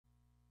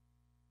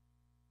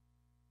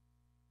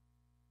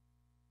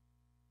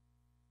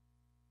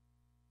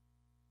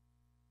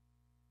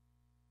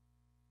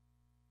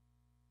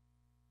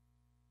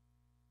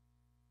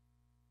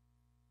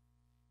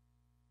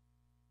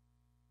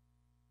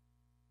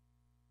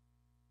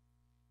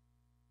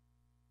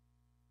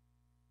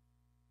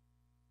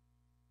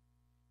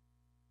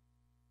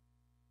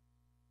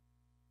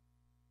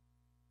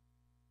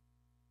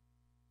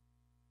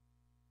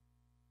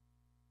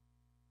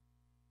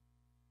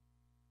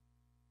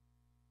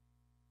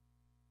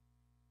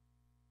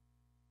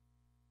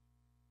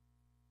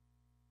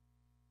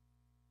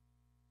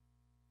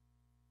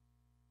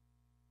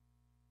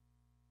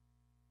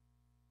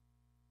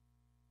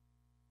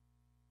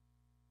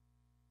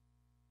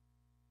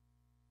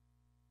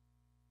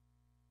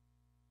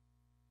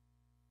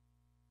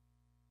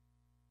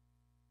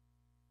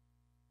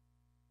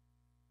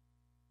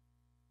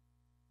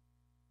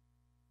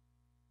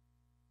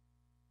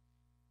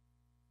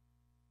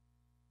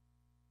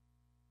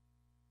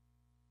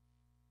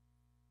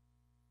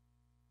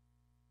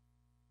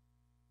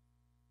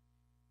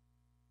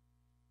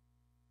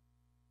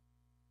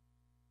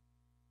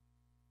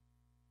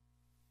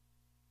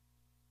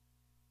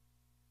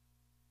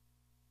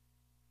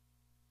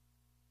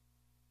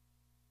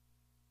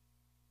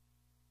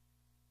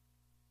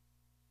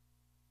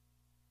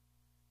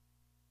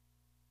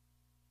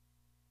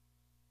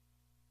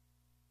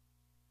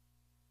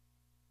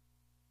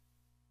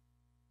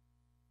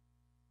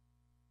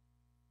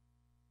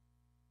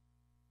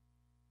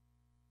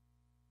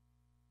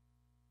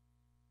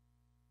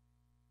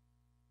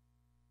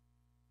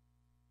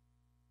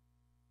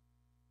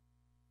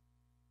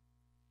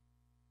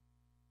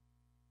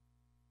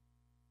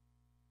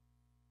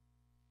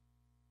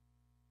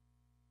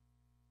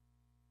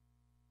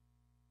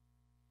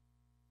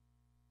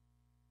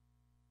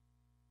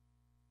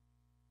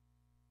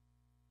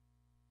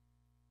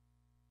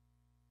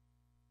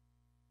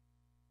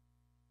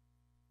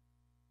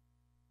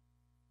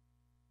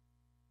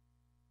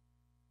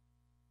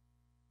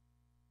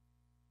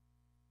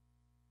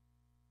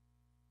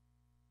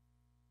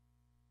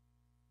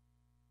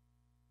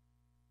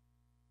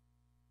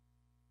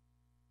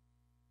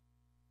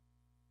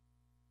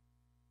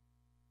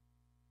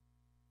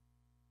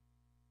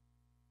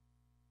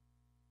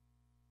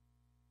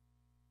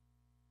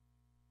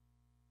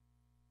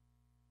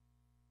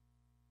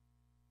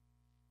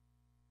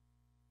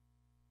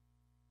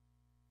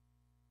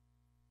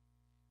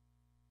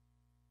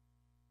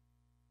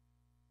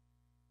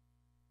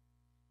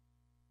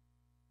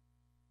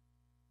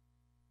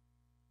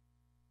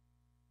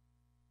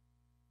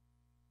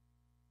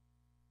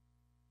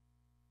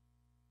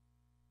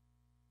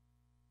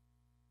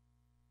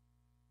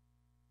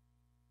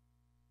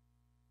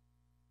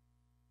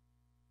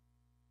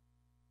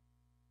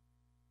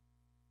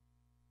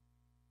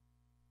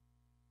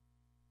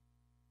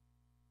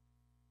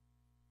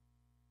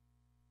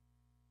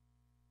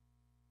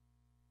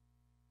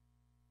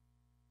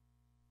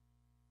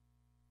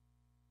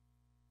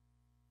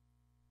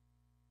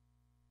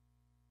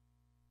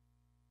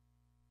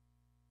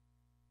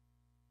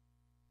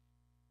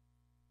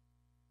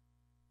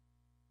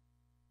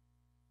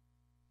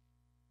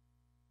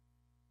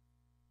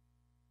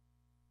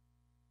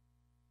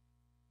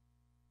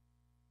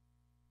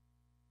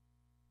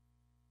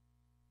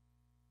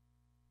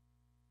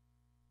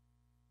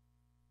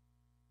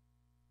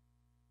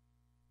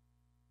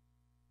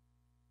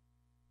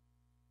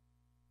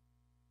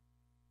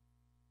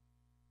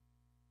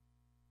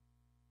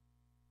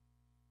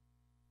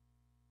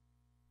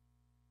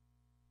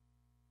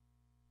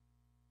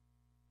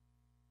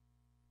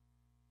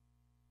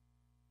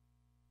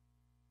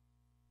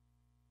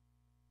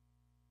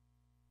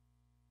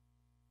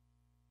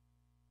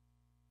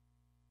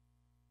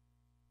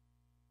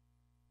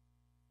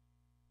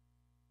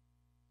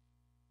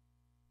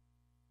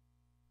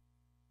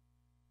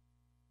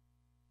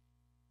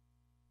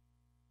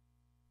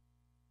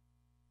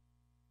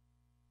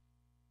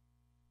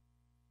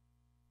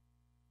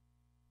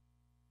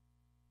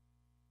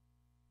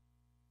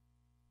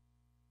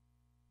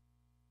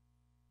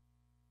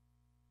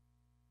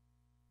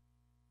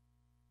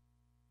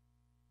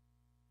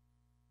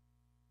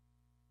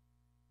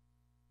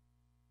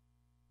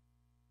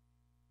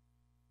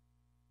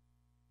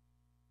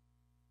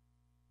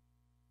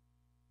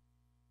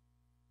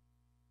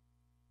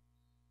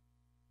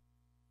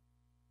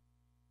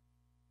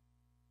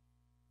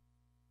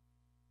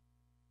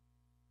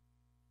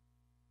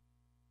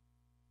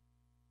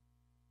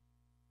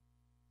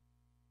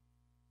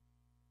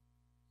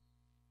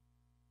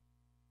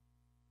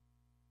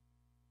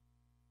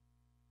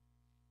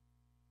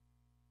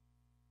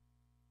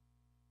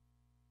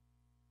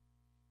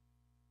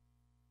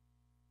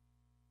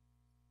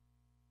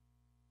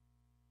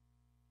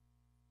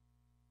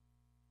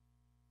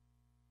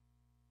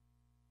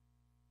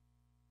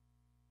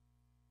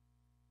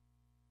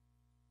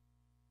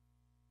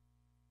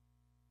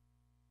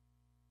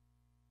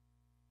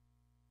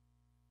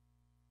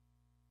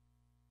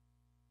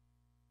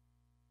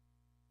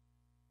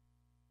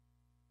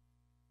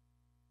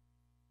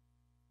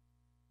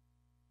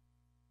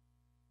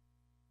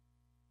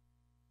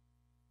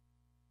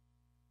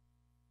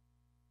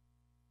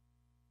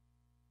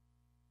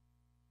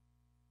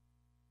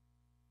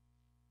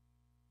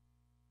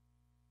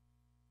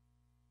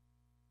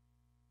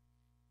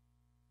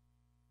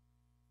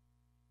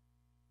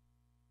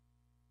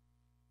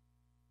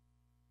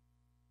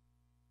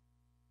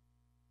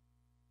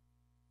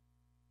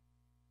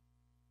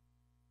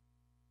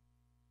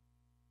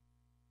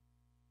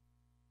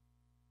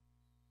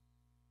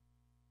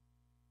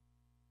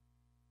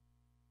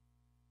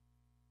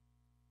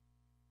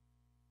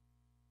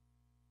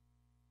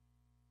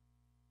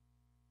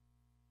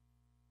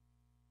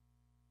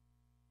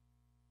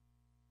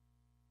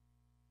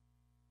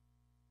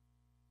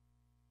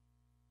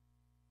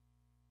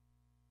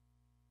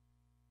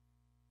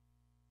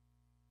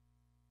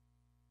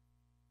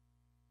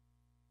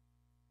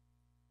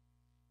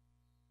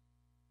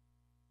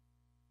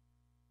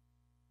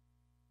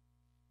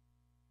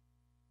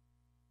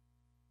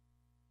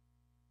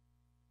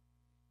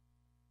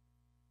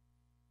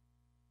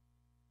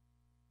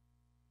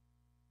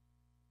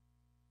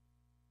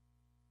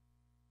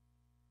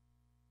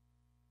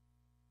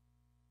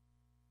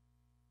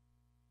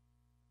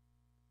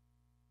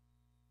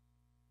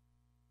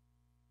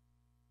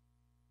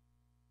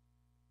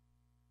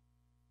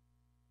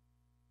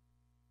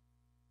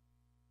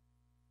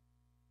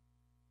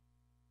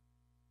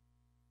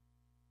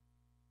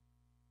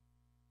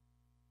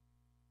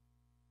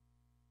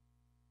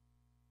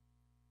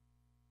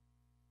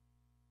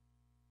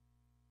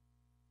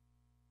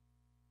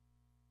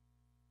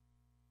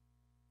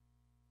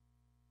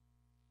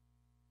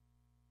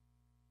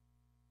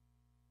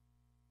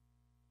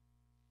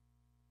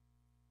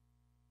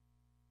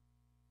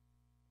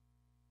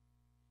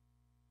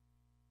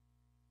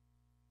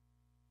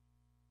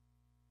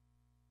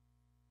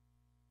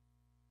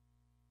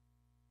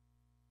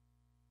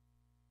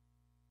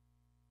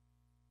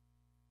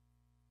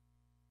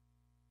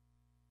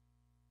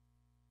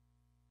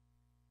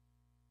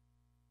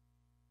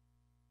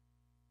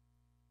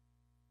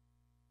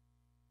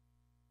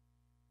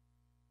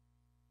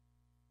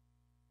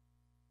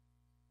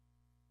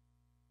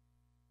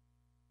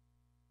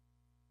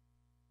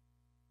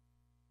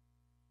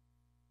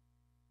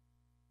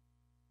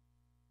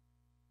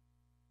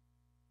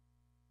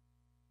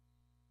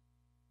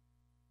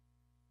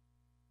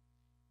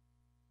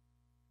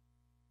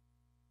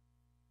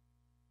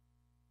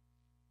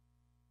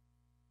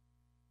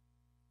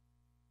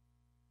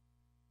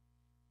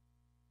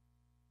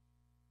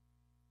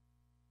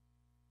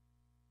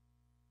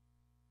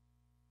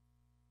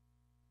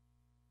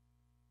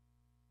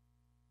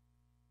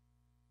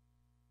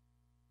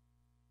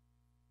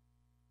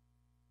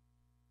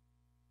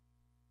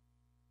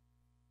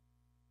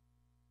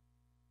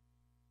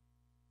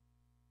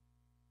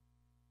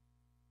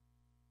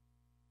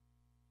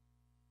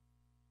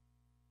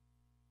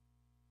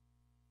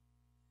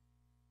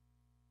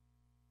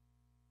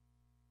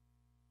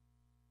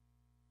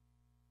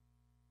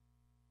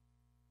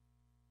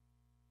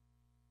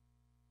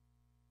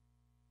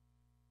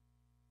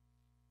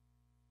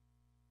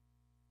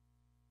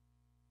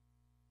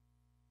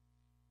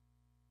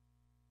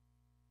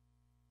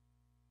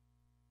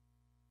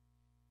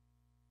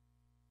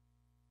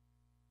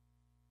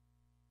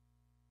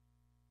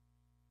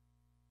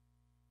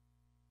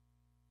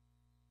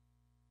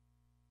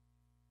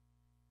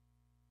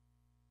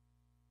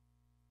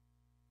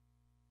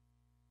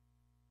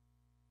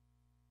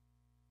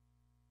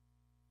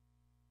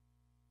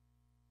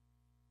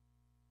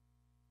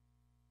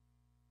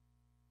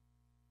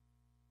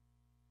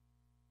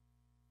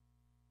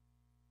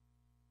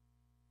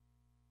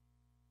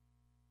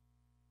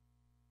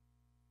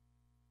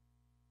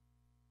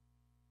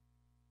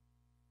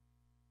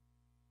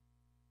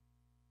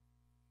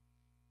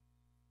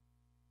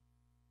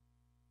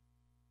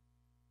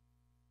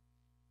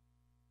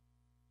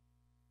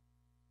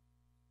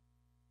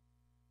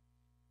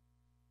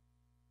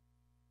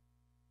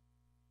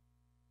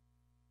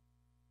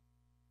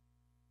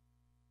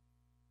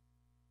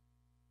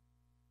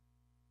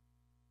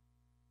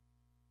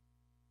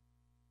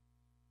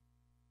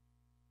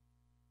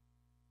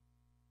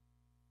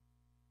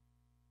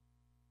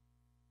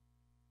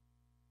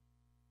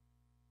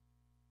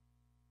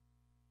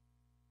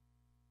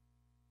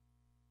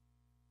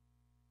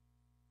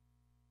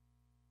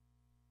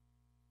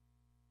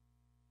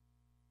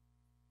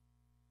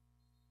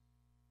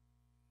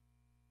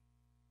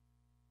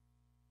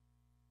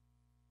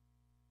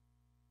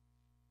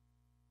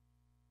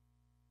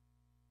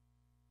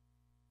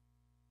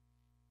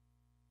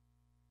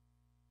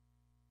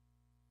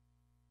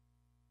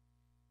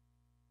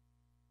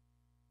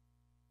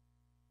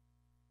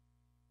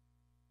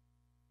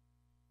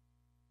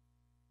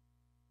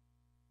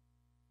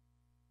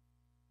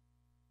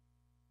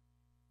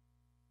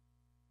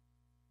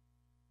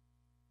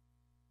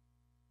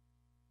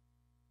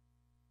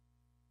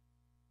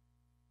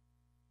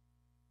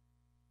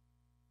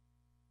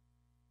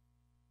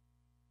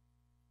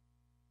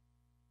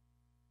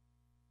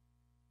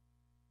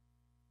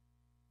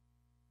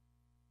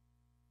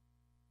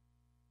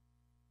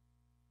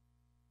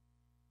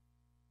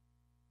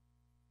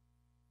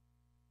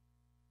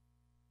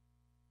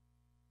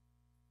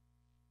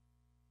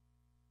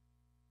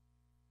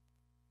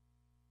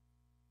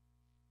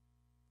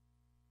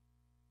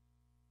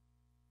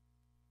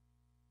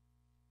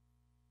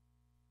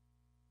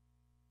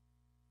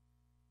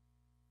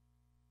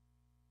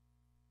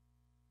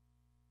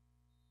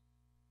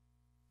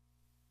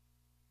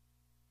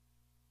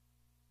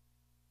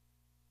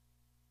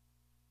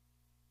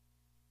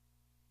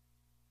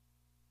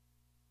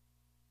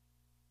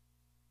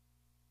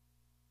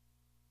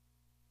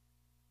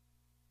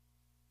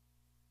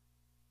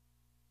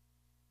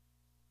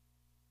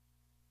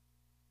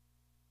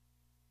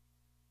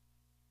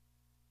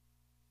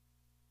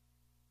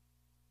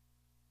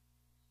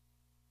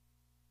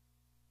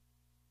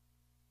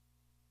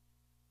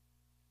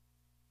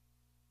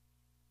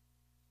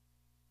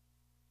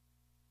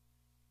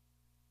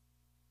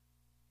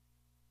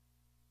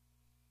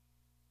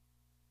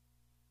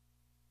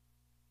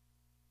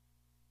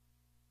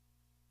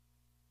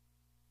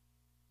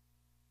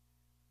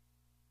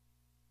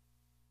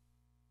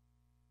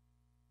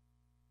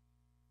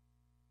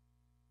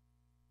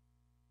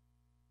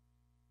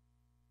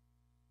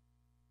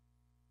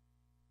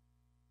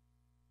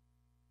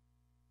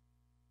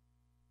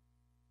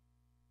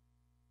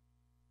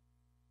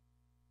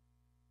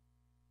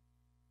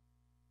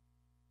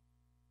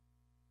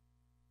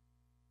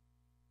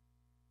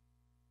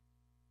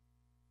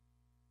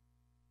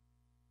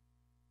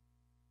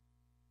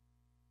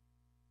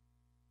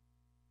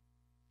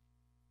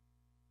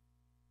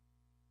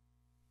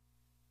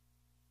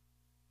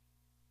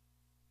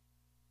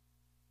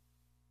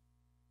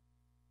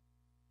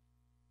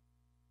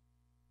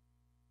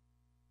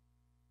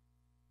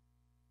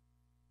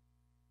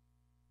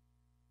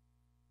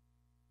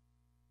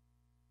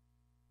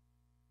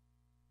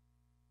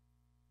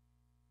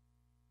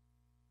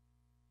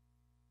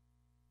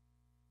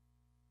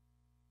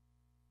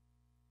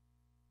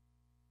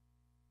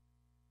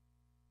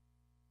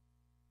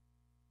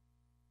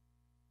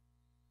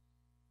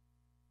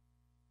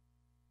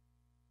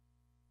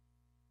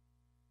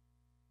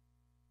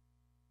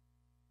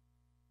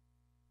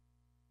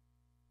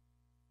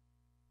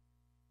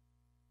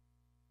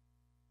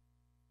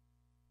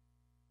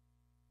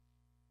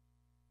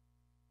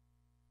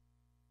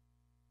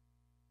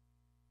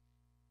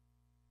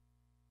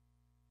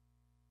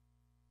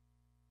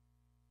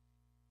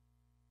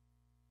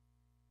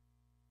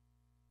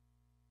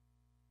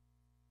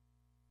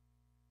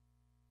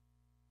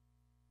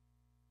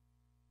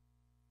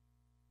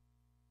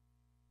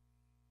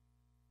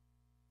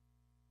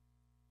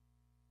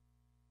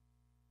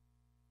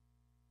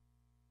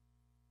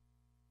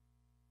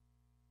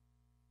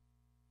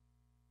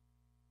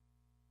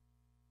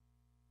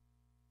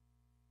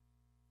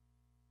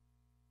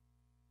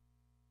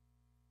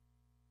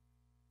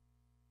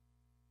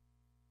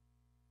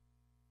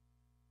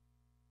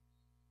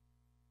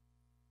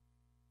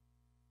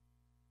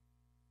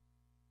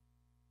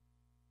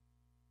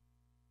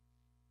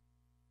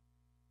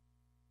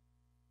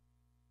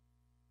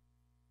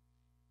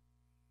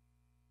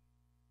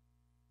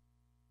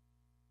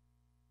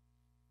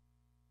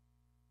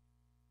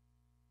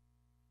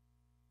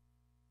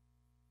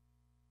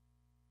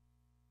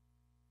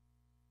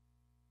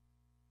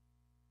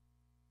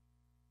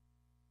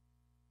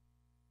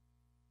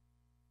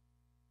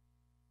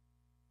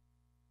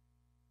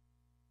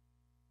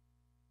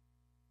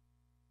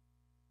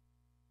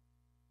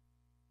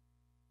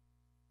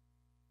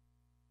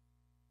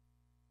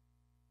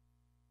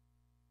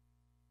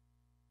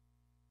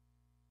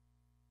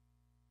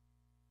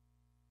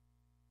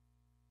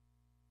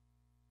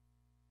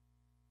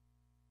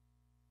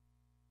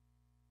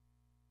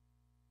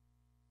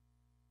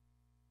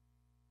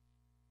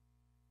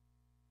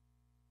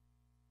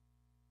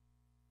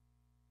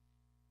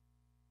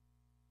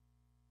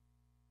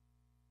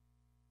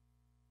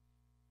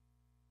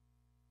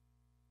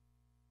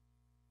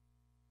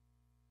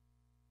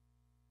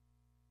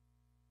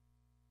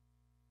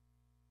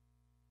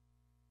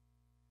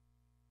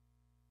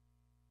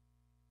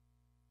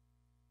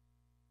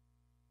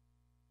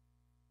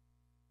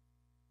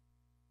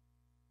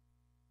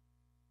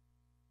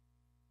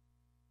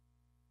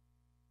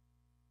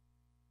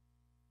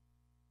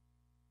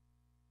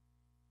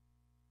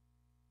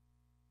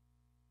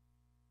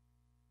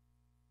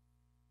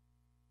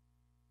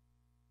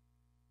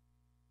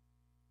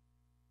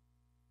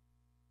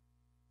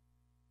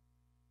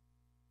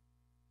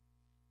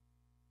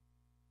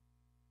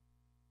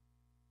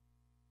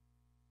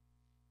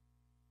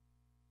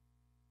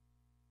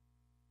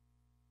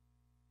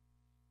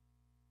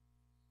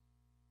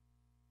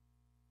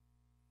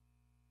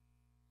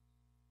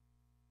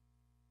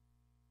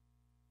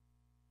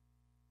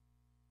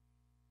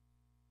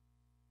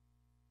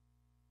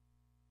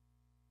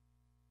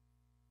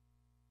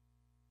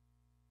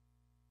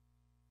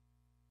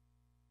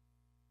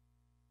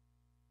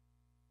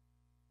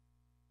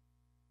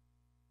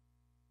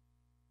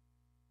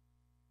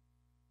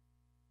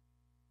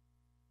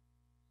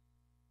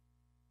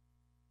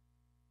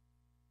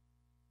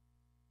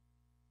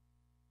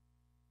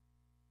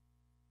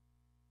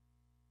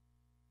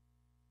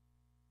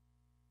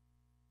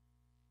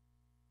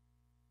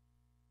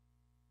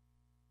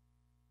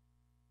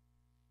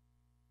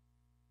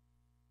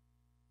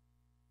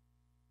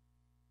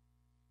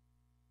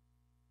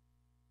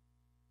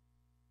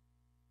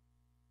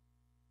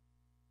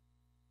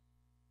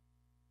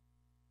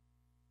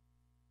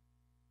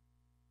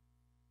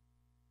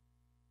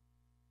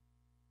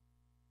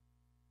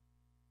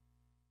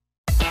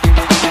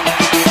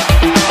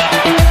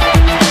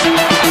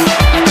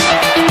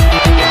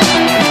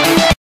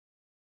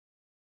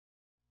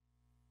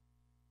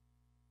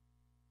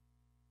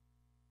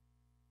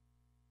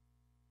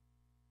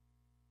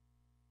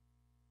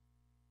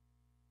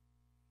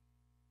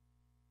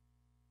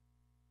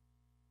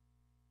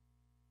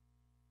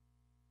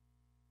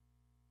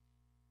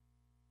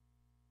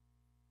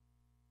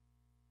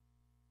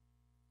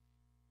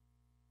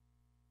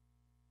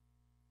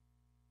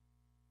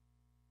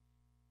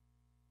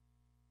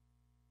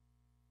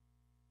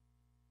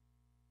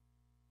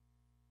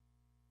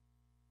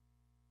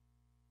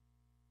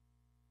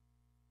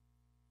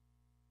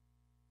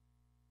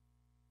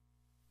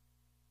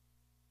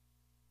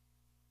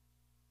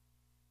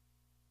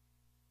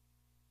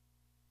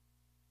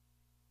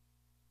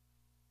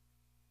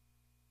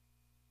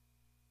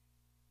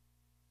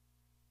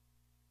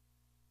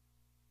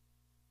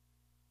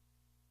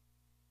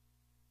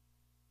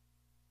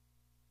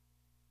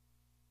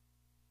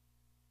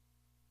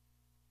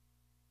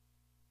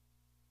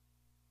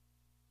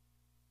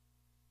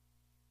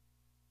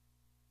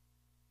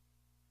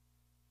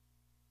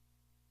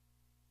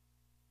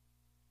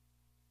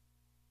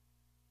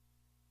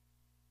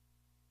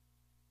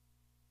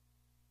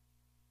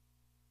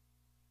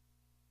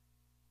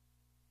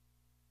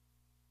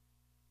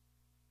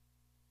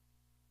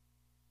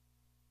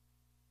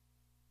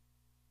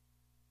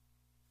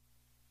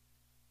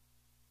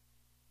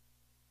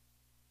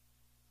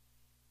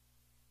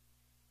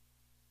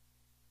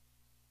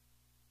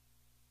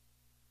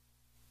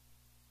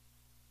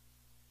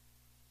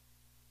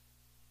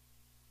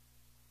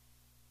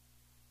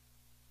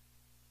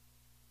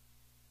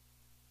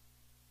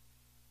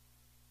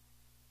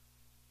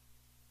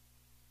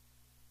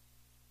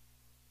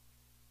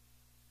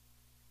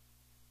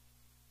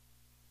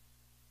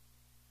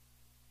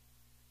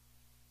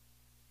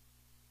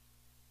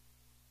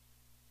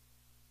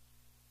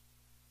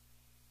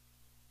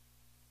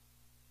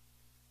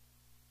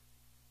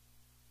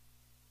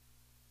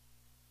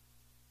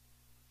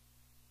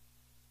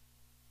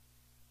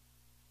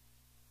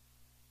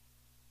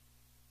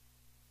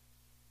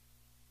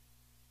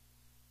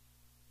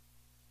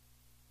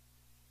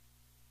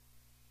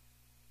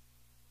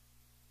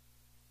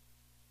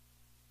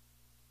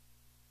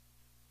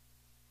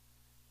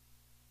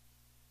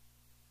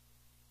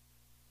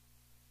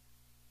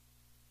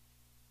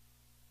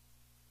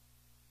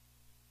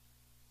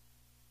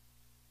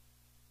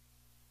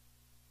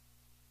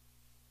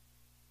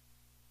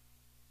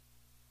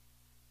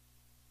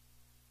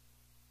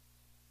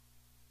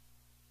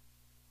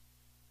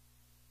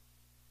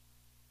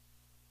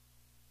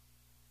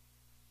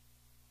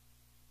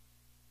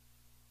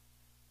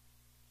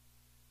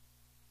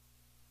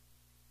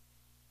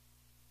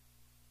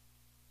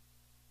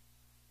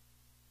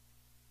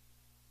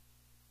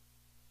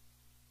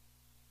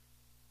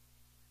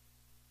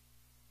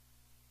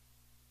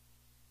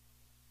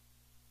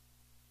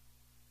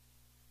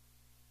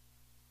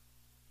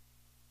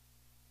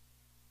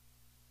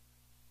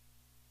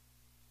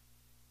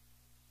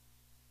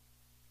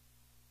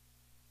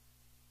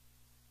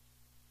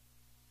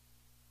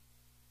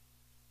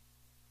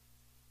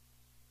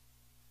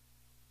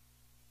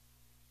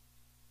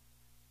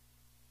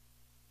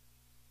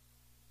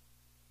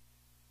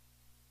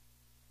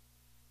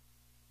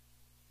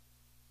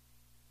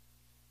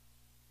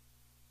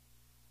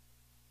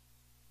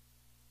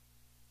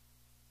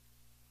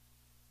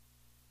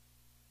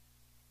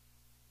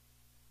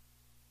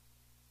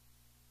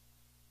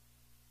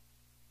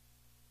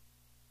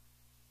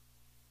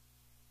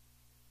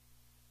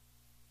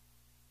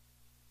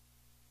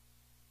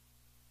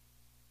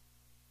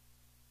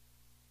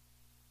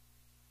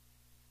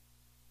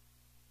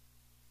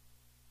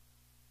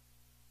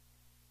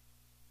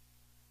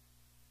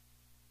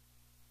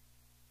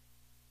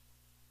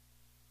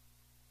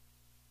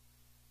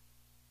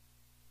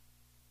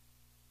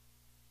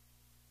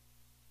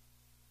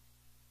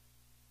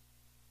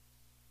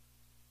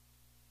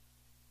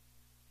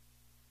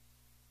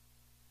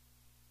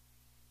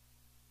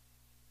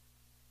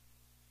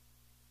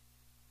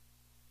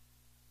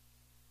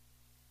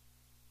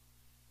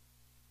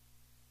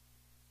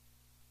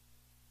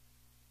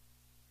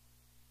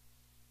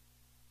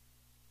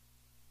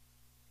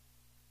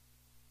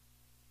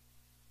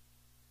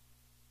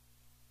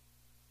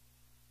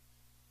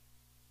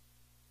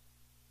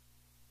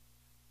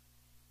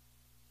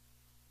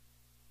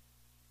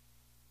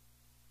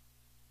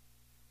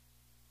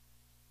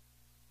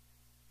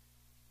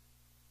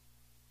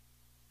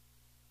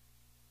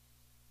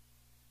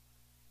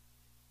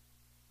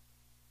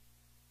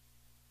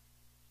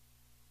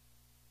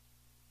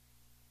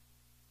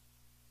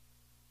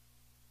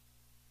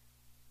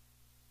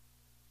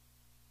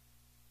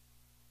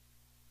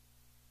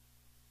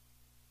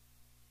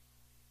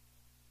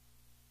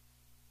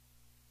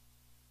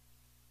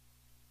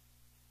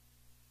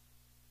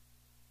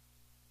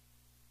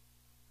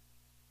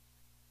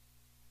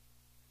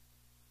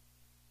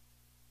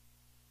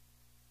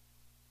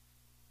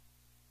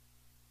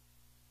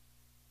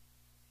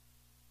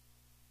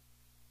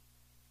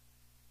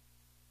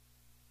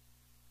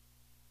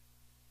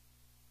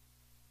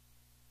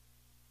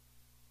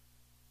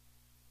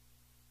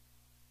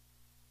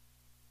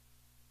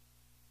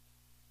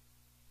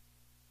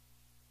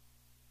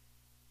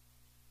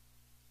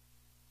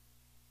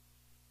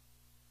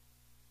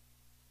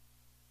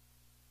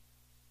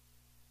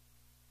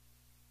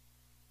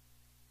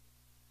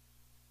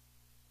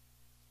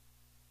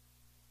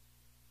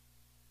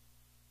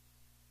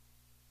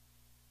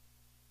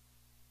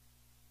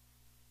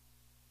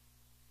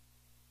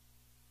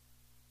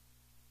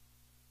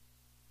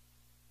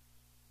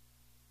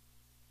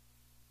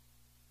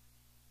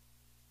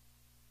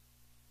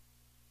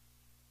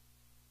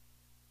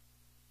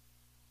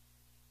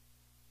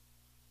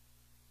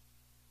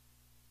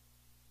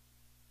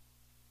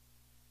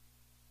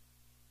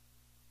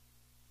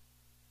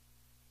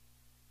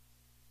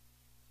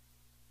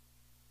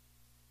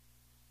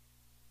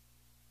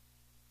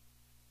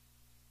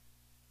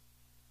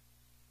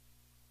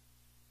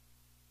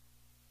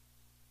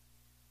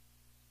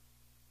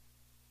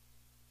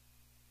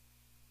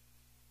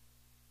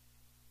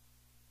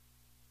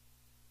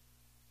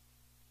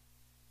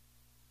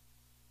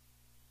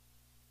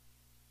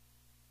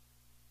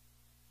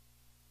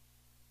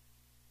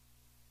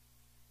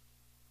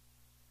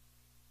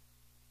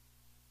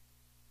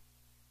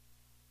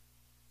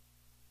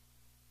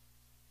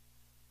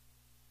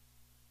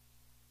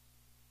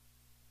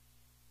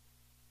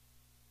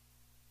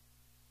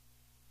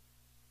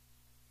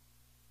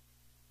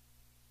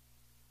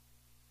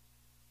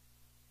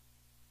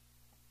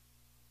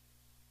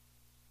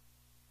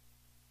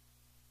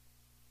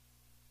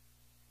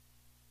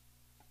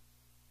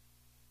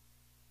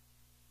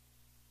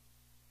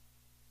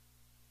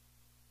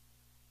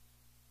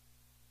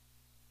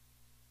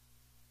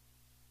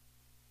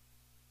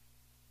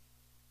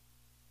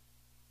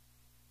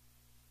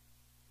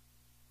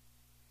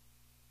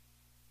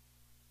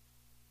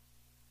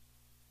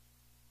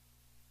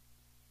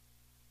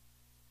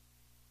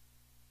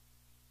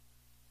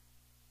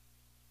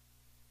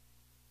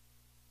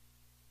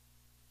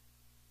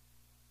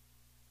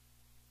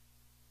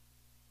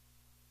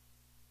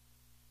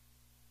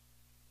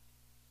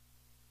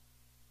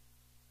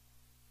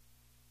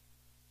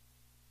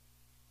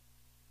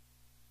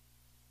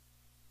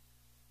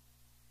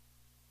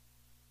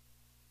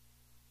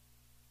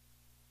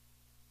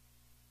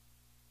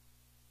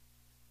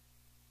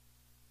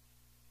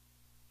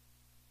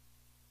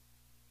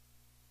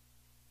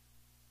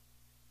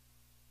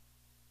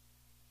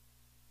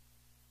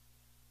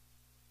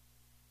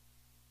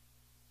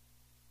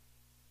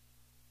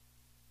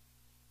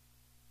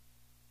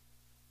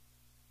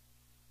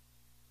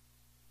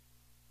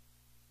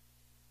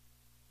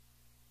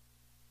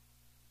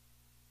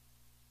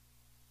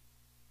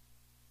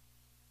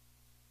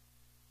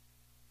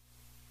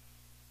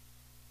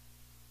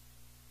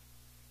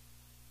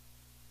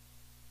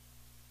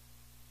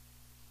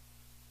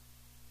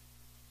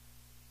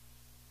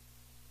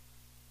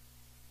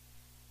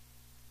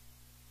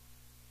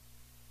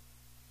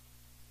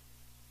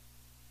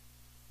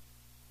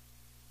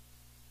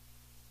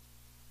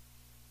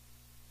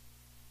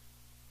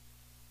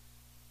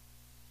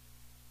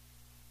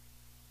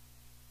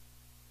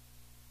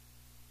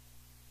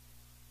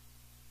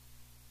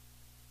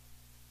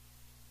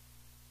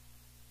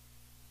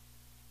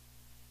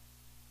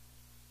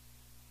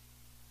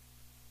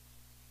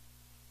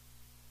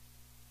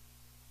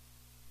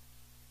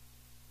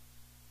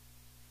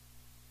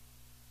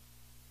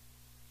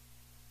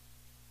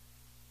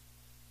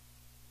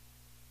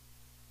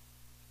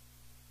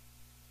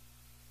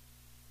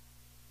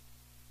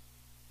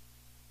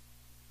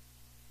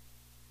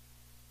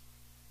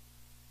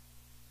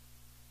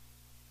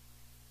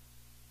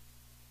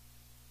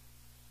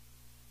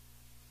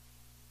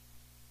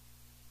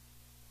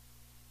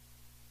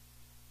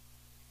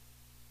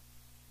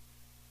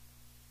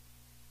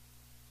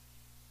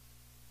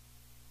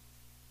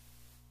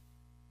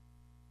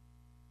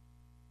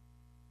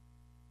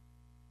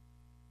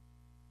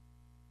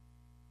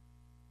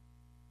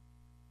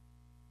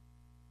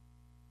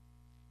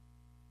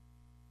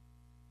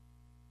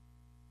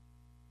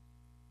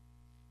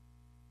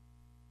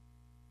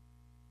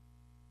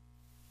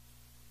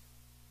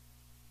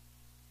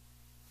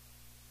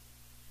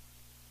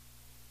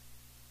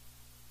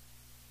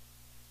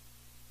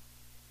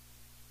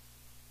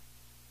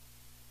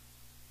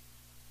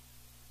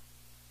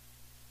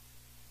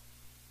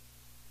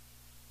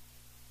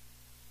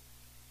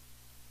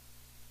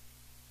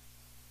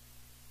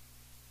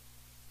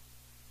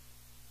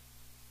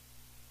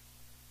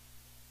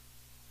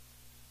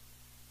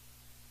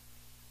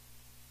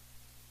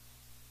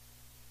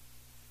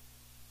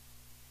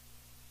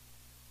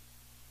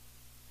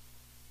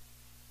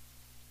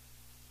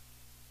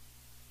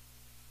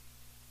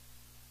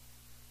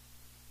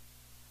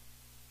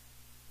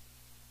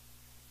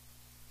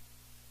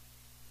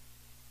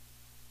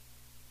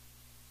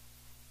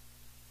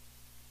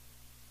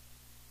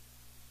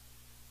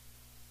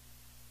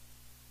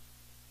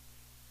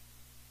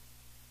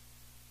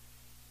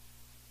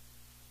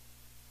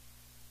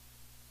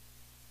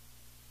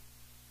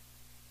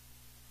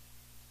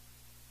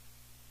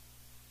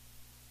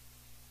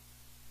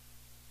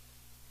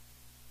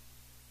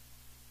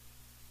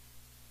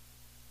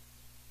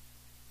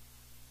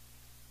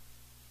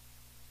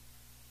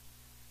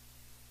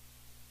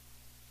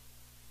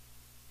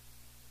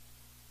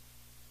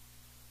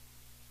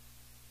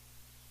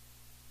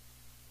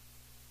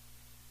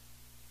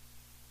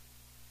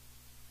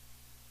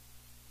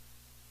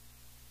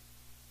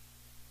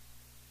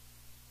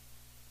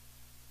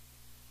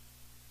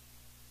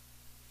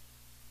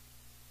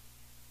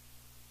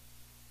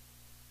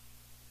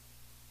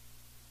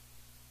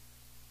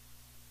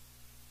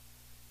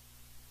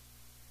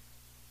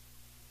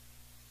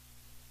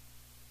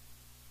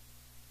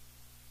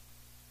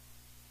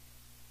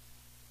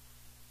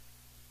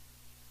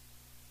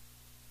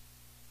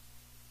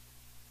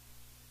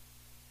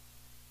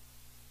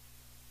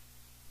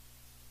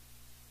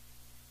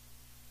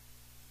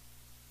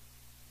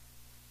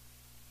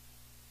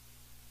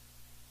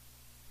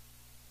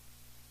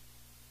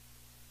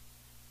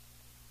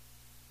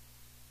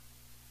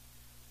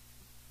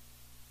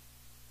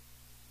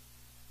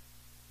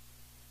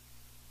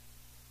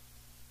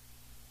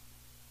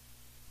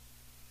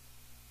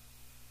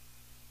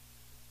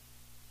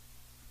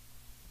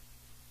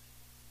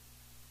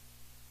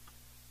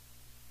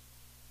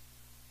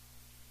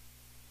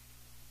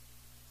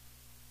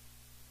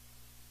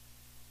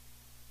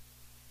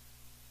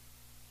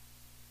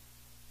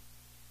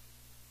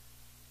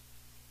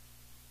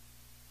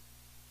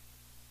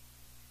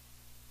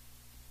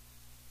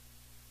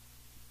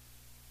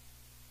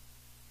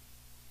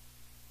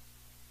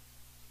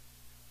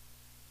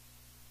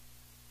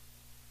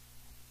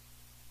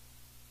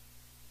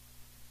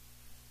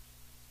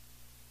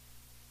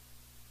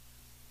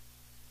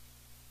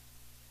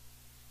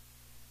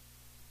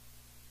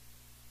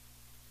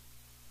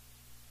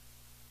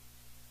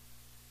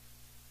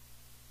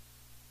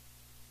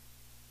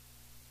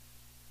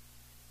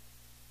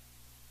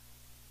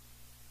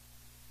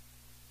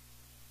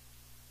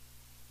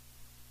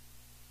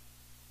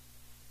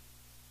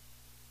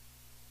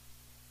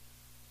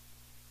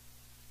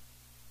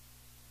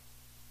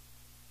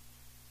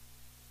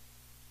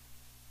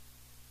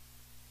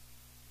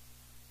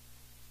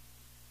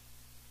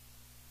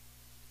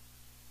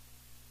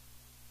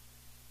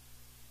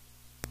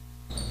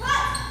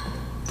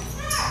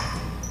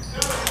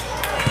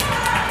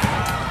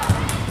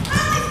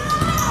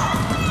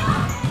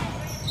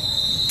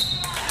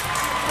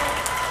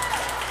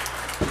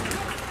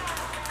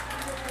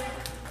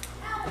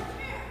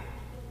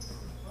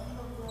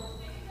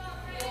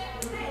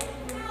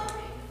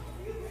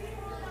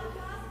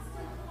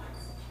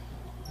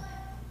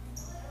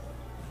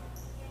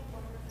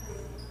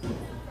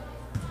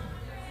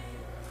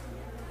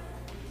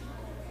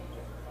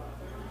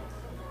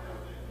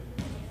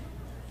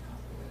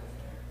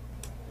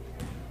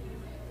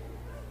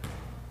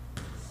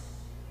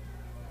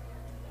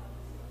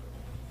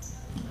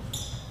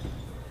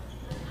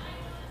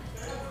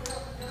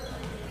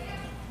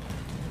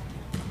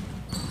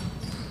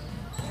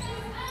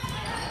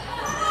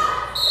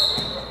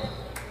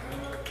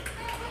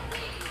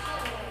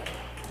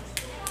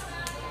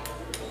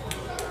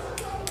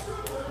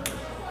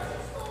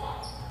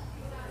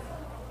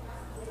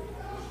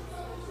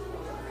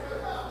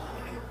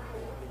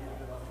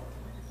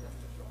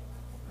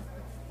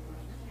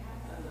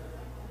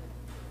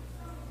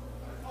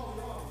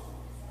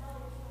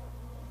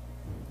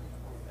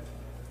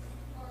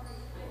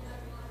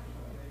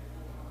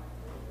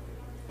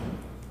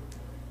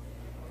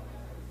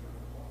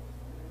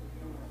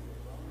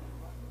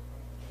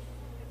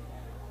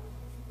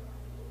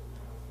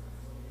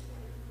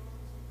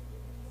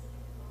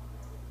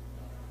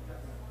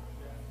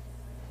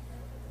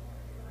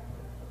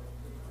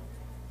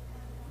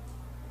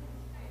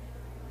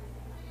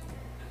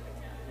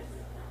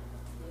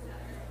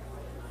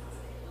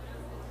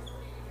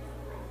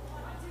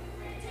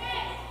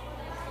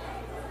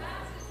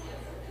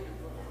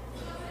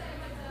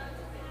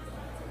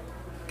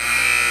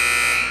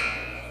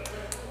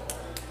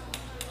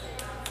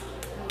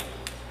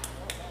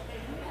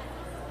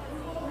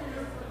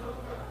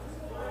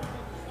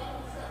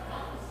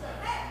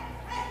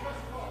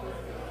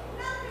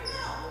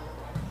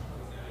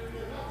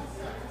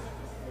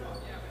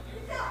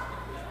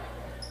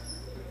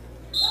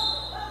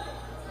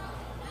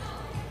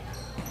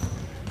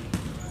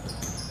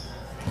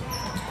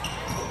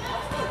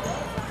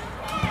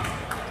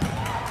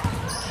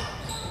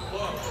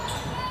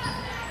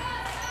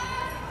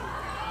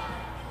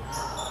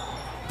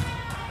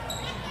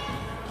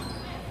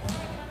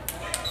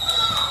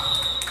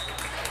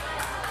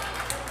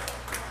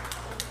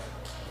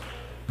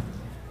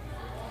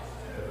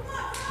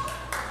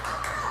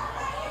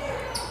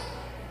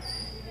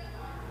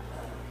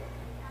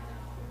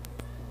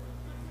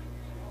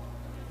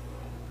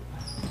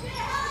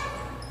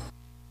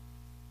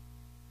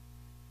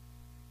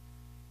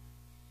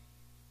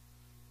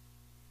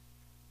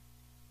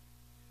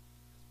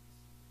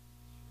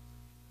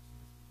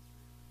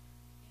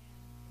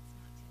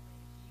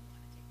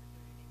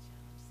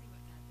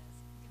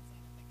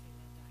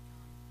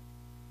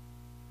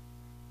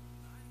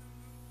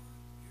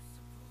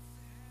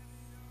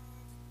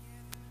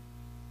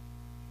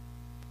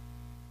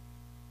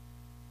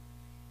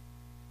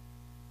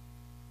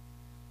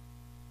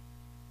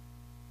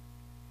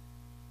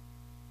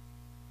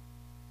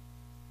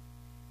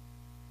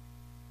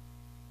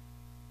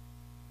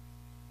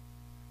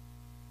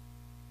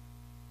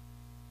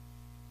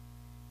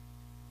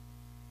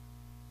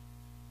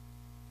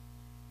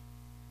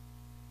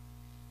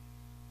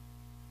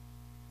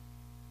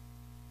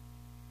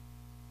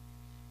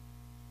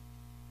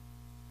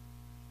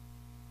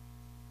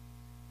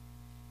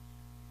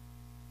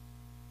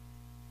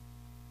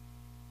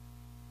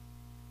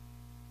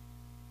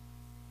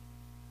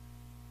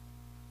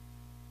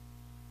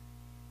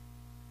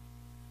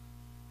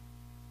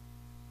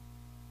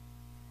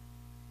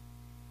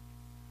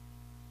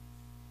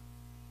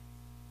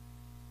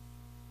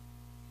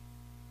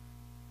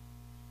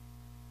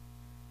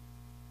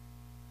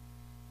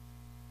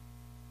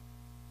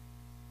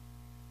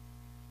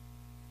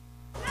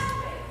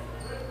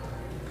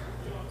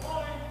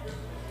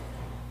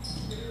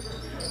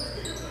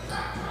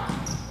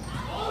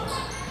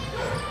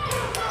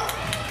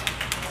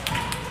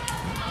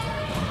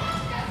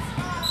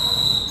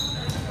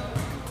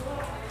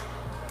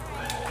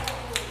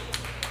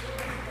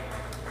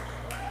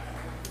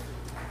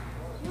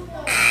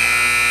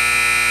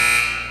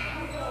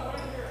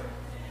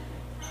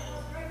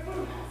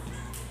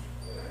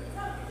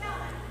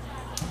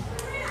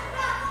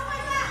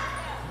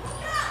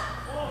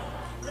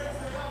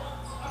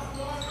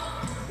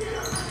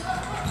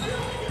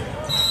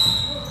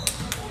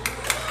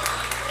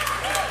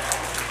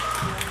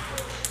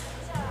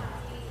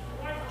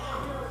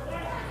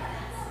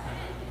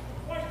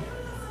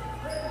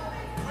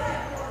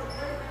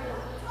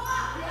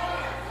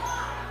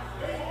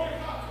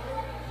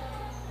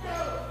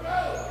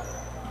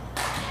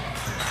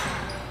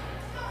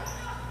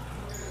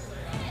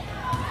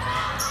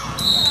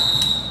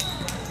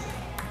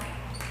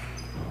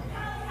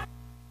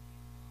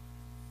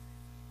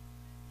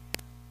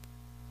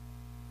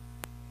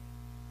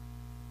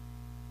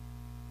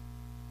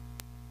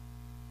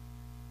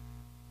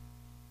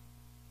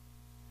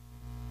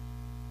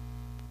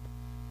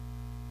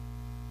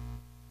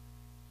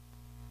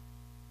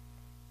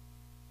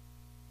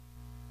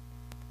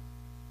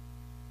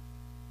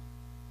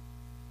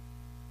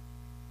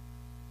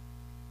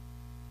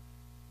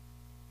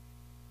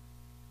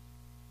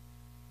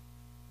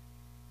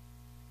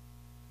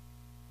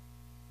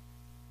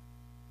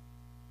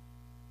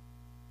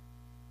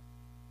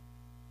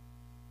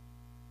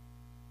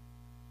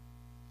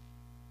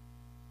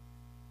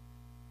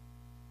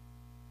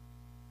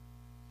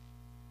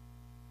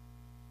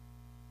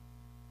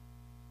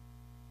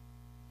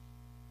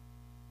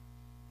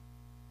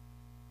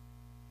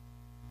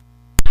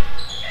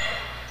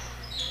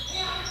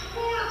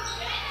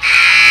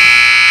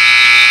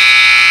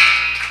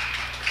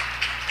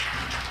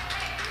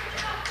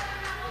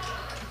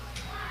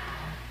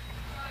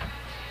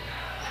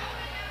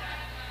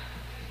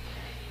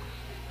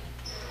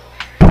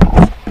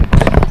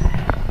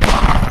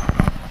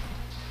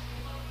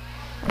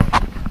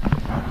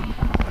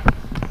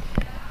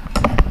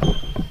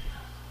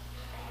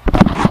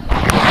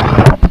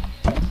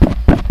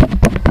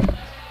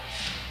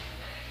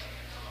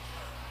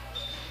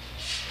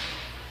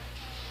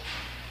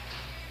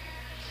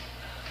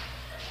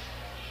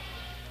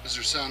Is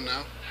there sound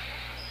now?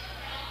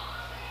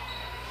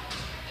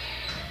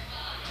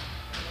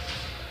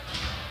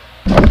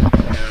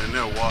 Yeah, I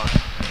know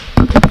why.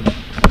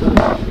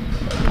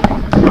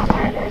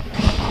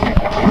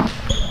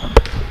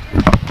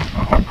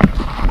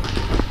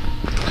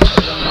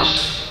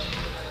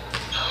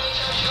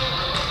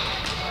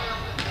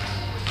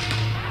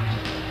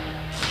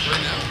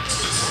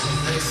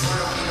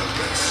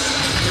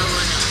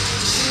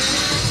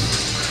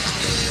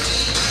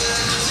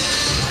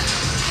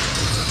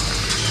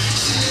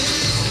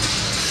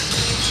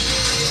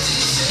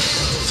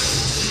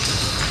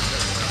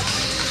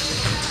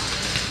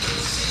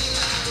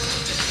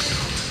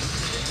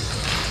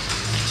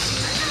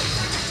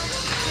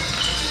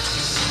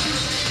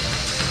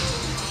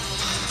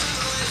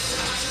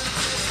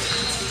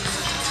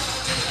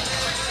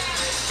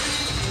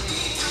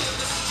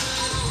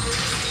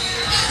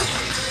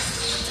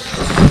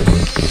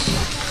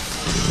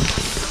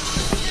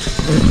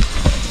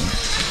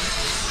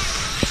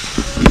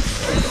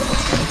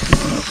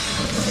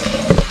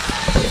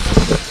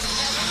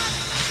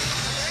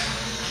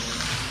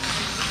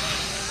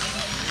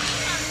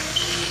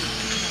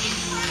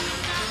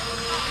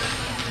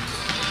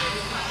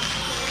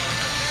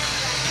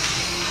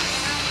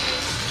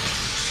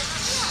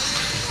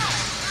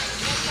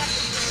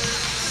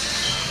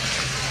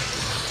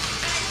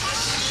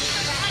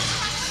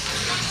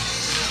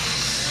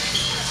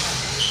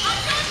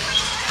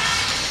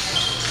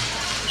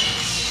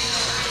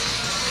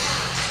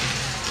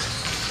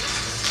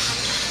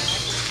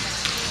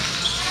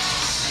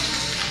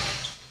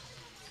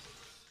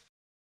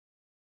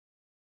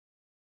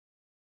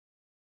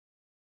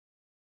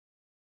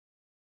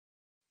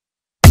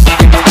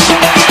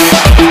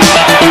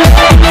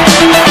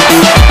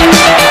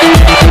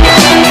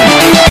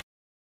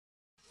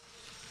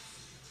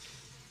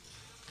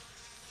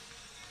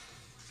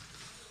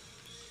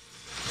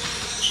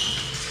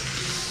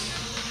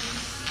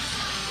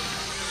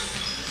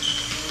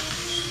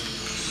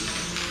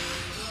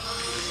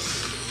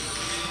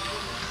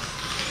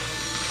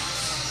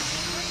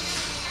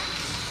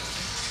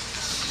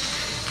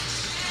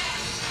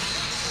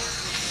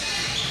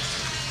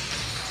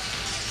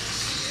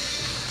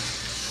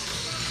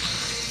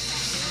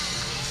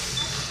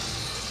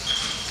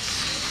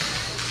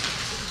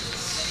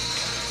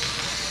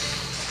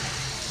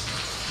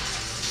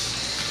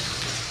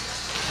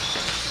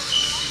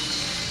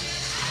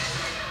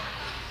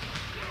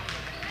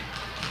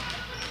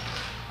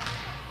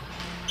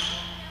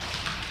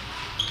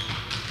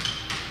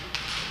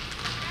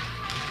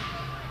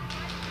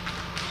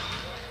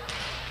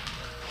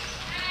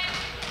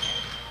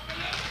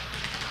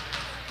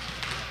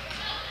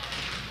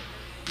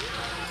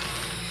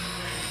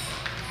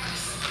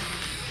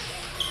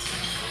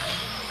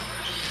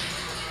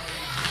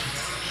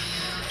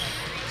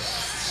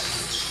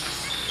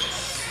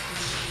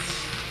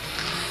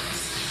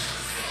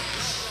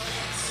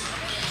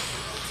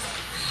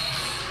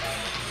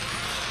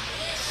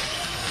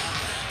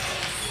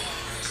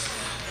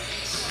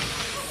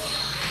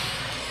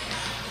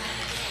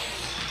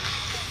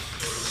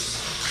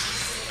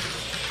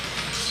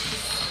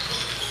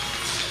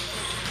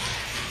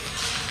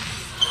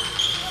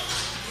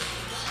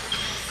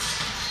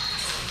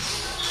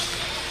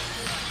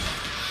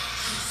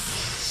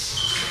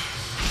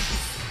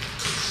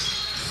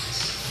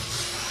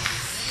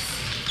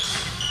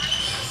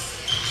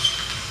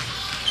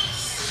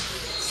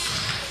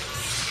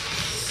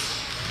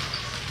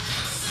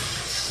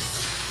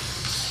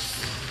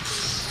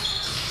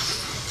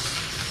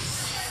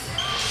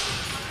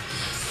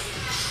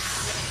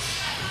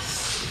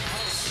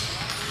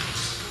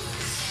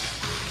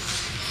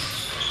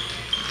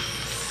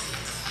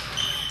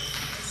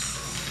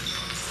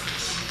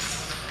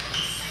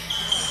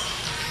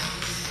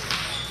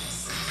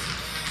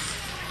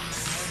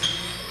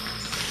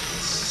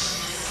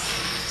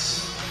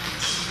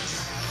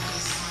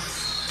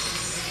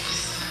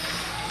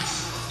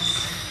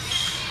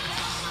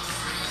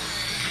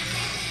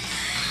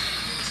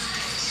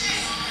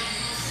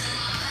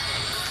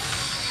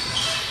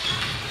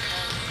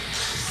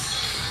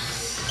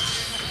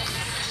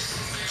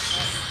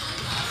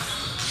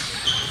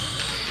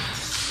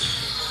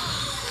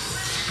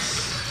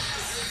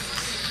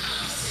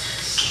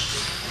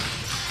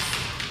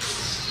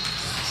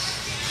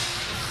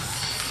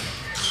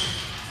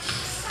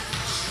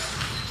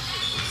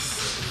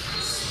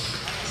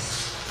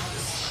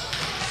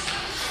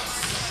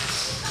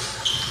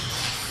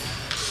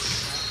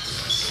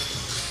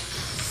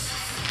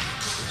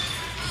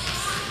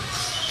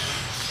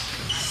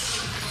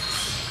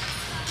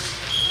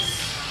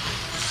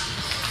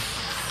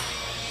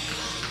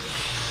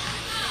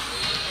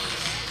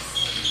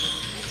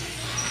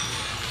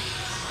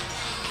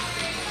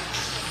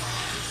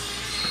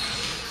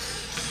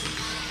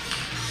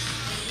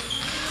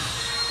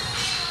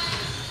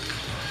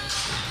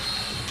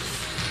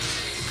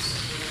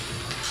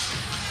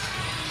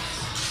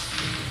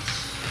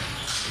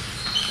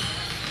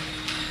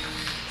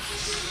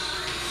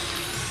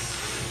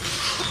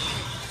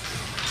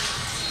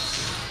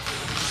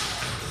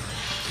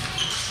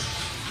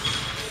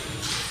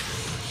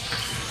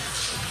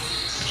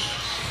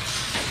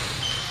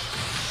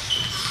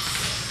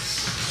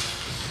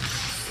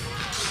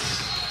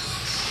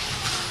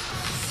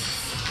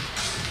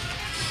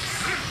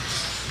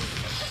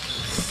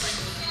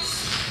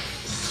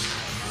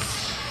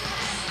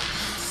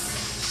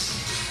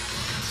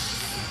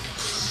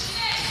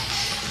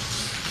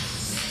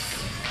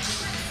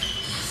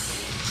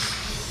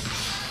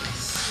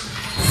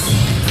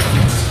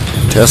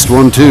 Test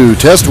 1 2.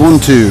 Test 1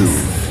 2.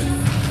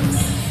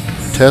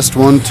 Test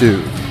 1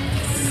 2.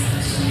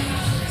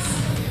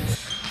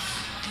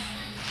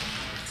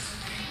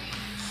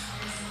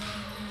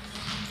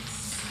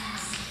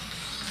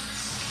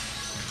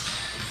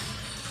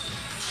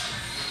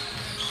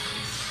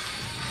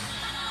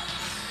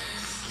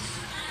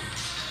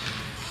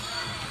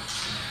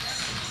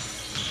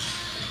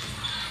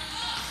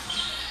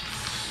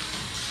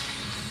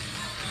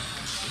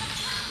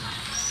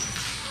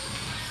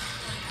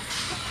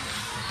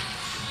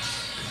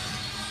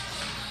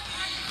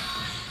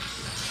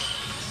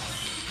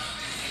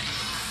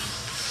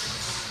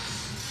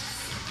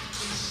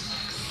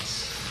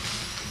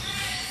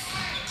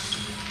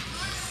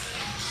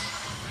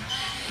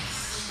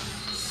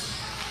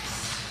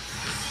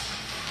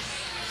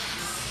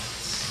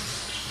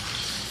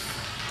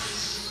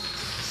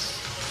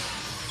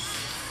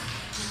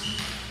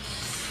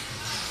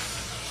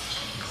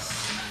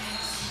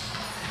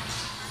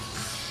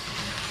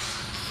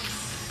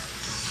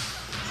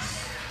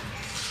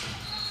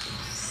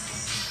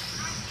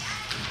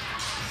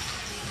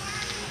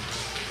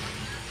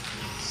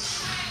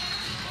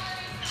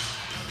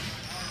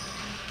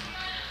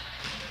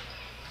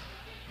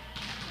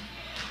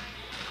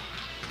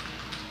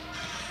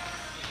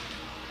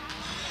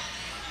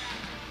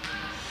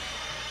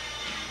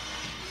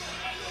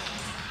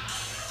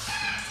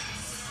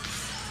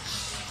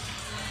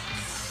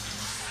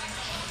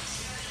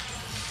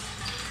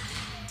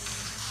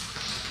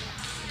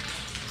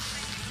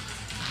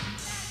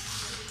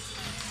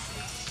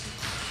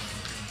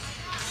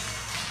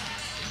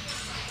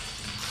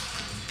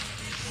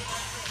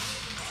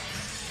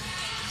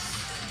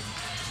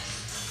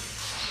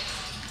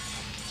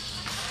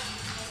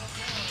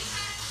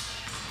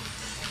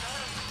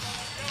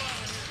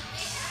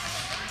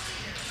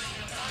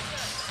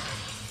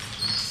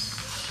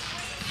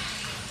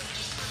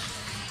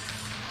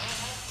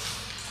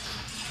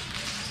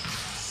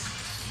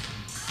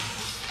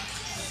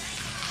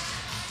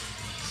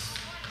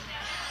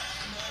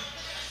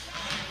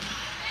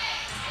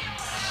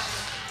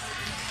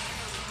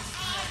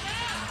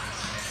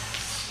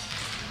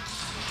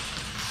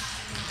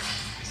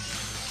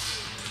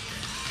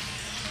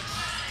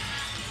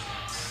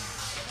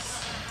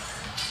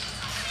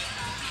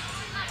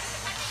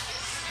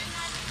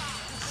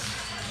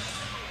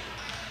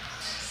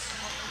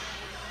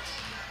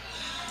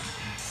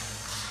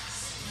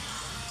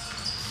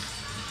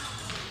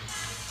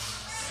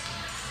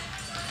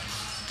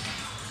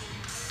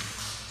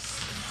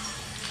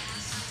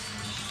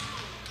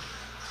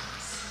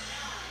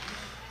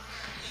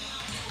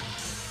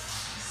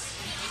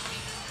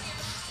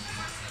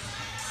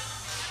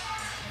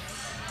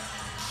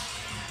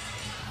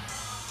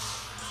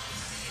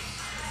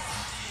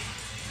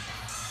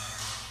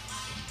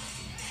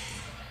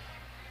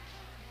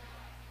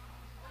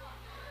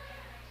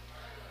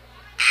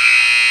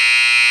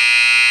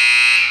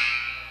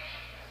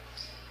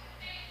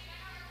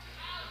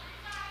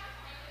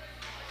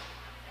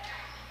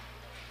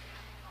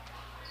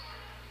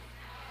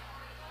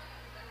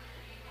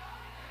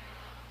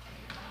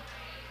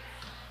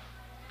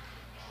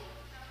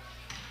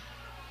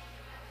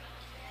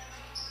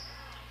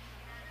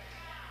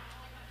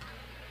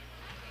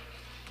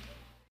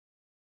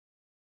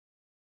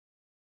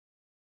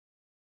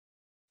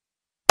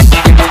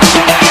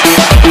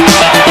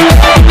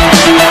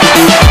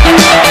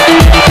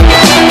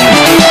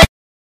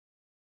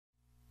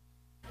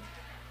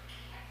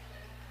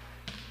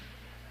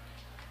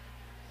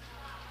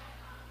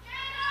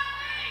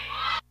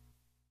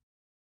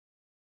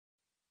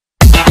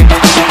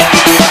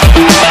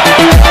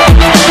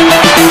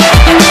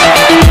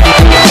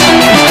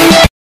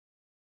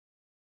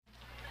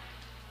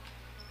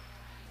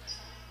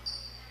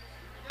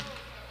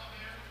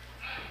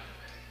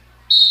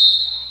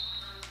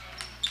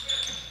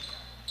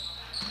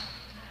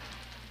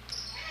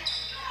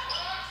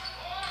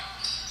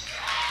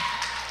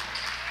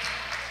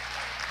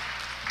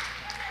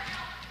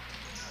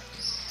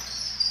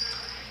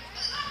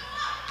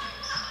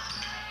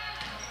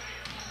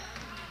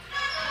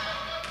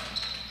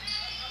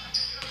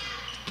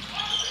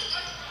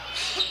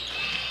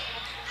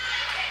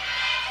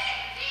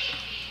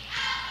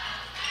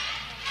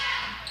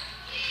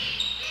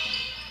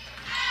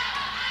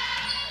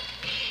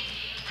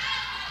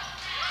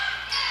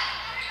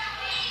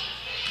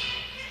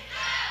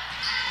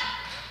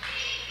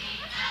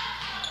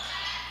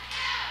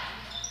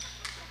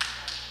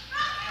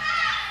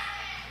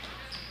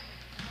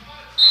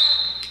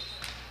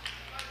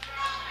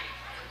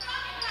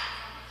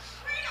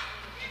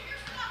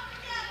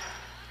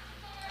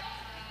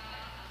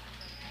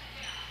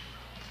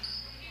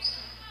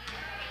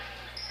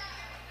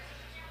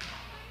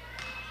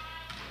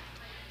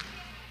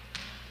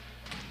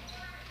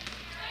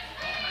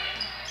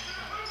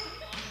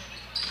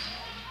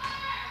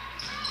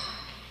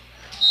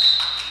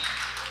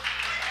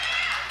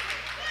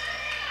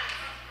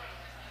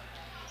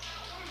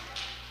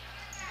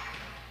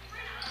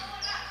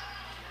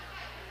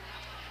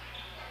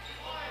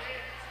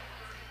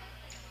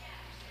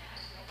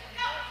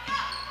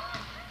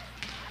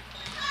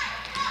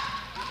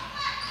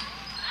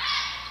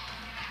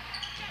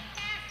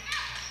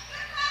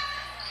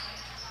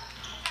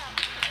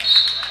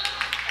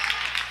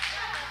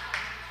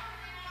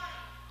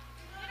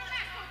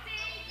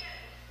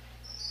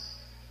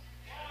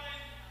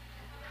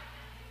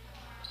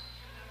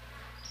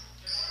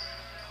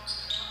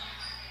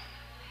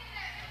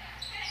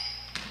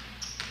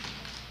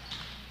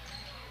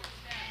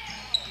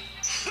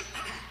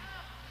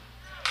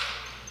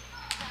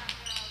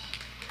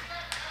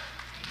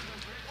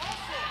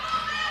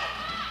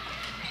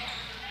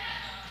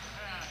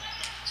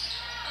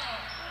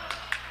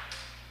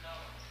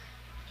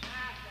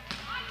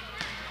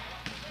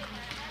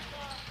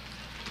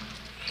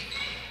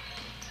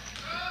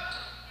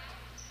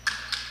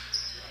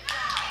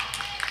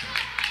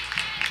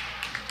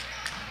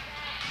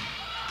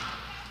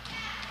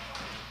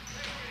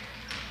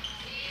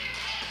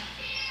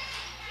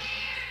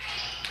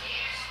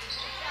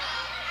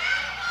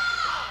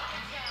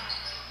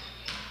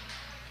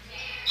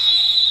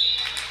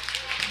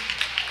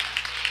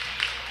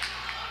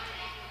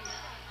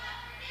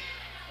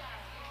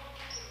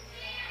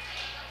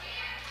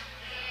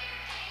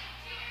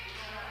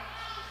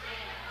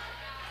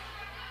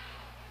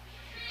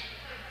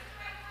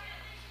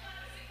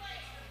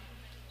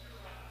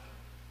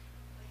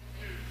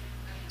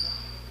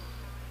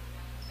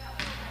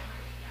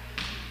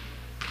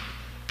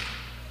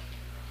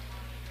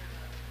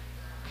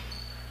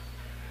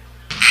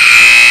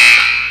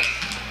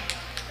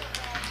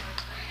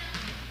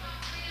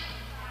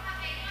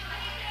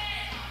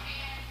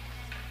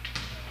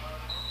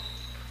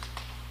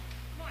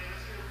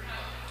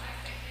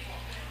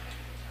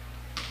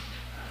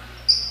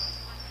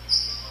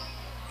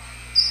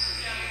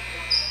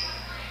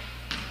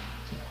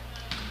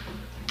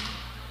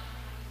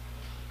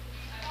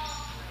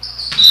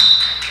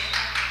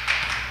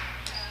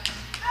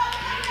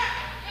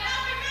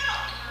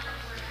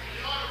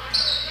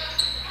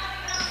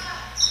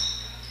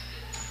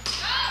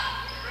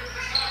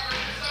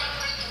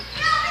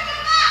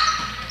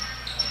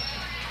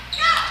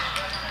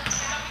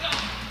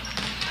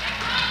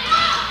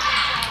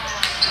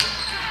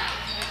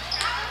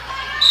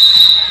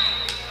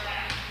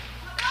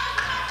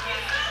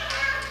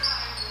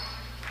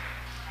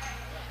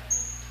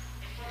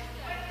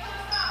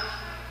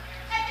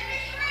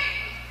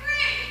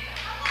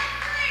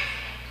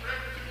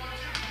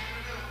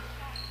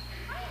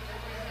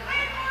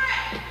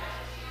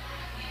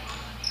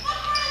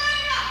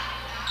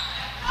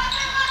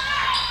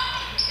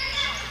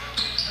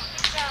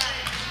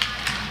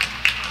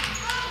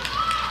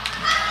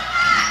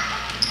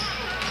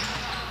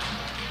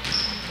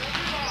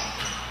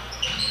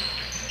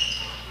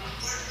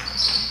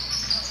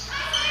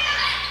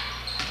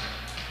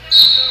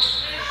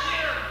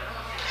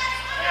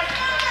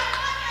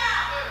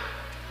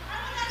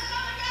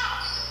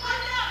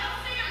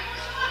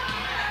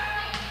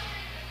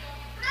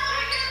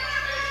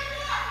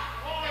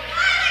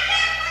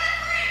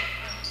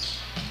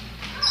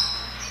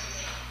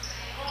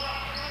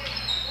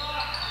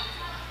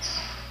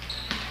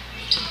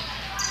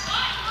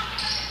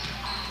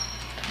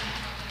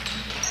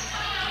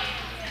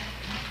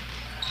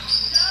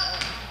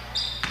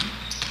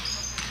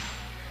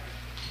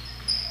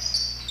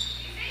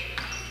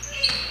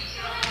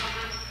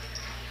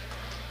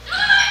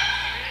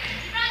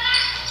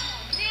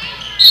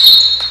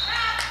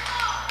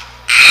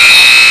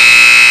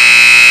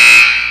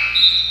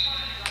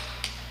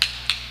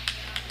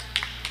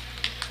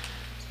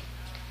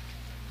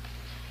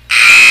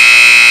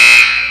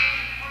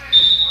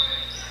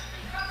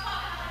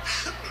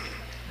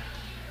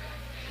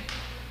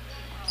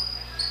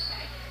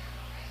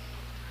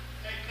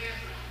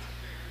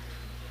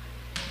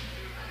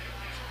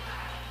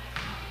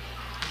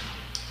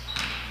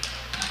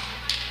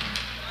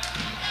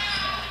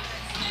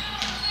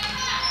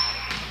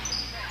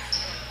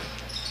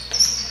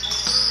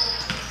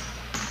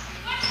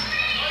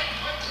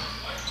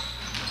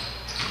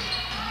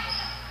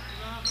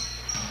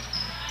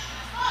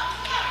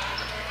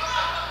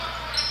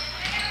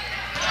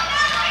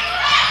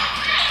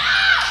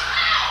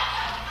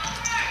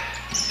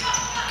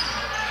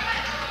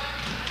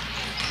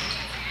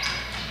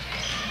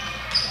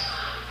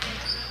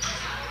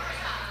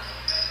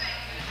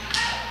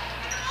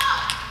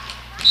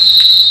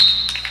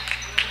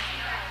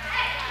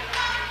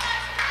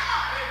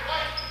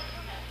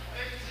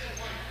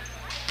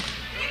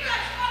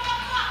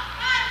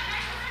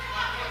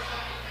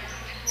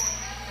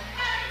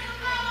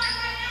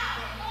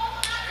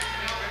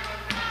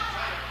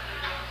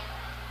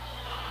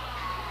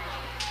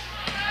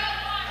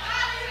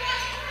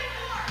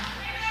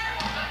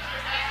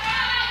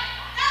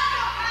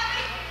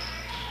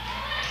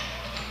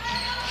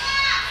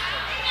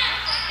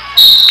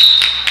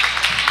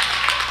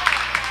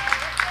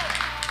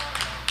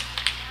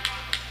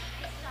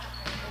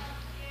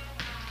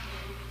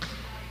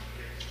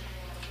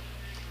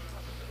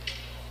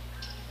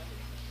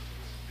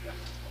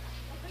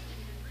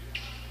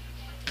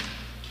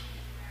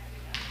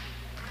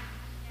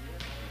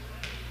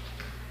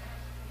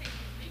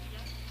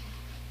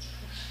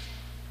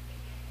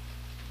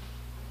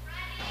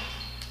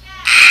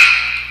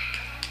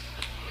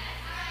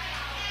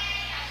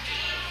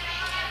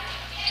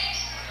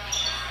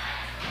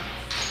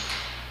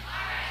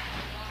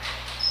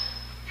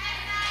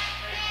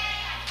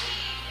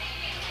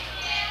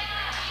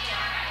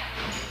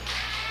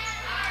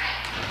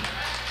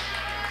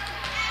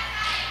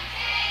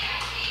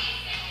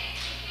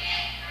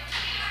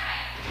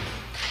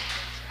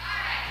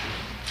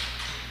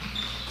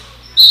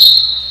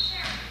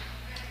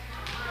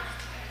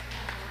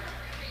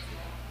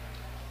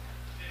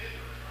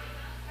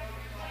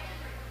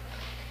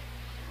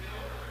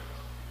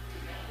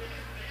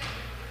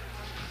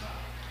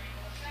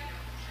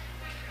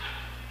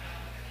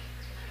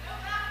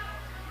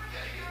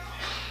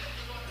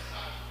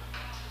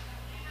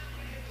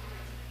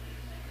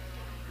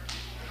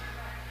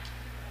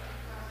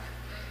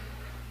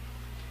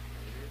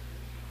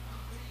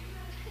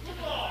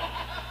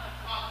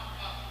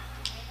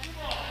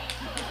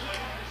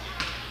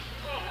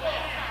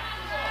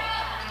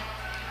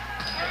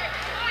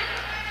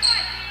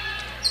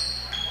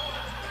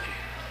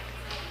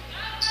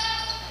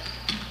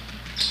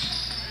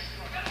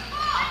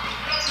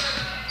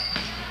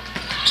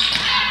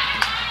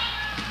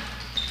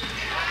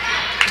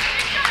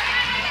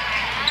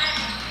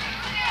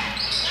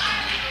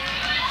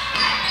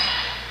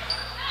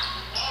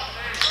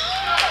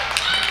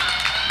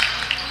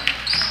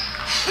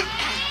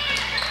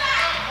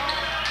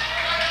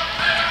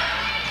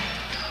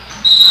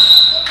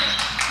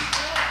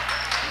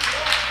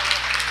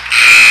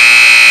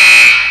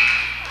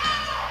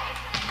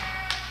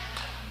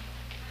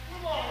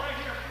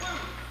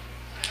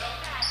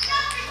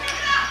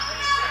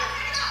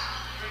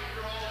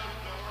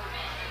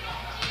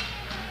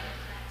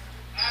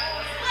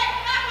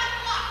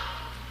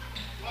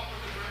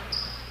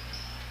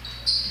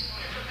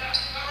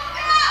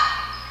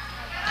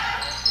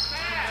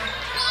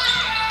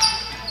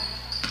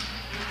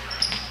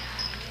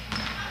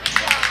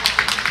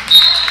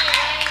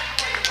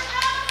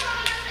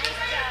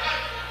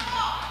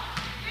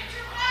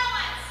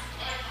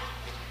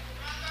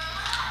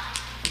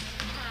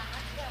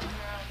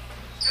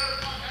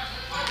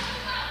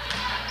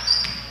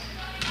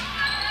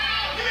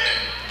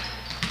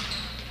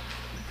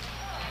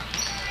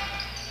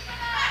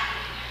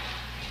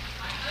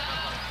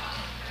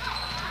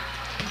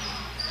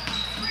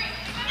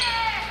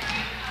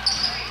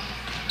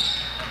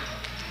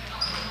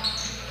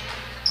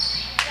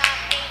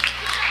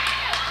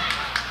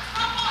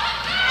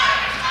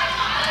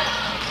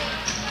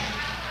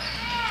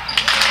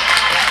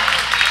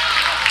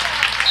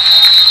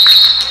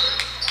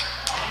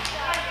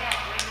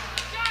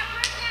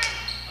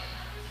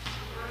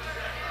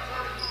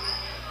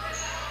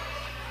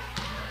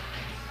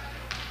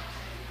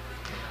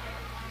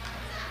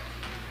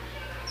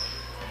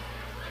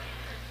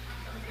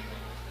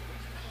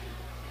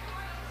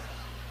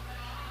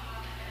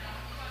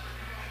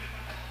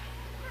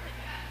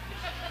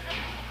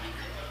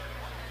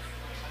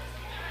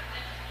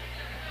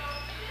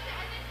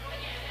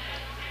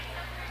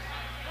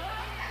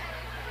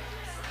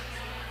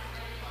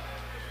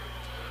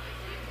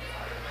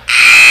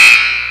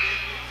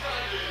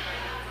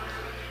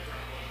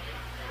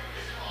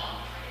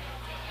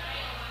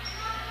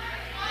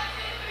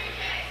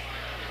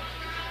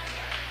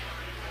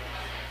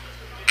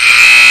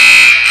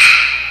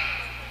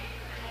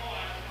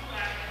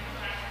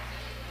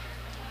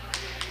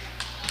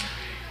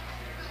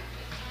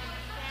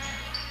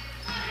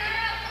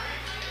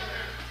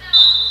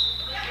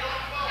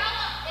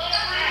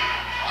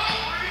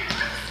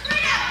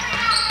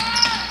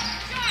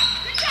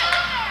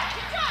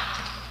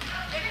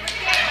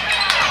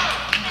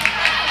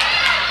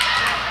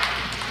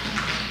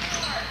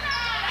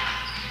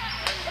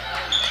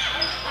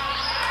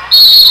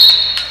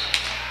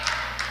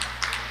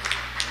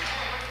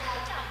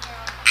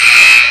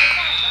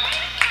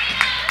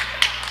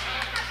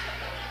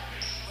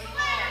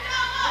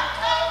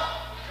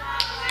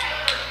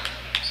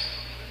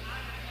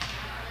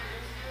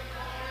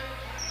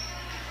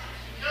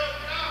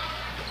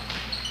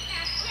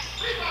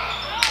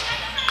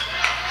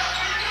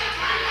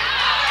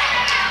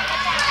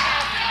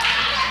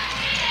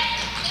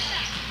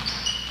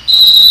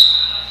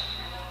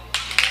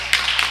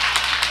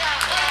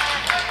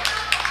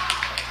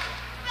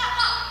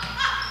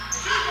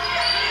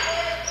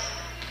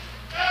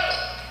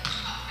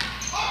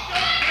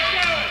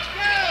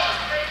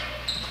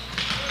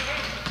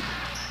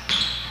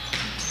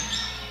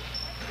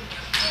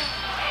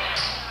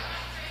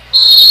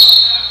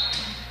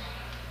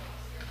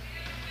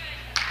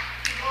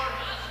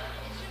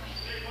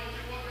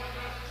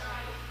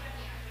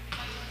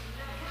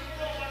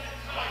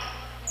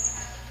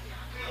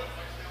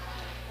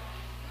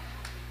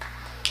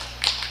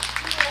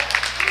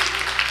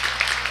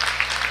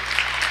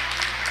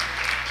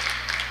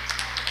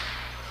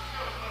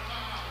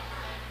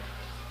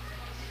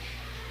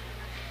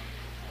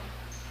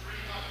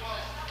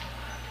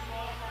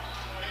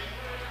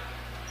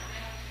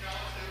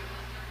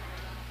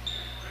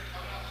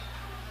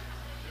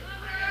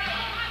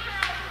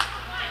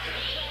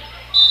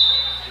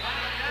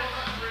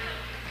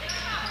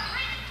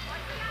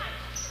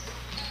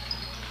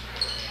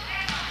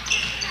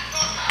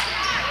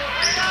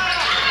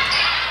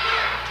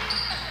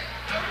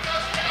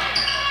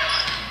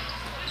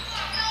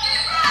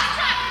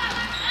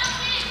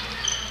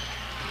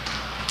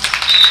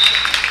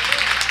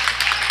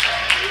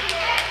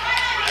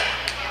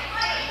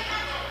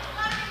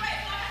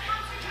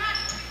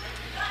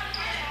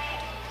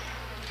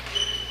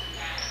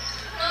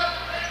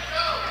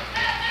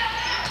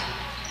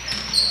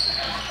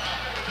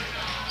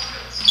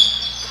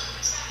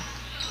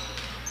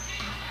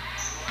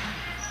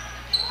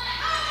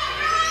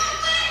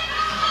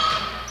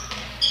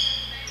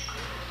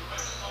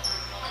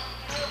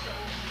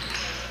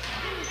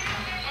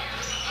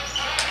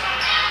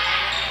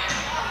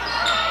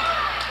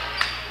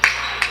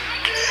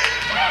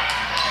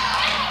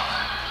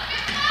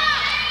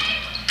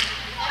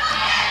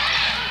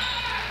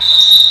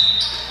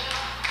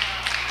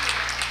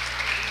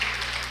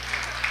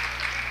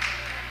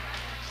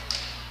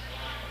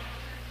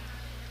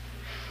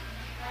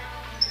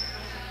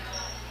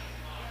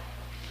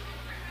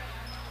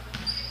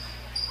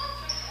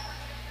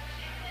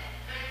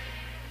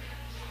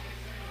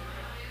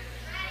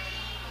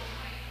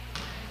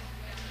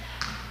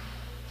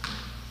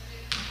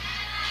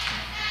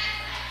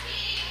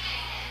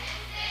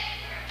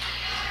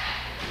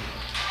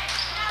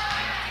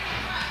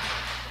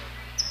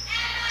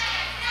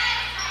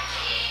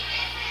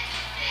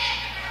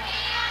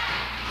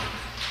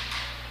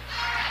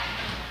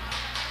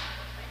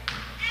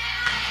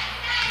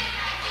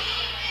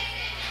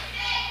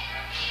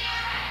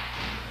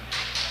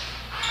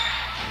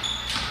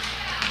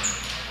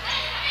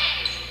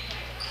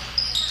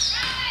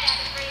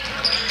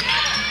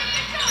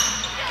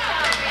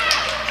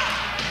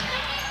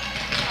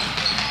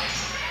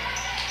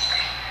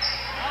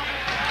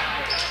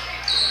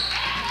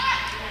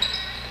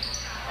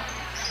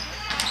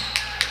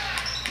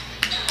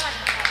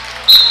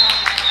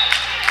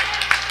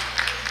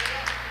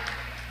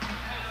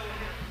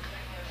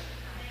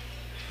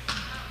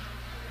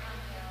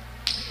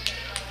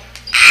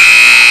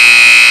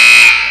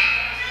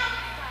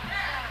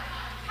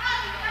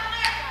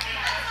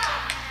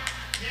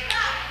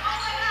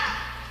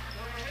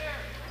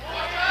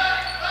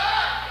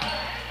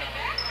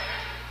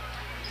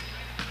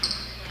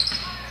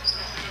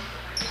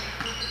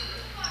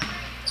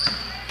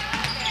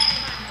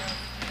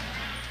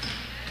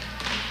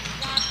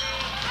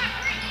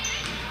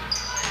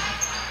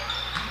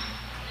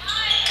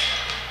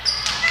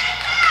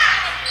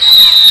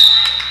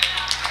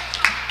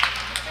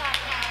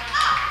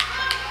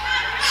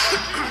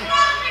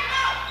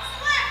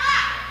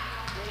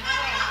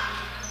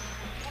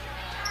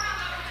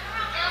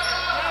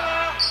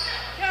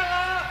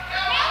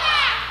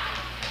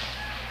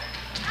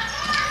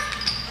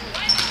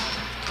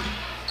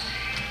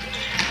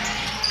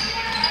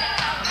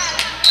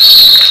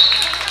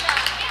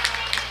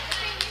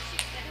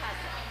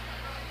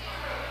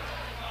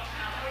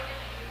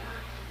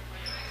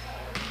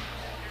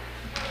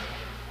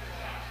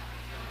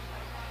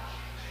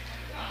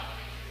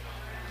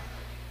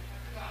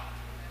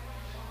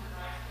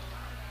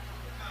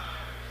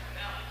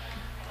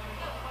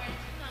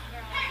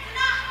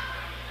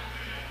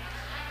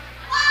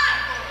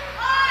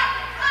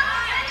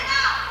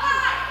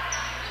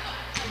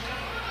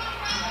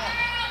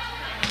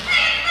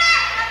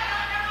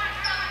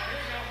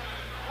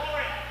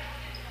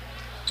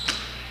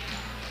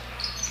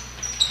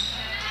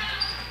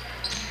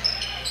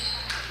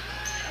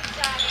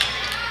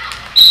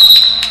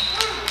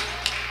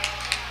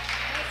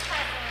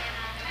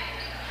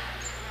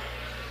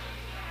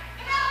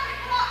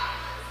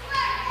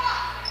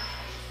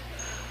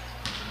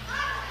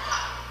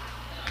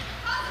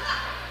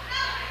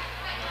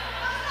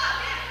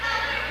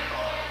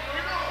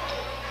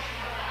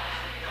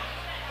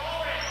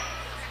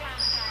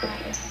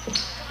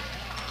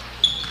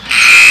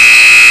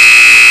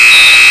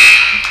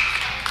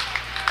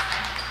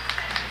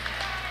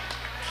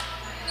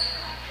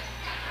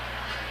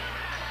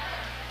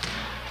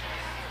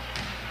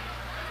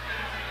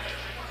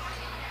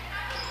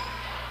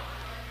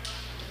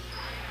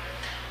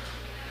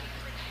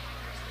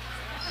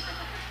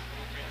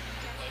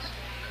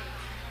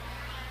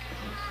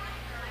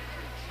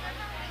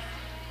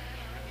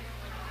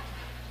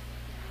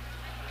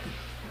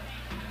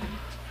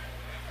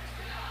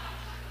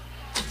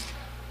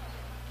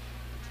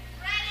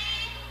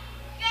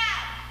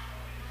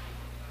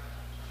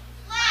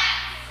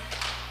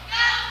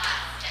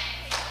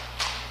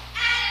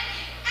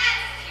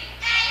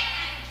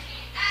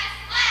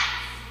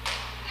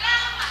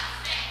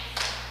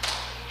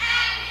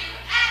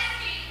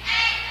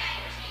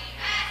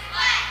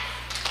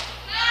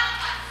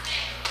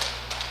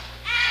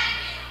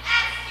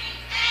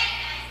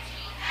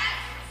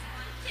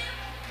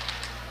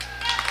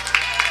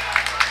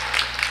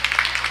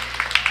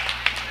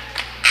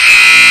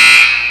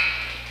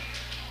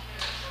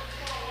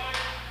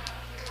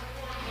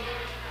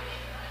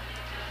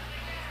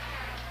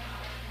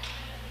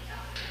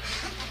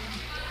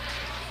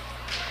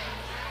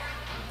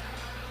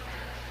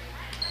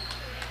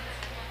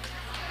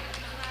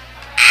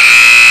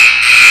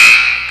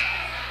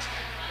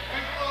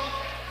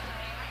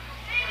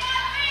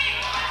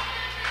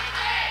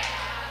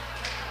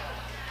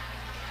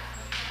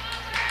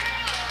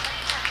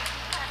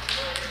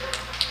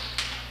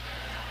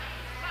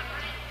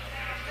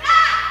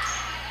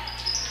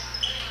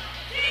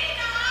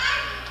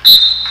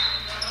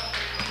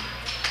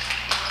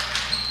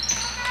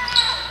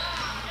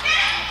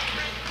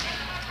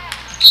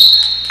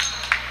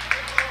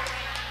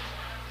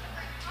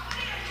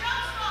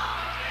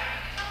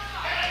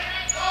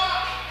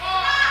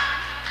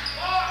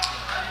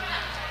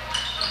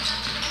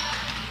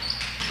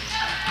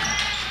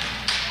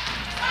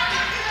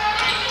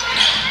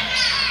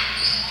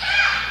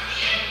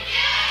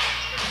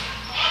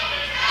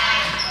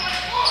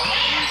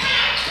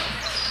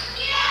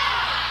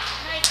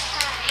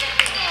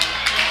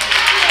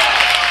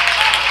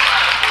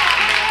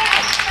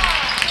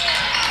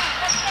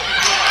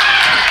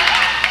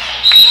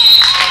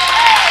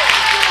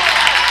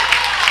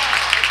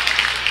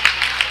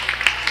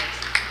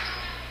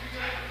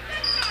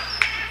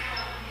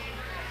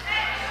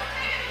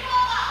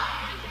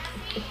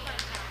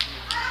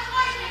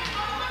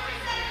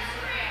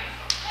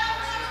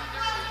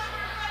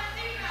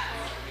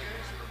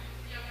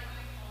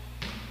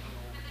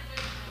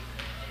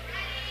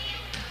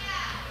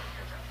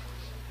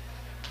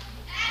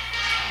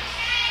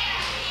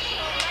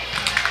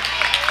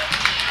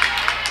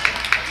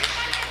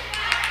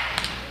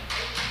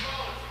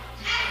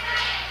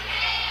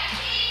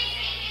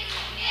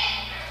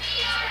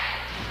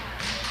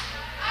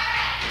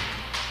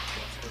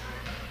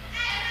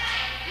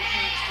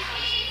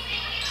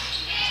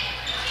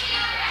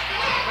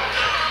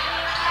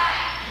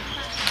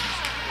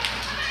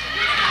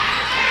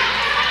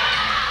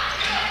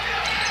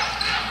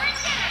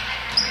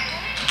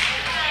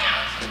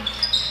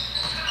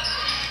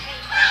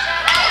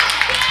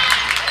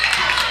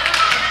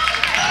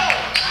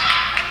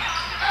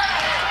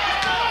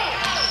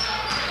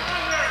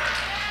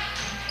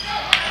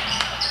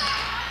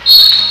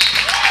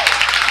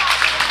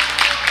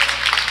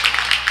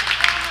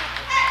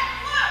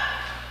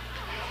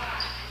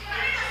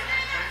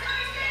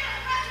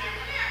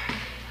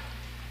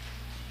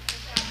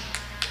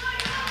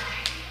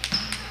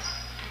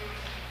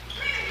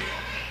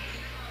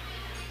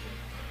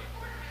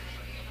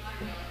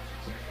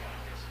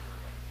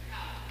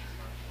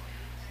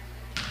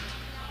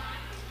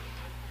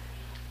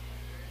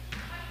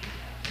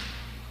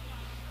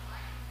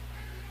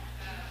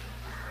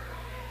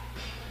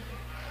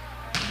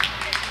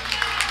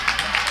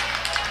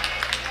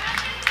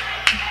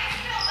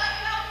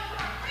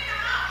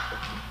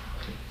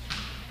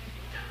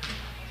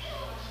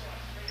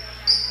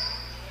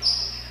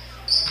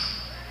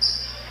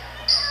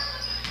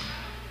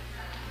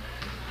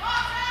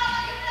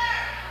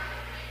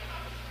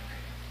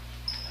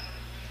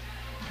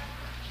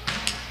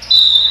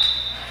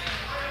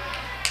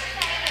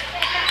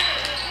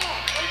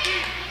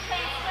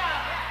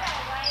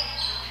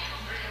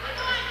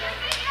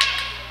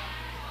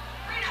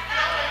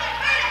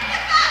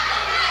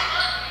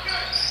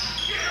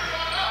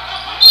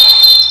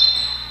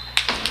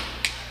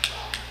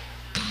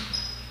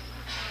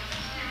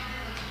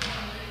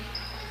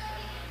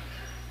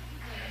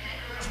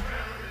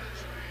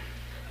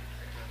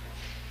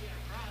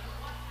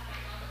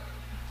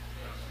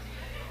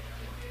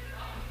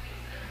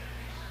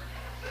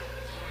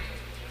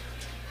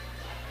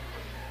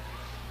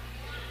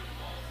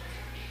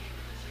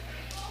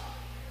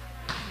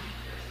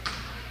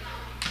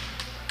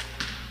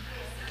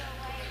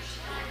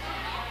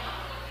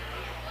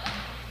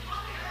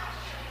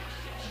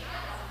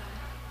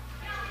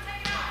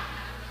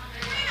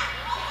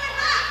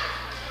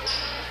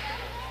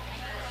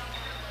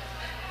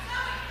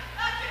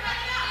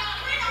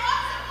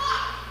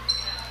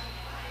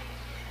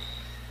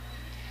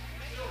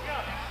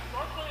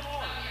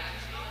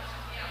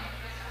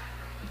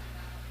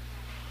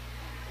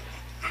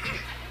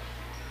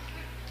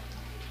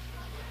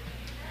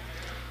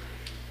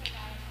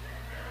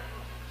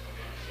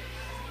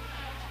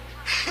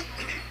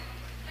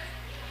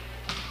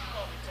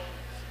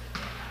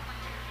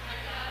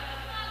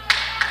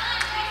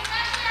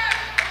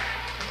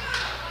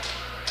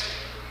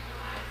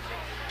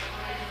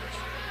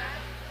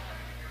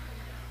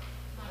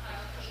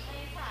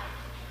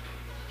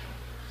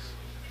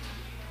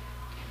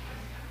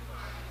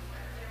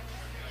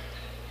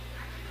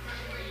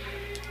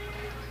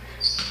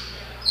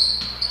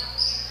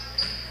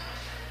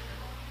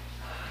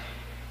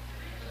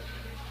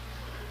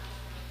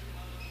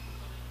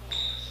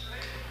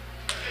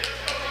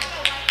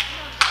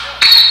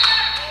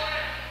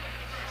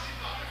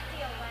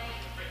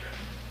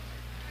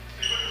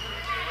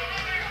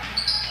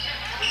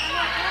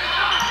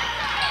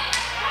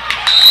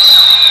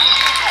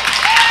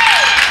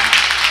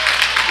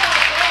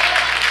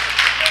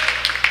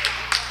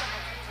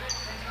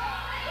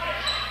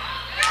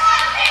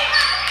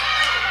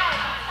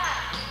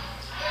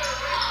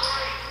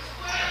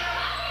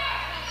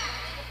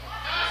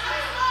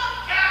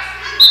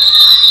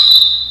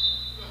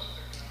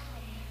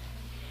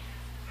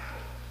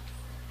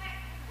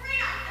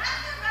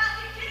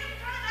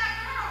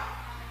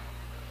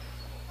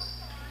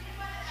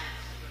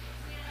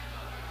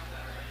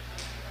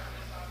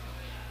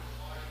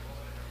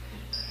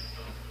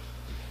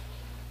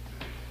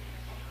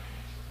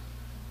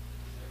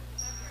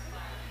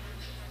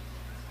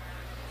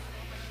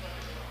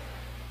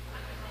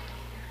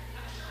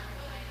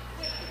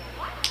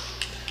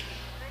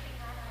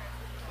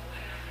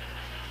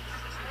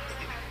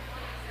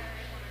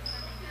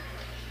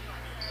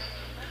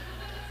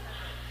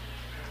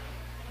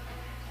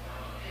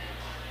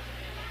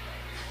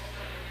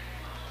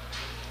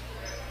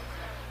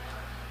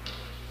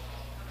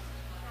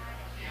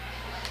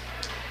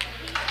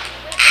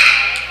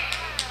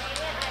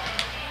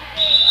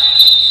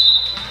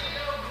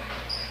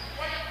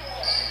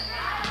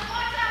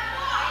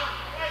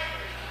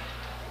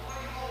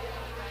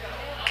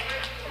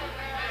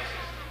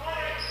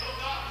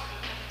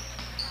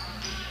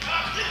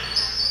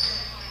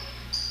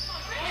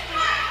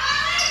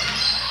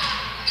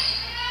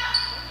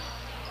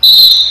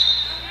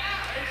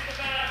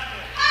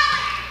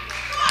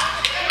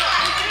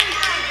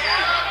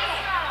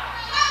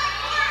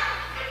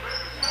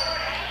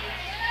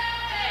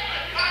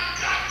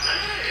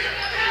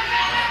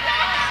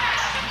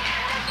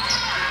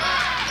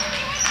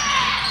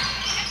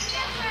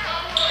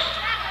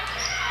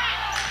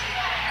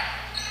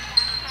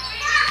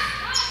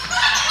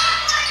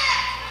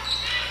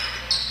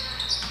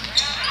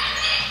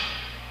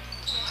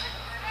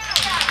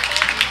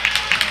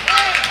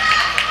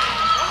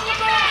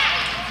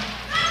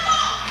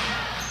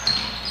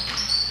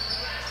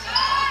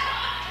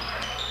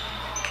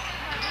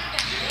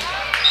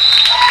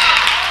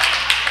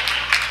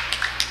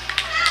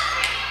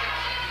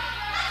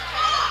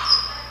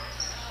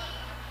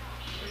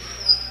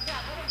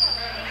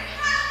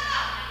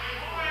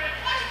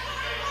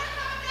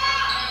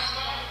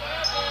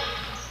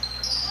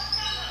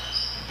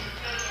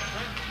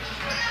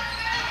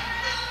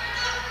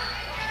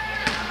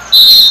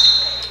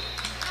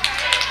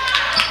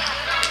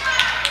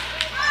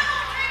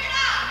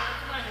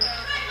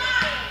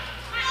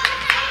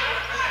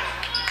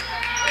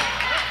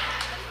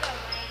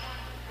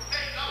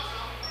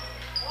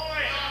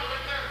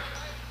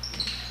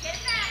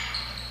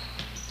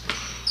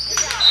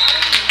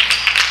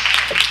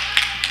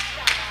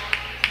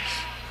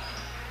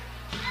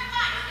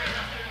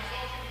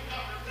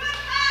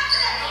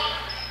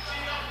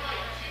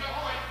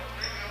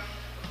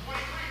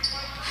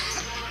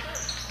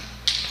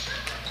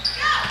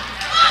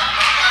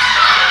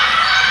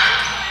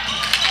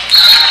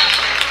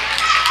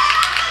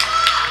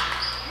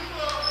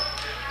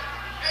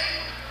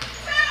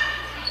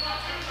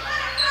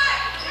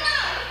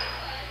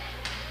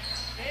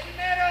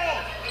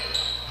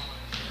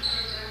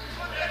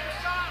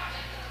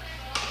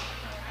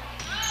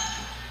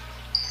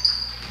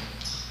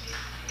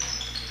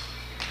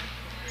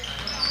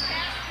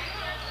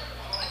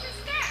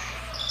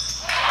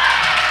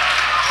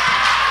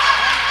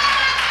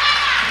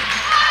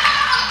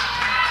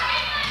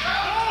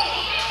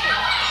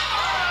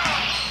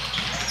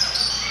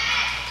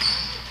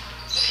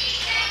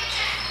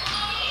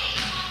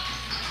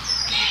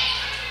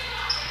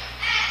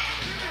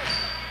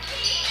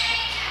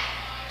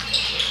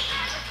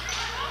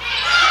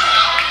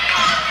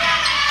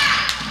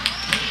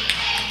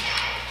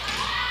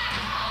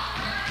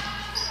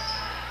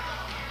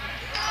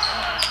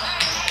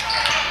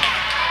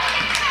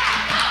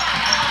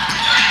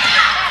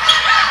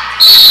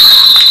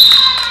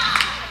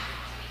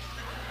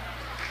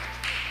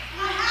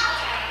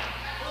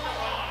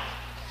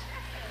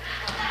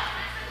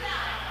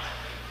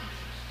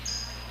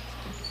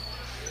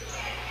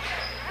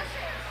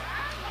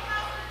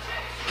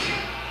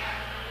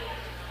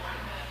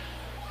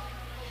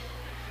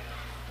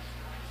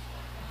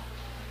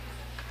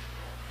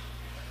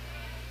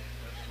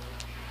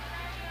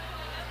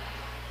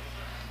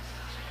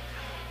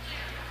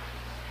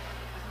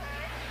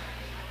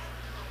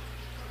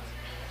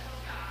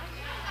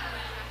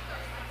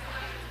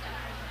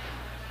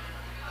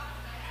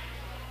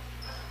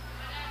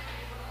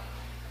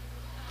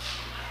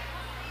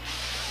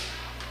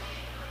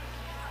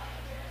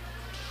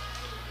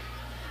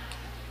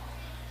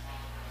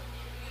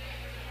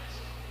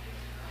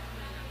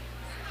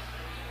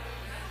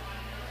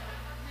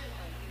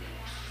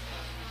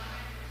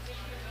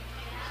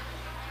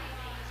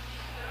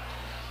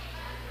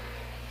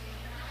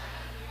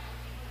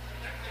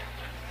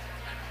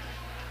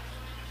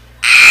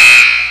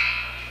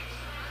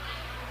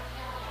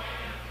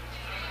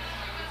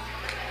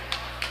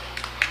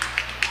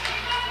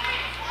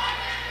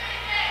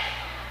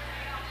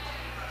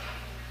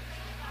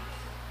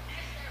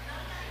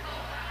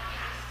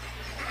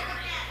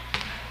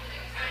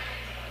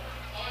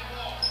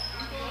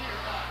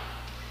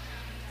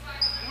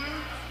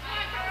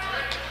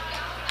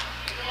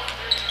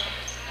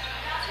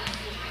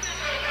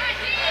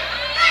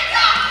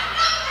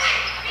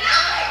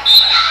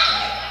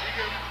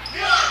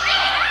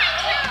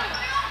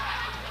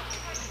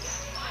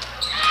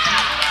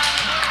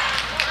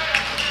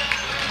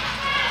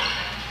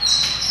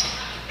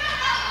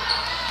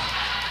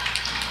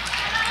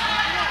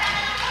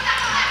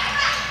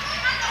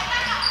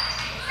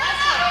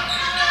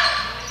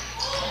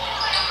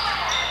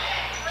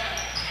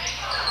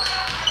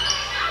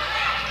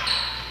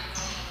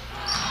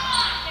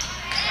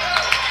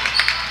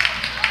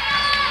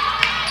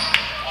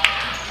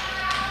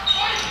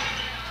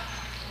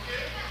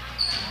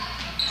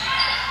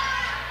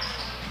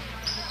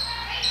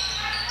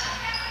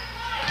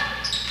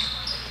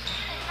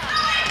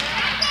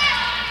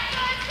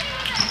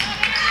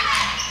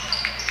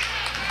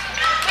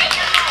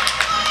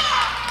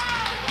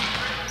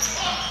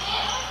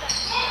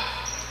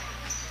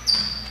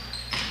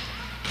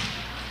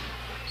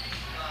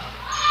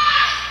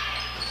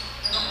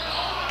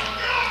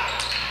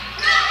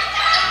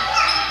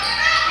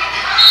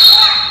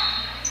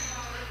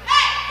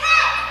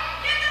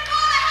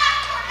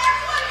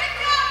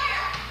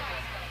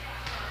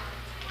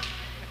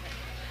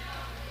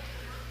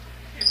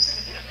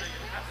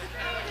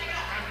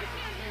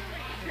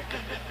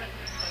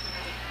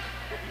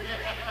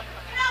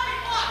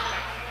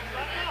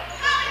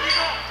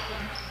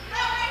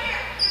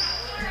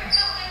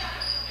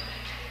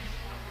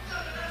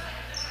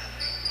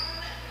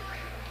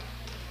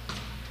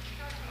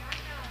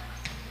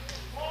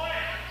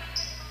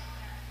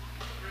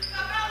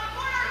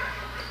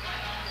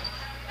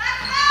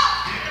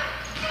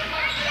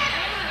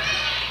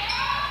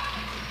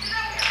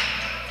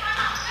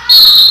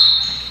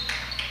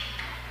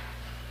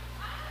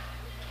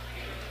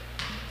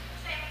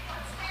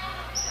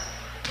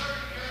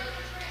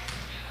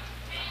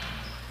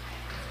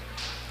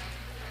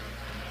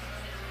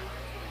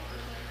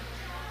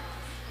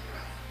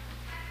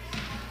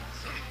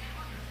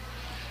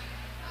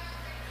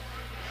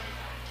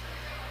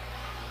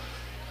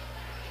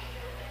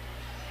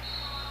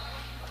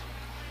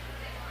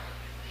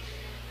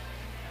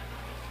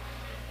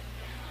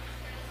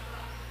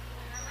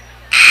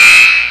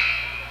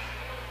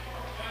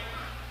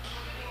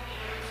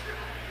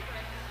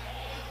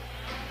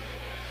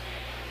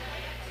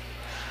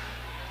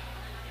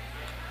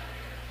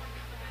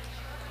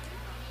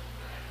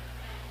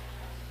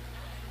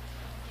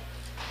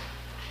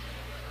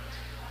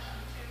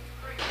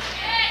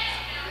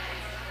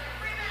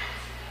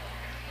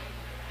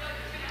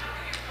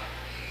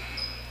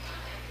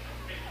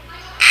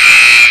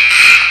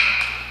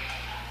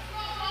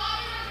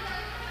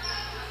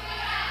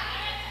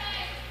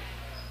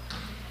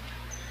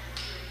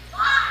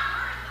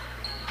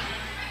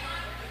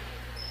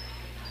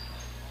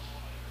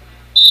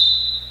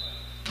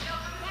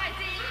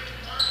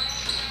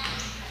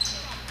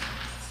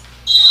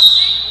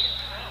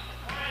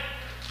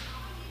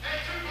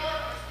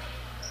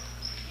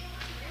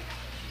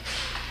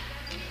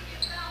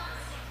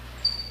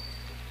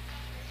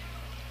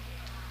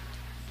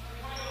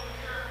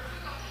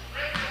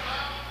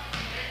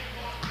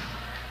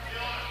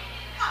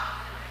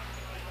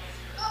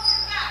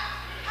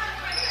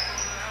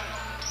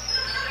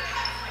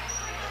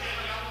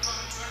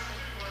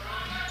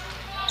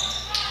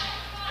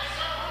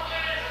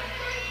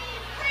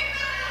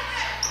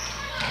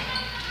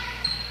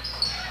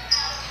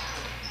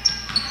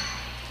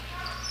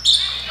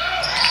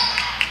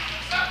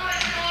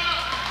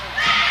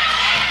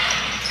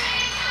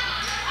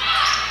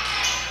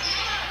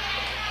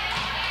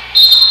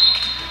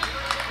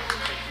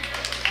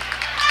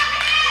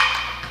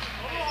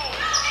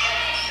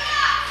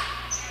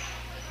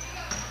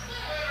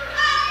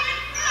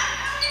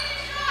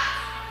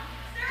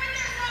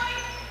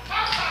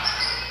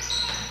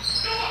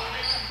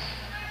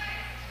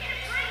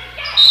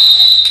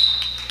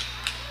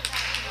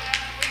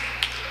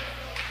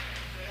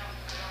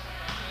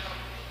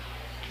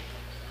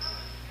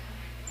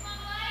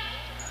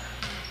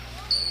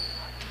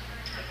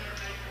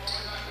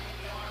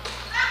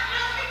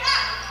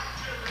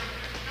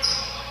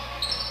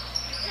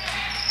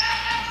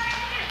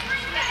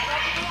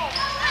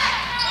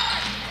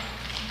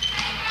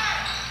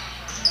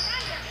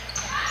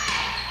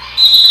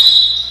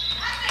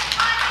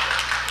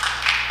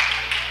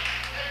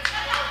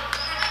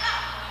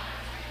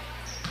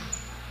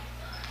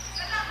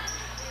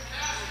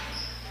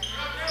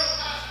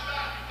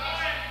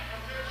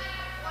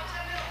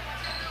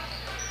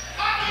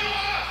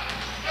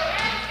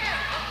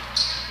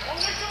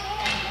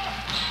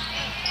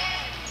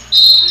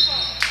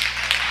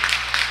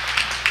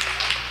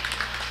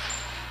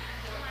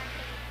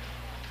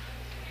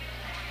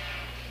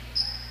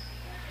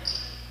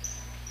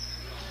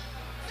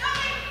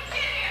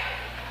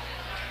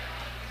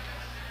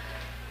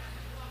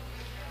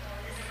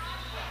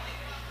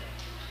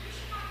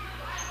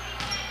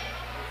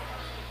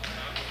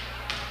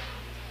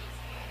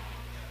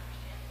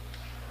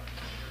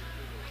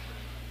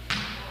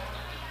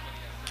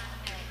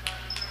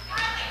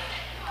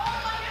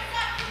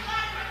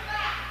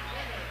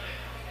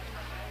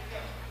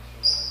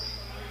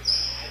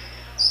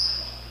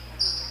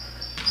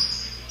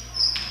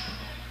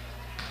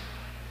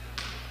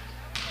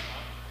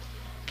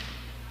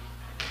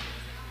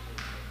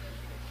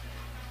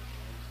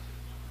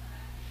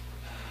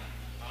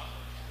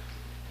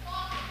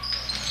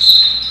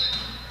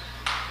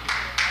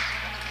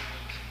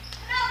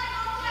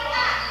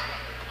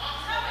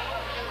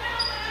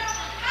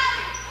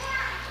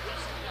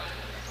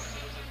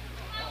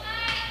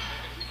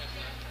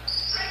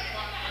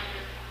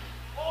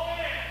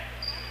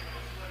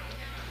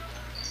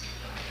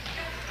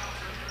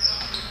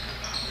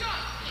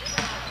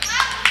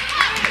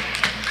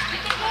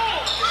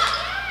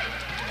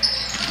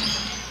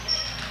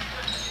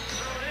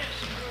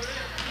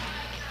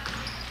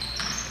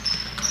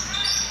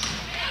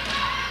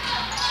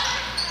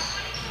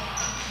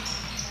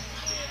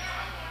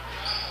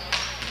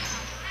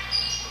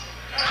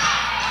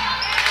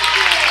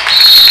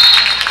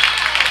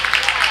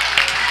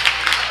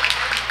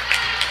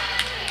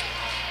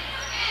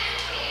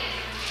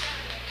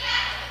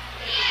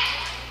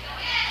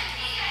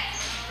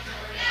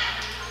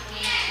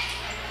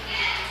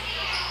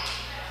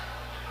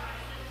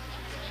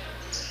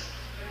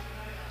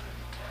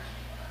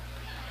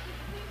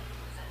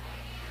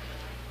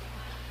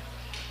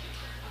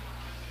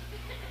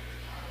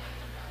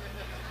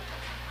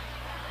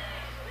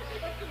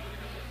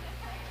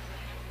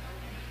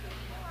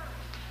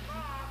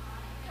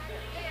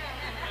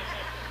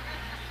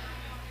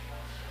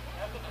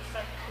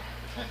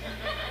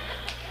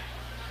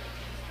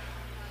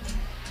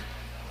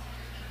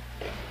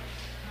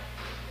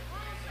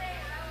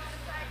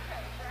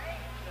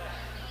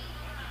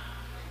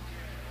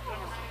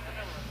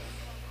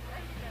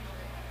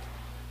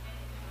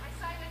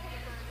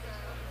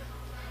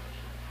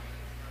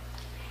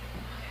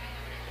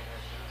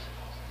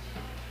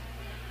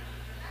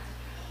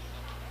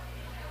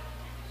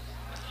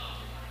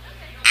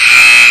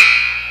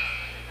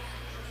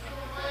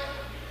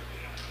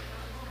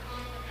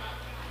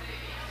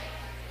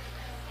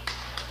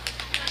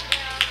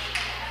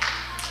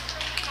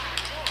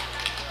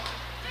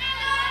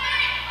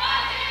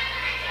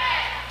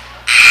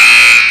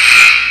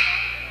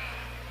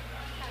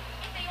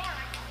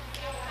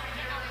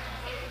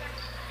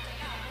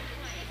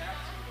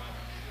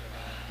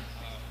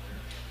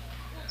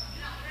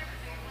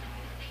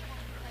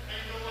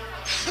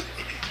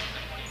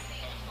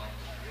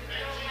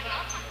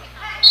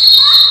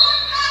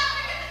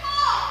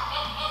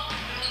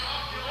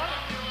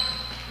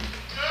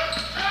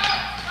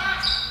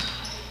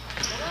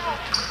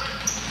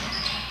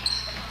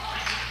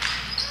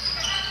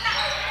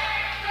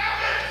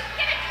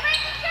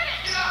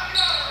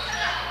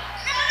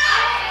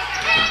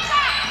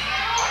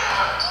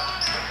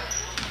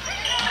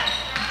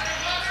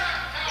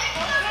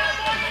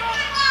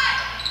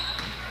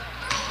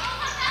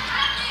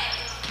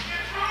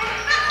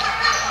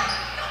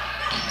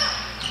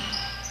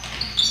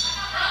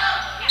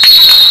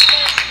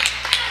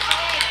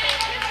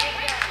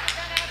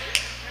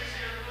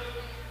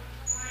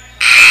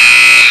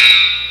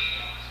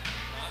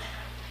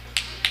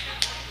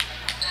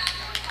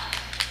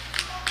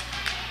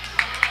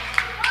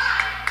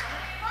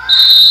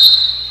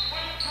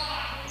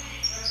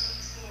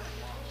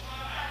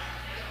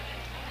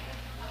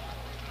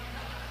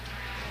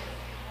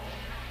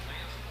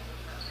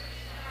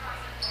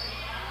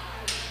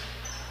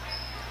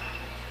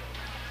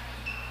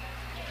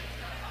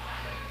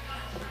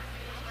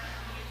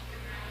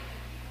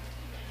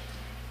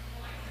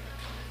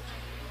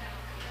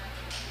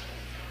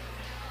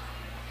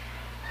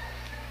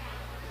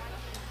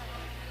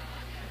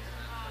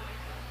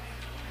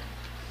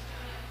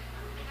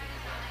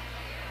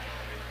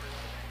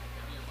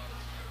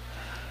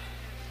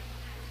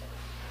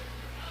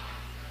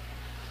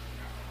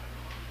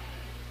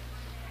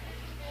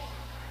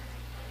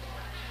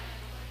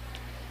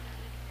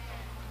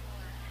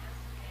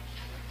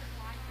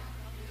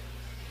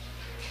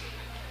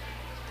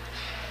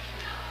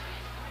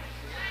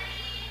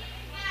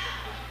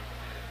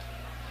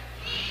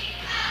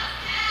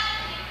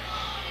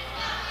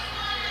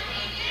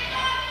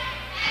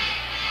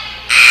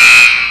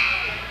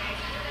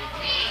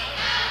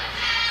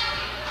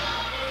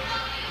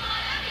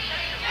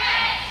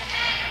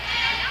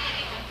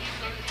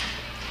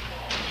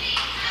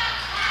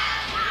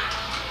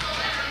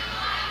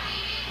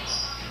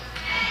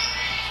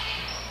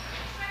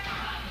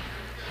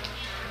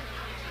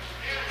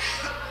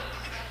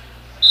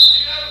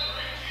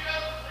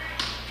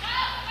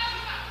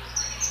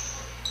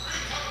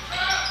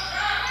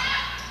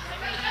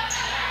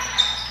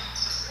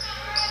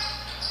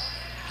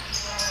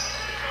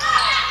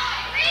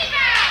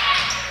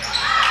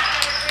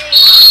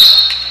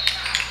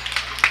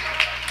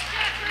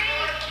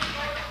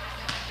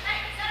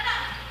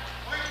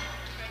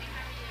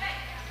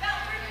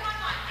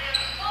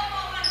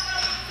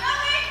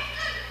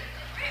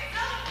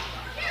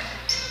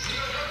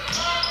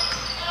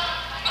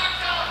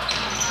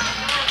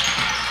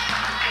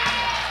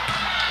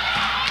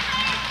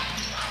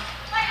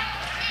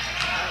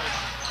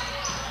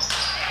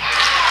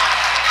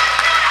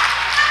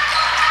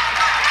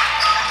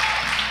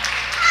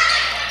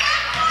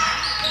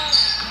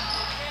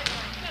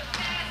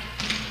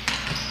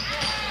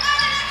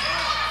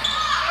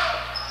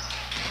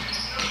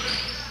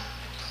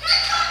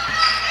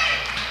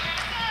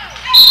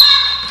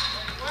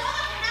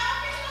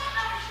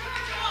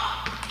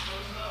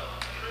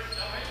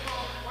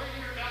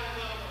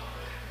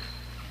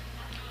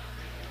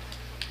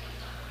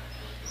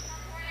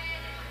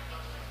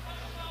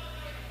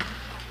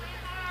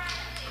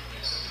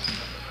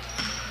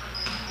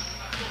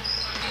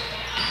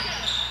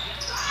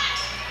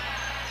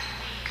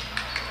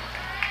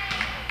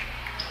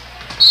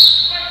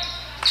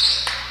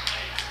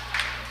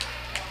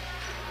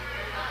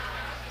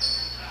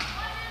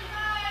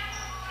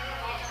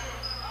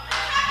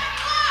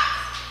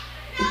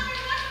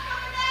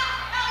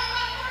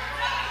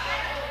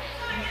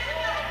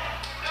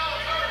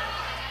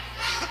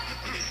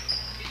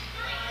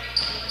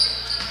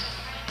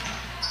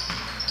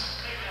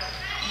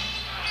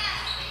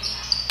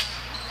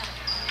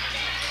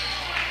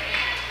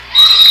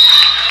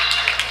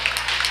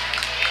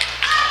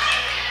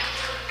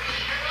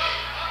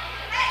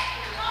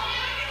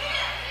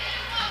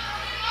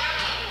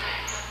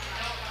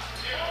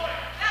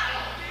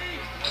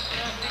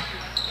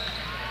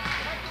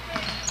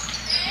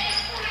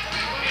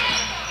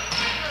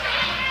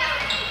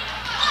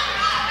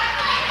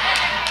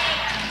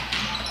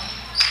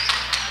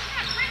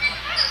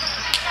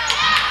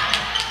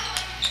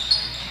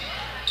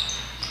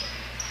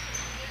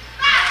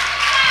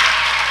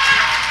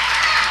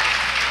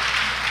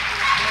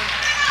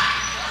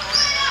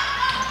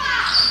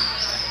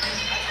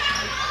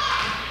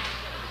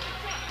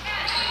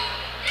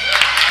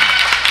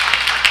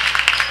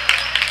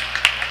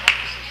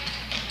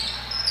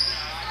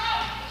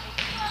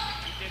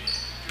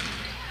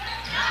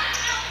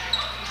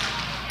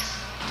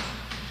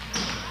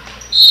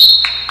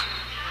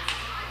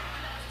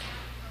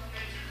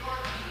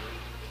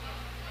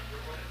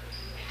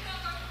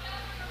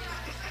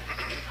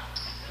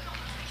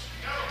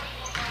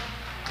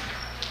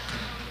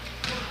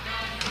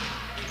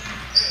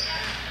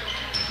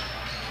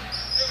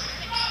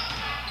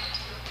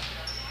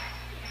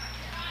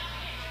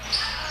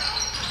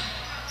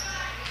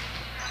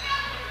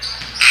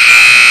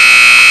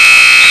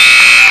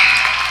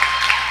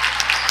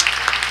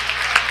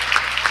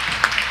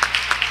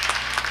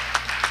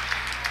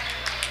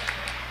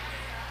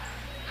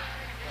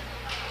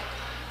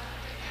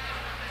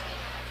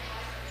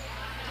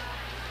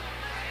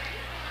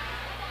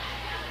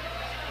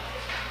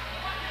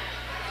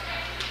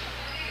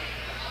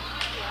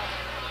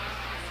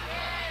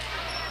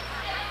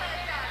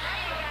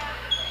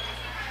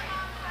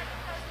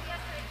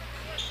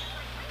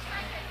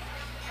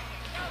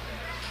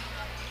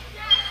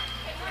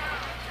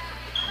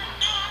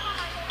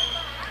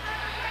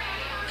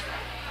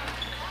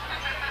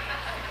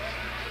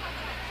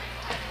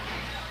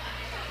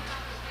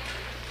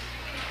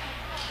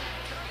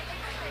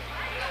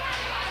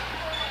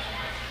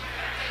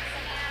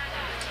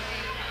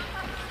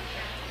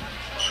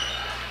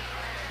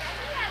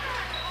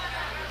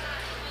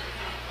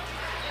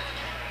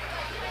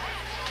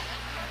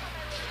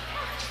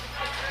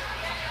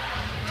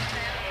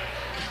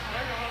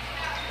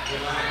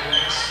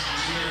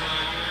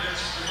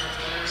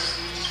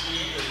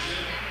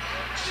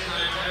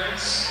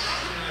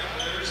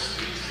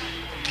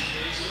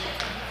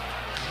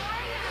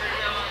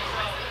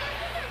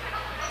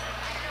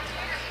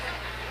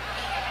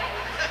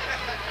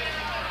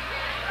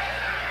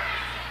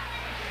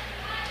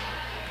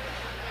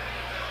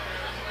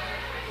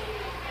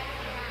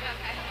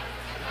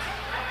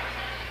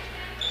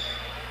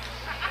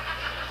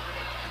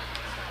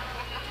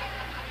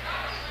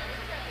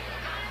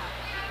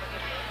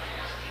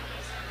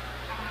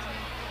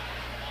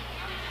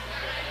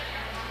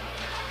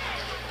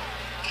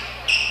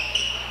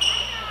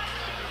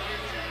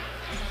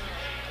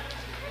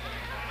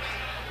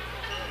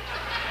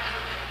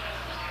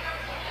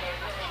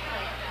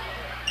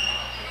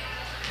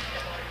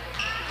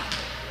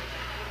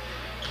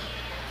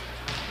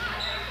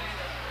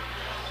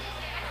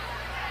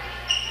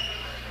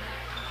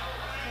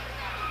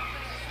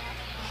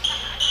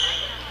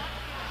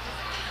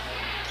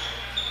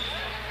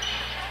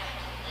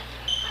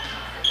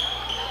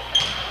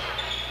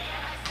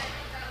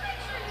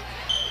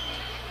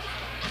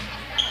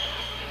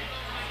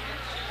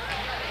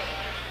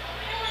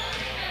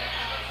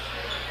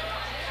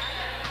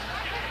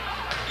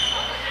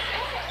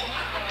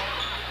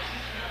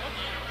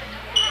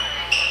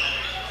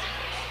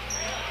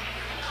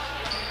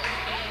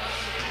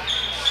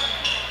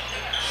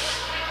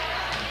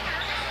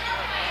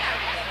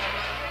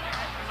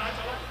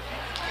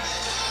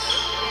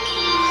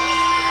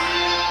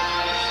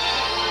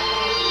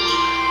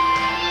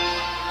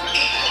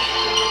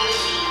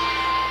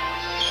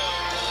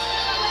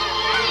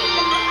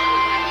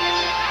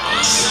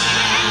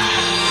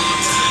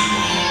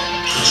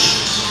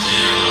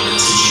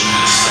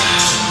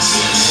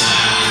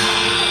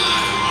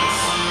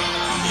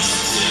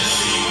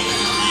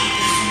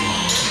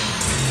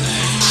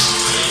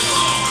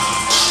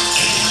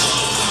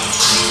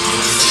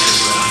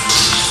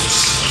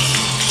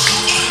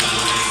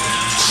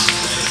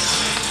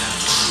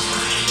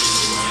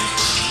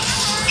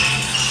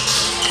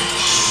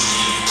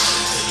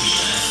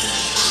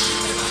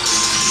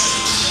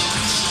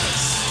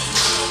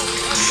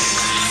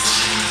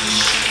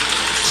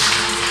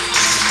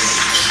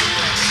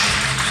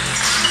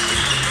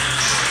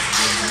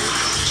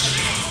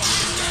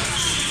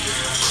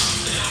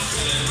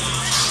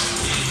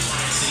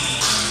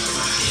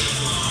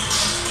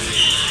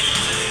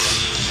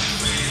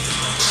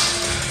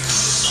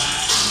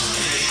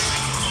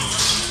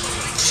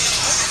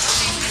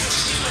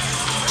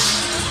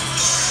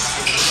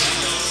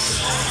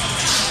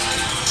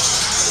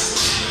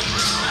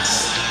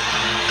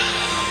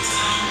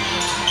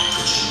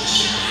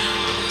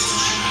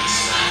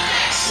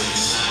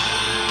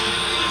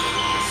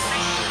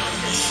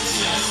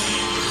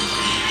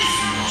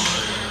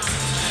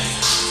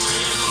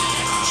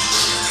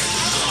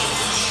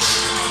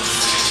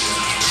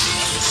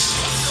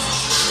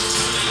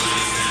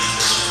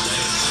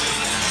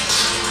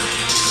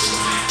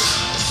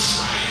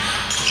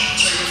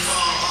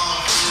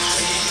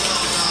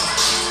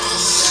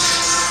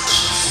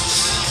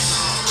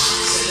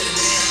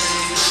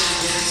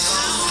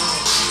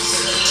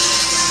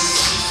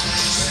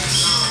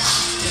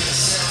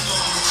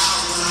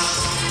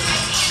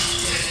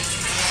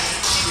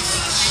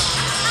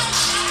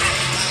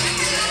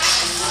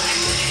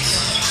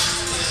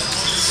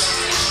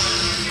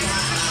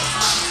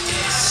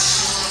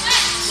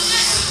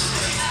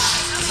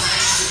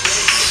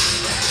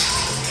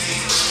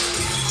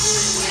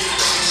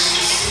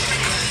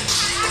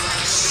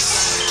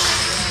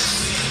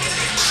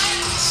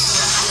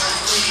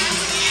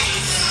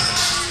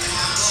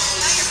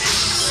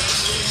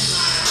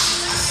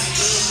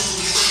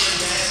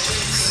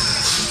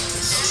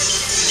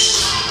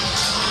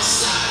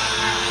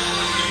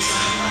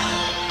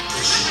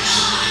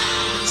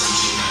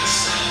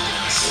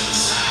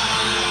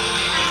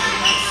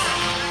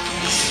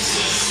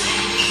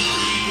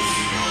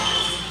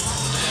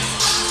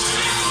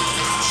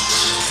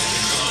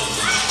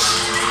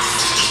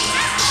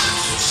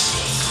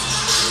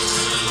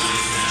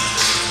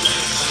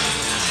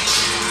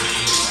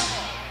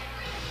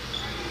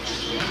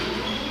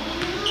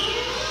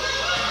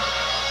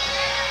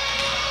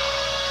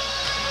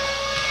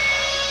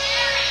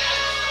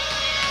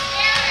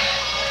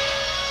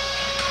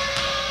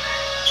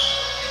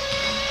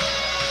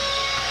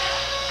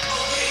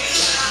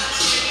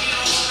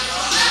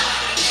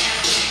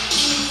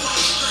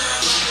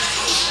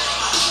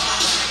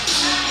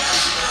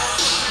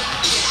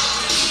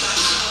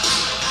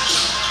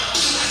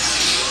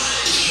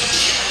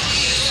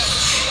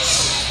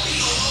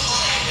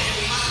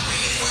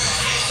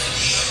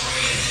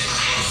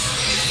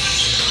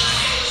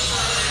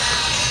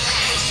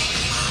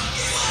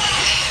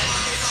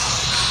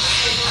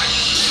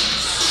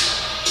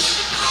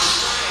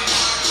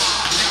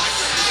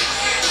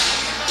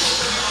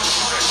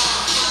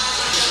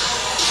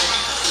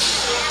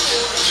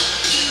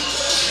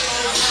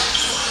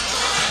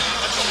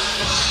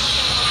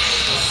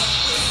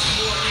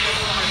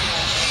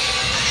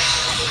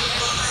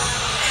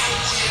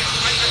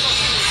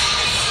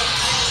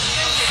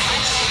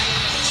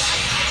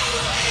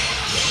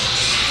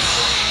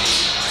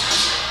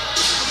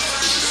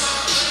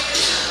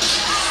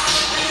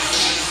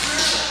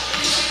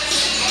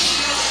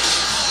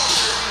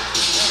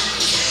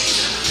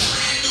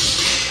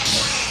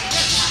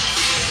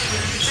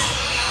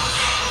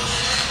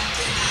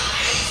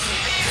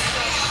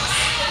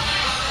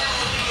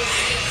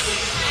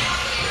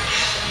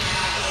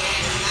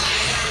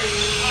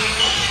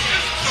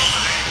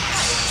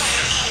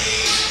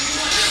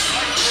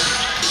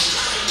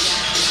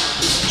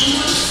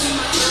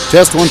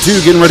 Test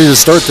 1-2, getting ready to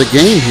start the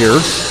game here.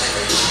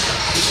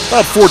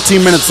 About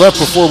 14 minutes left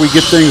before we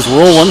get things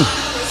rolling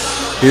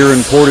here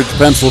in Portage,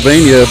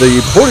 Pennsylvania.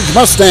 The Portage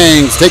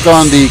Mustangs take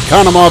on the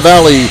Conemaugh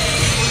Valley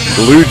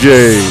Blue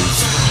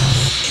Jays.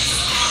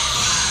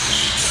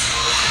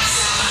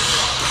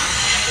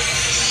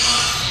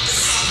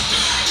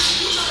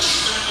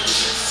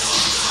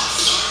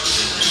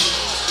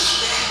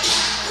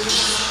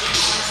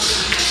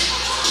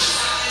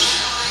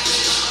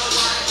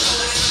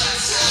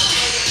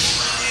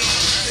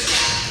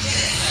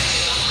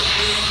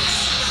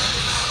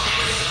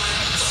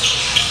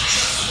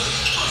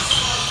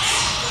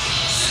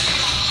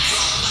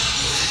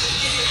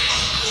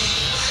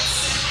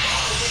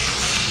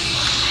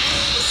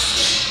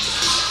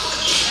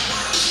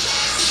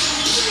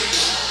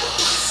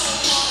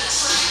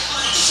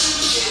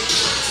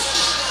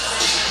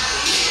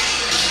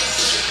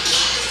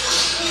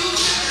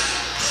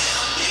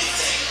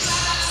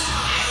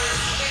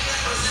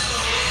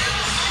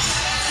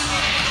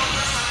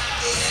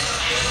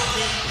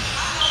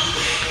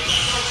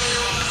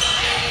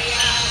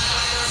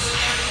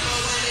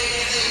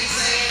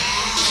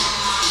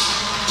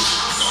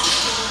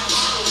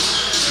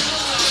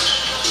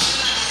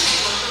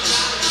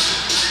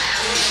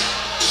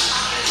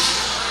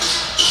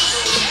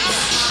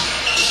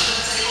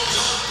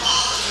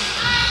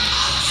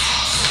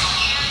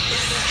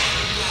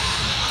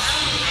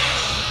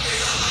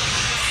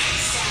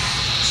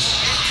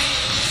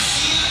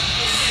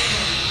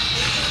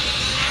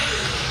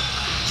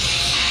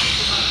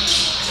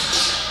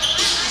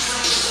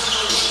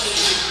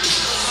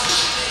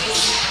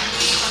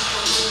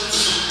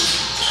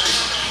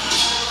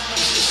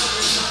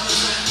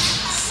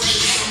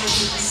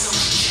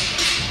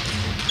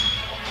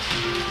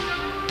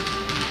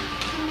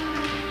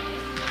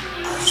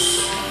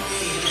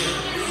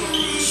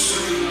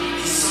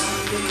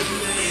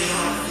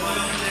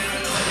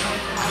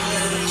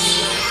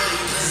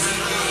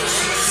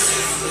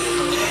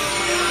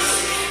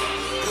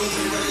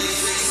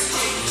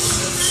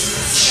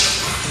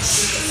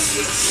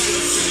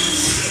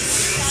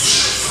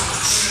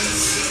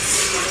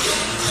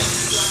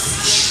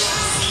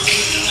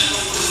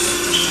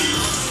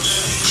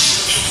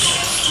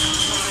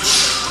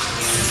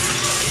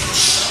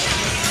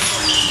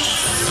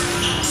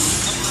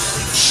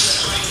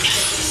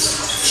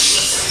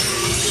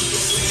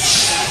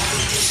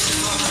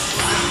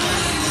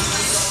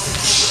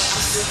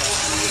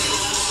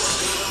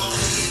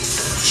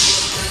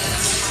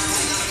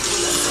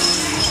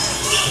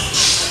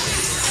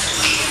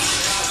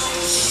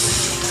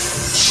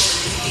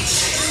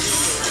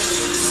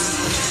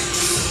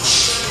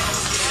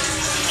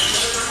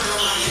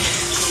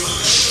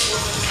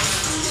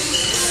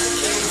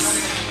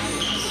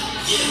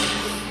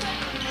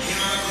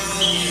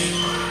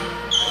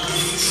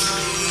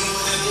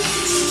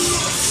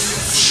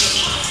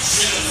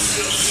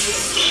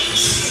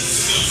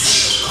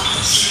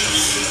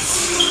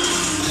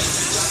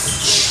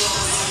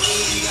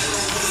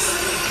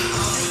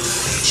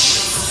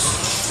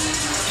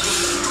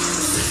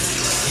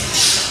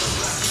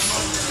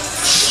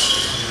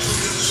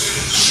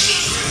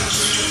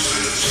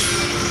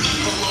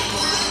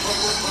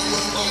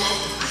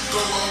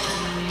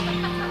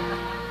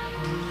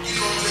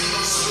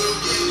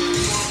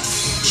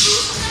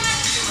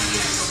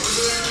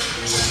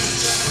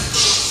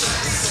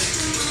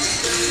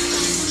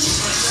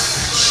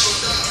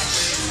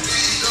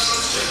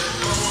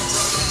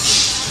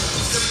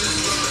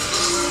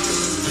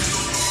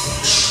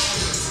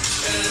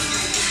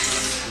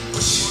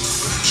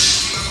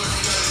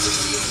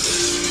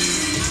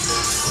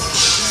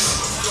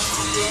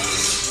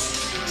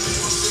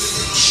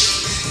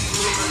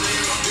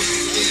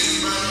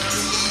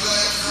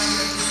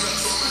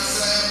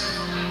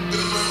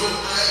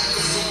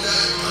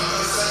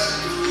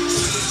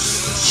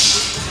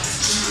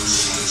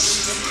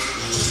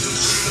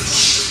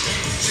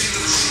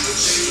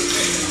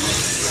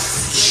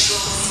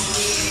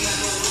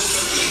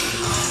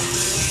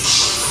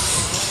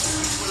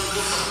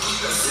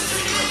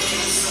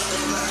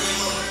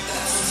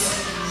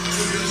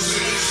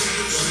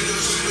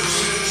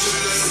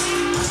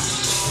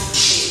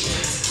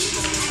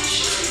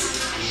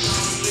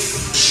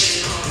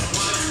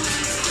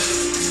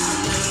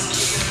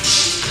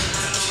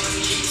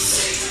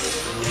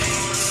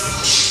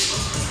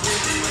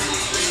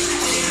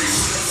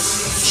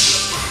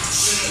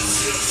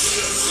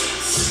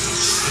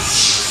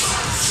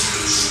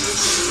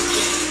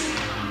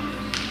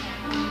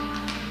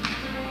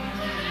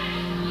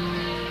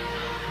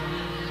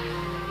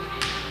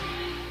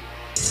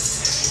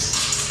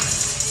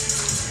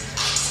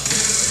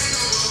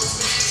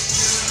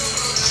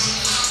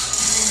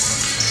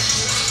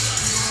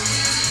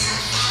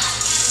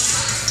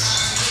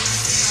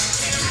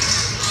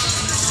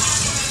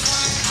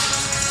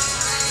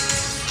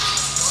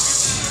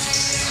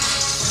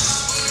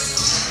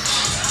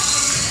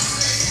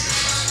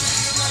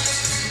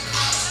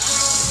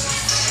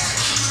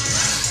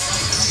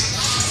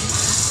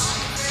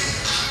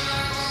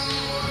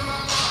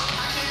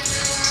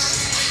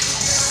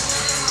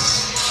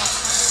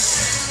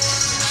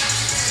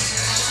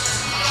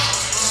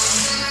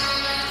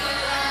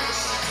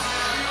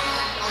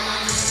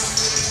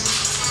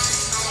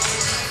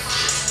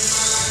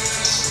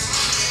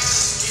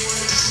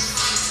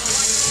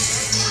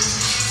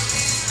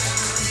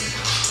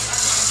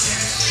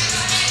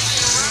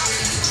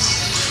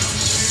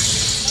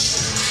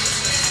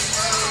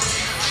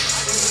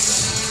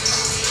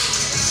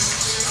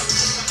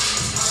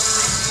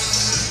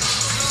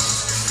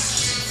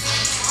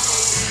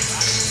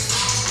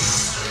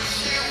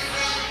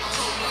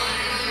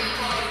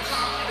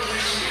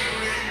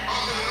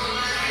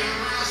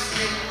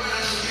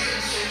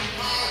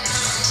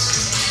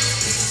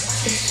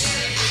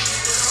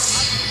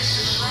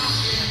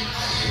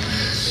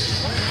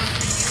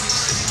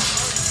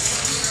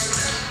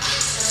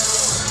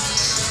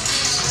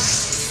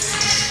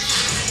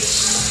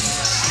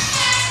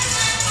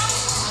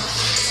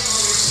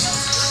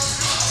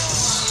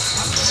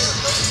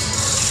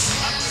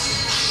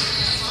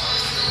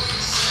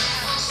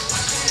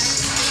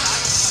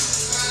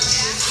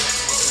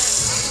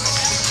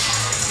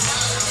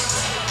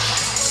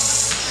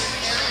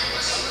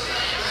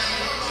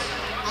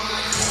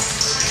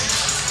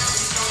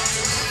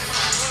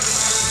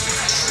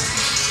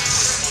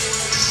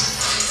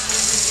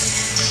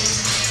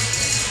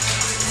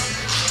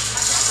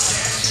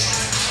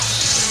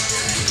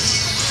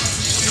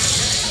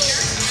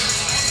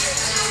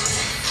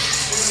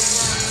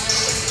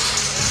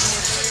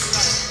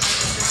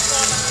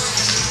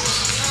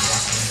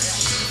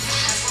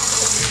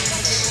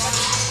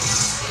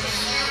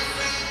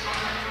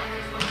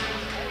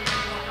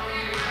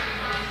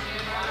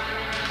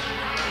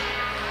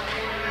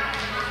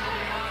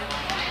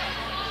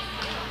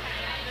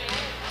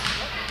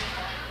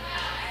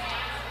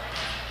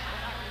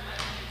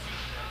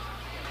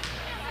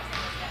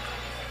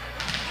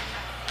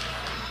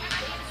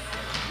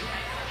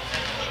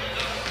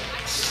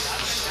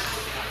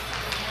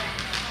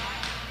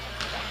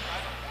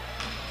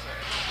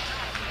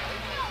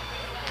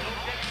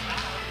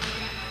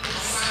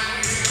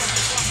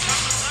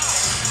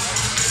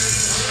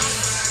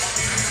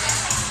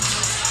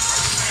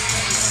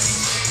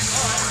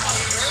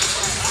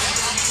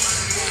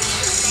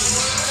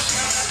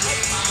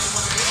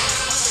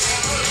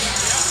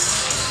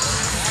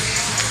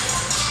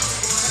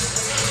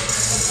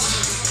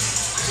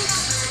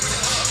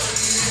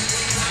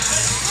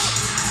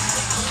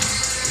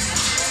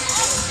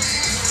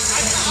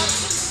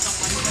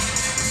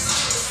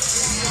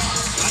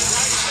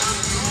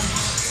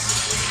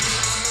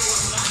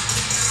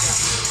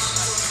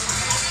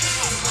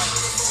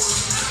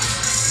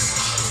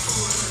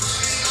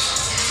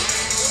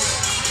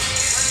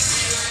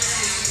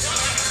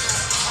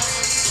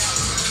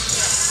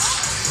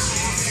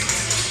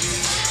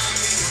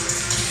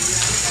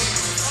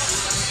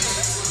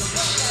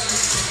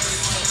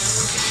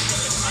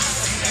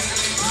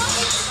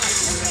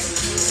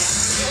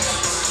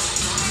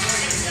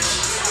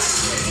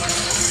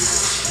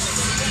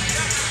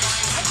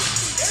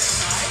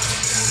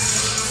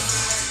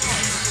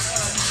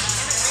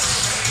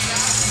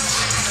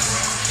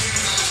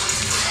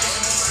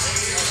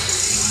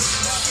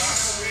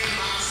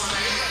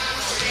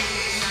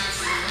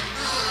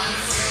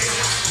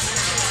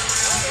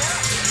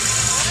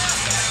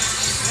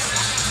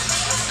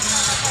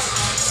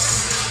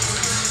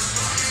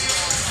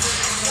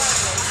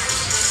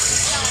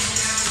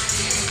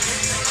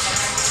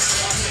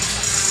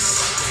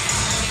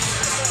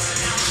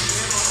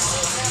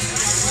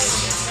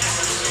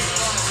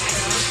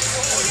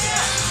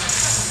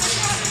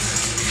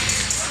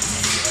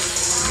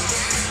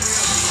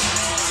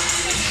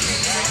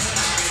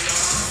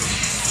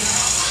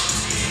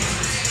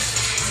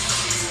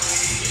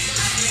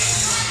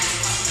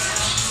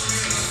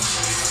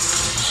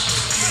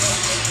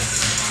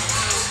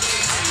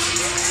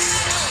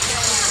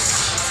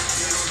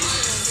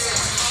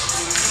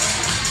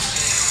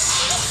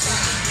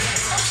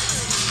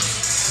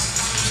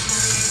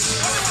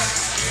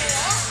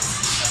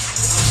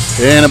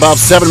 In about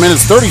 7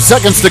 minutes, 30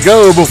 seconds to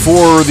go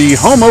before the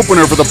home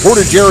opener for the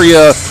Portage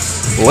area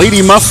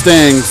Lady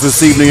Mustangs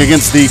this evening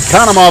against the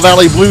Conemaugh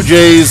Valley Blue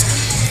Jays.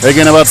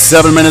 Again, about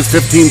 7 minutes,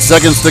 15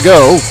 seconds to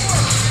go.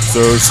 So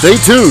stay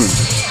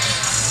tuned.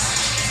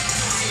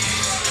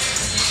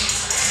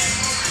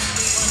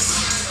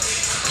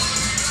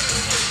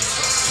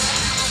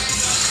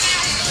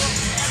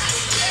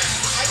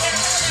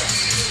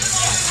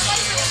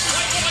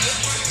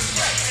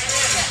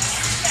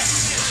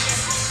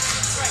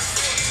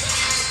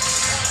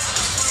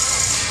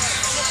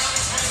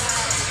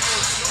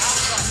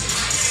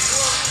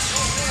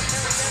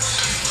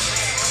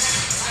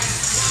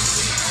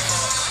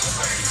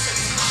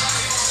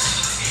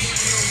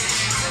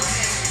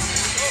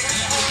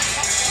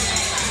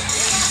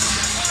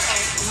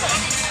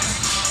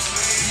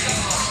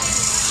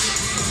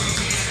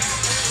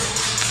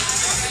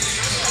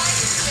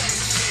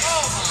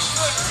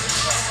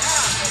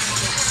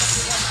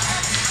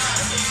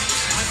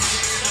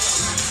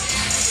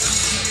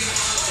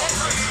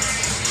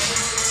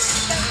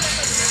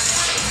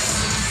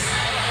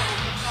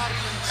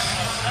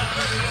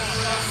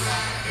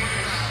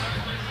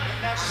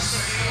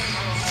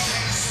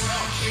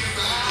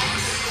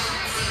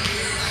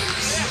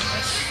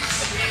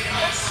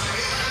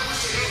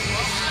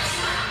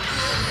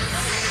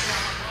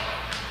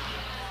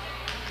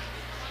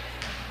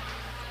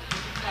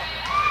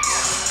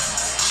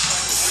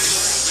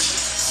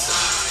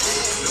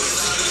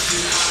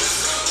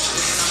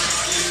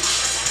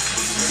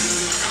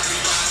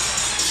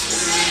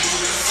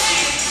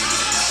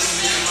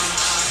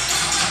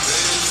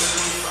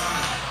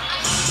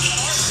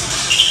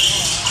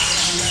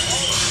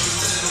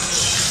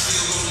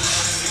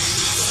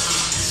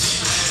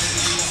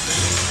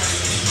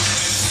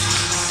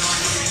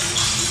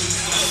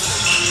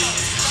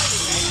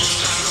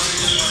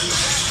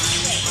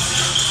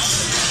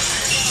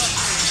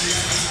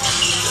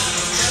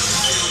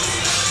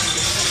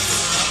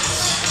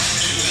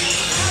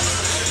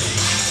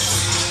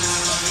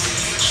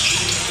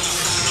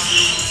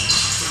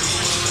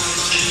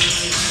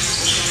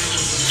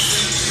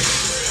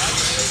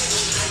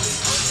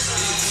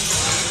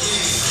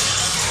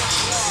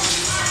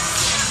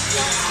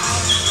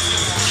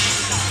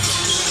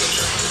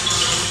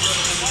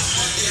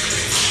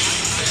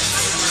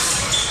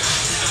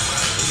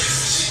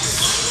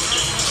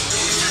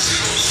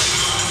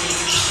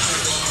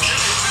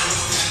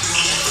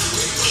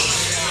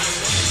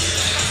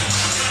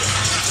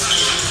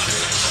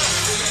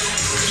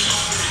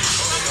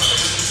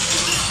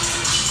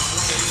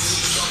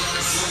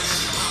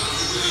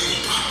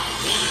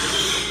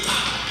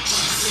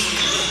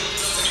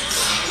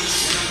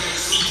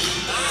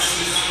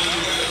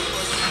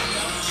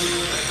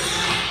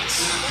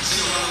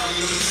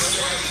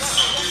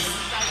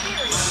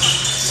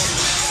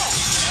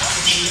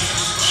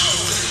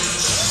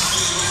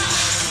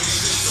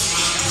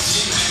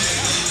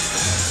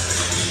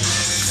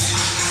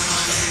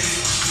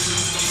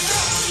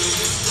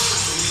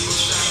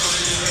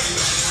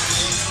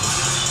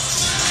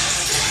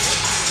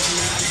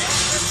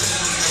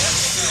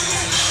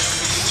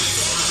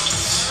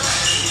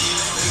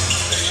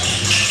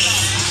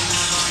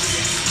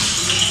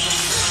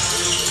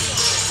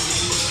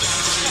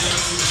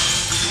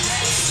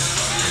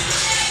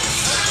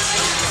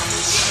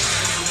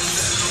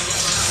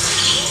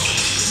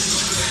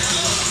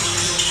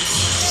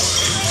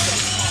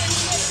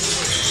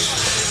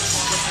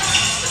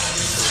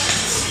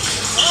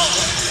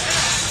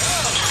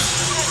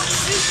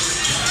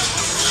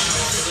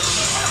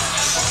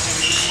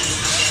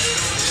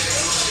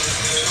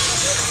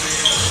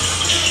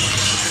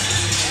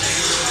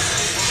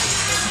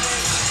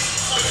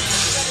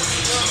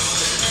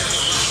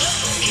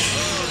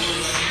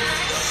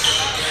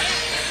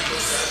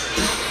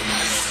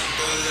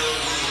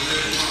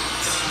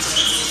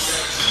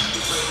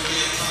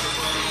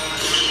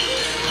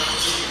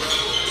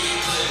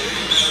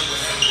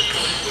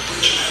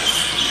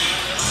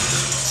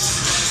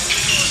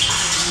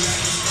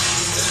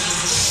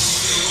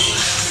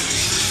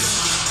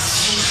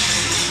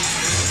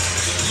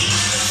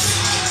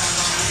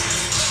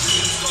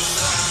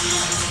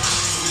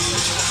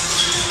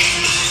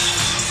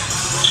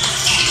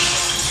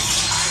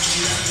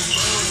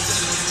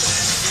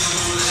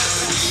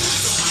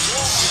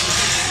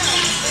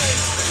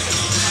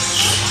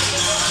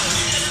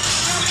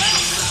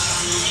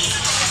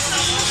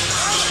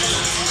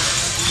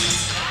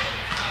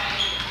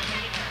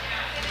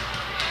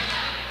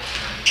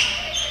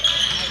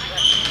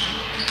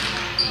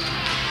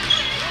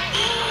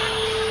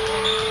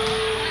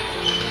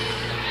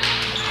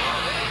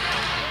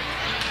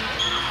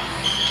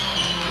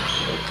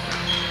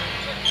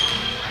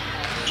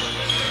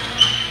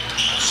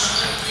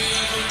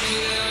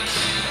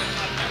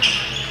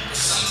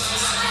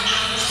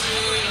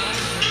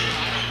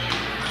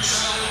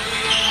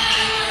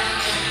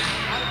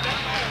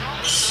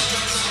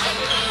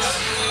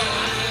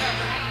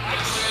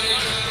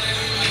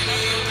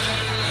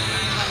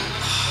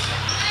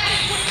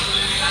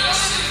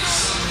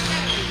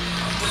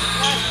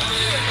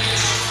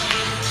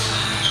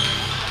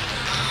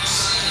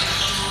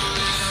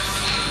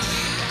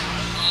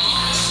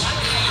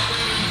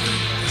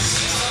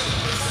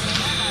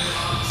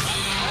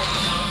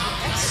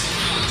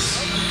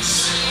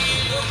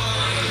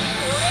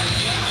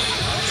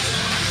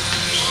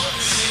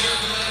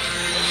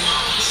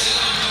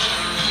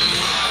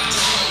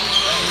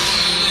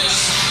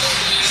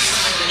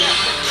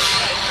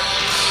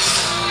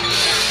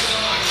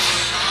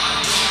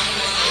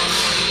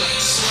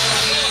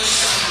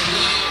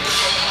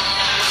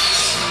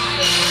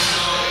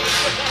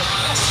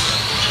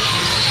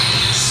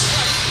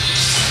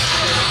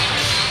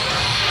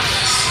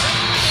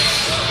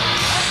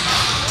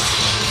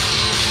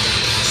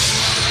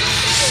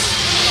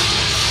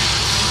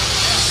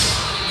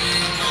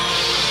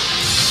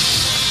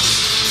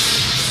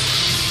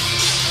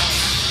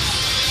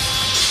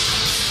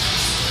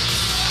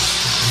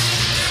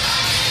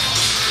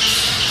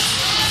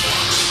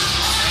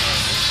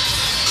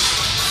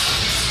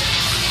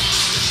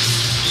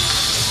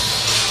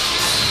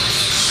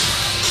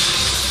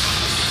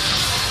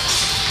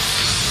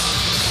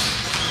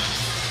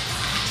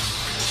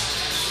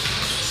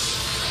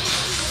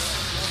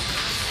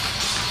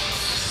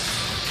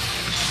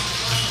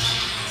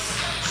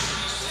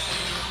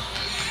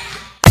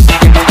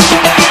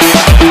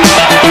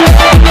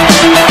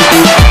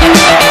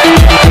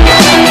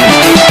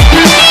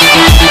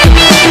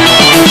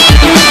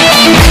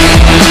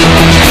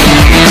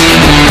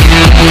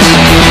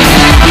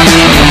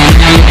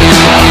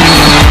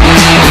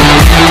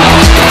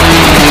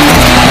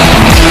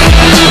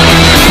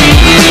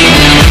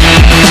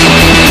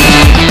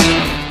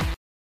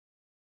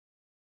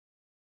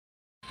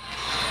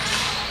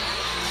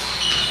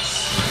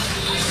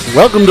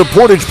 Welcome to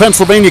Portage,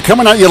 Pennsylvania,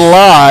 coming at you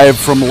live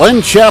from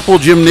Len Chapel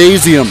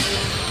Gymnasium.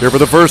 Here for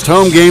the first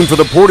home game for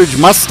the Portage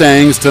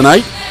Mustangs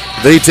tonight.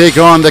 They take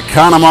on the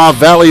Conemaugh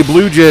Valley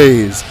Blue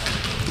Jays.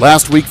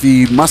 Yesterday,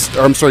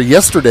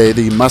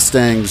 the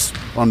Mustangs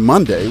on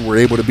Monday were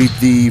able to beat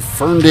the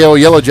Ferndale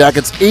Yellow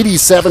Jackets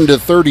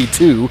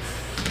 87-32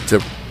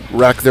 to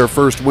rack their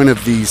first win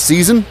of the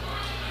season,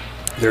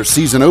 their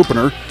season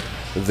opener.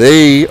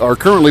 They are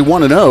currently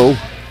 1-0.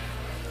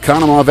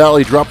 Conemaugh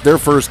Valley dropped their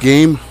first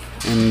game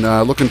and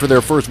looking for their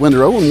first win.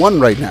 They're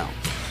 0-1 right now.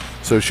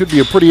 So it should be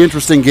a pretty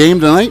interesting game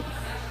tonight.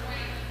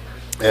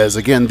 As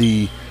again,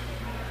 the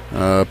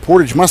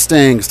Portage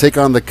Mustangs take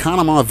on the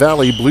Conemaugh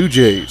Valley Blue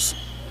Jays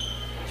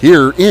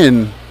here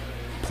in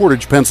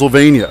Portage,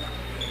 Pennsylvania.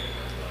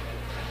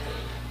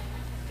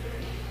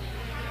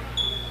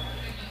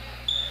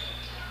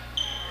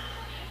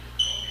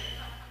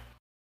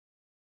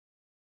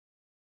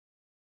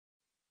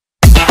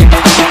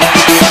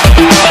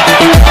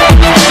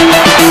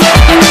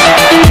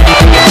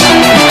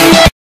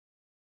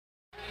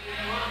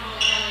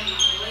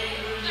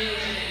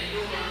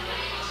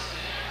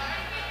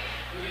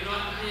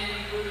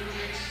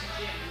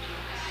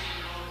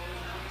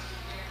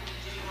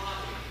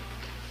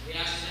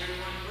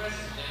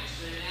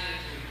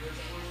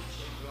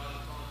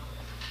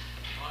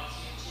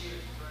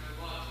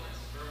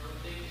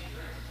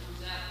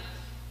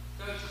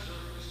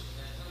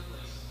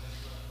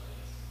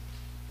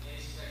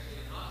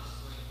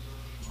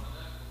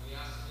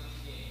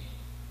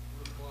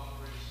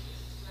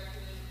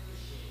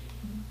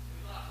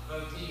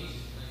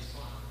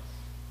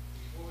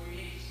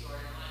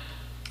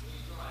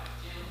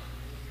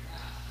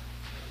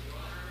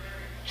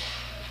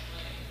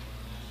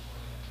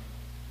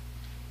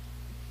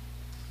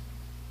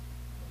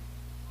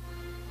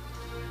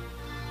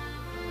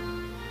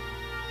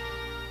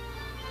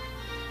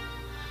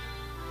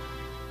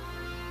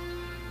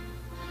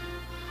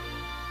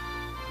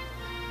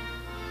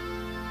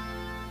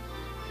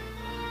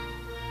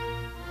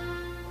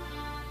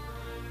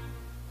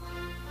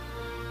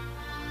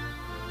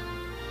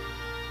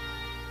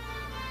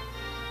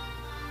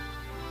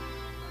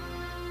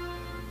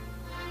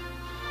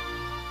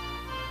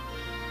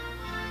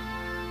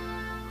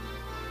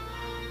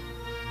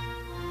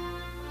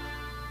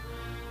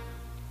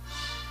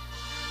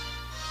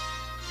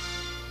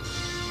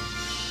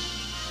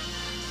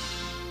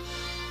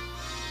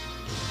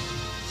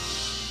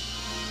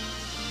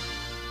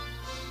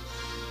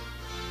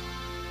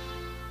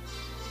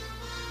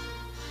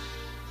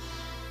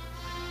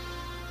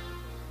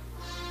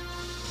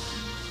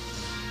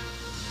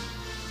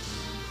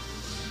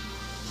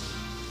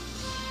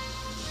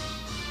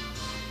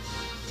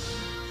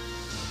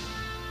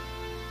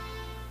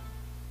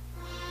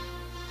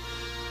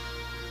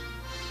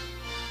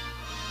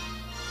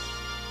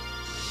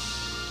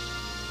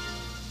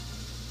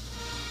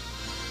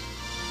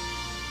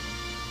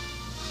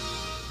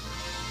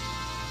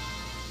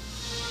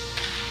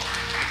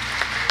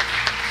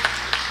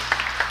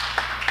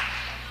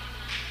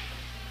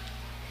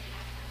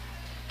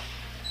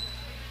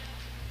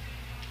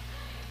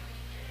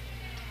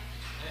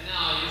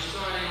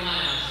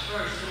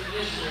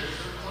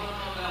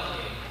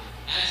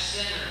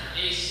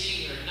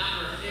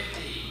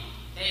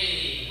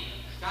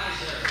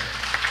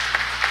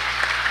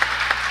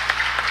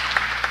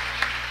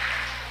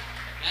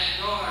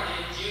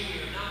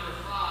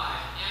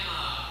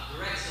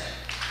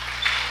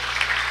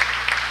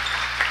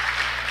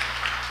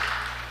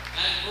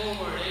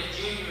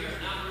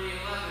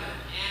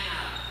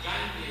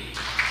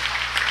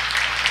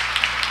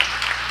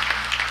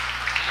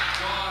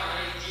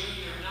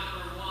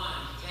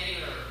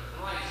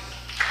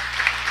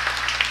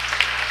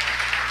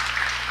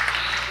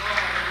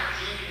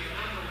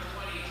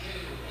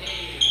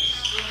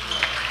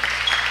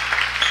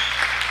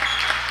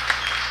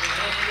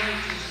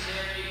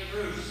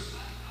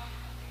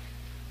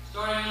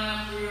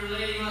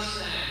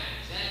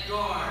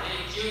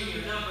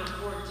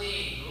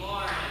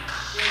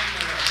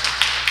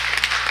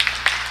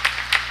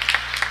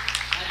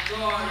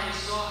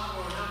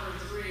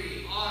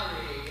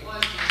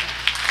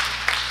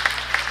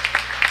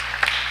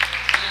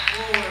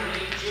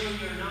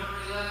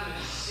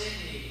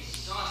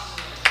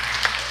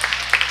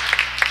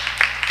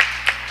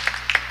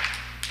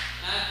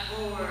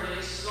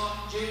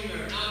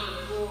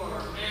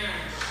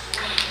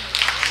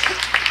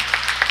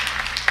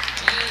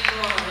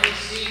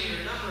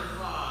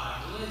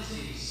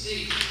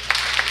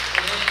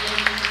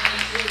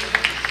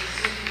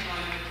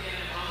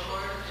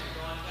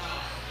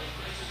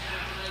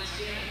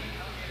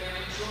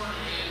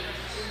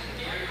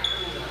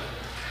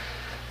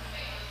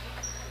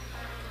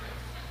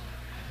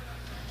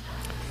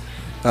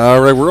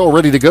 All right, we're all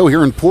ready to go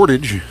here in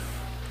Portage.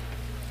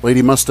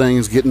 Lady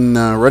Mustangs getting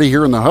ready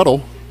here in the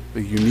huddle, a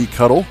unique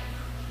huddle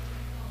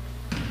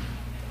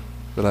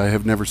that I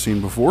have never seen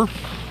before.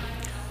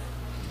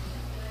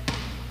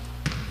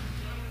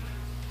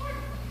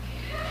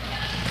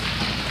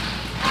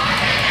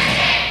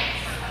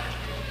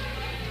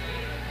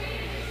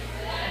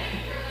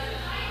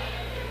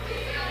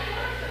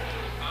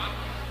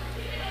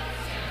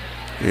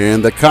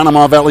 And the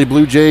Conemaugh Valley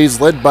Blue Jays,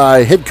 led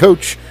by head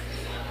coach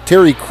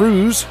Terry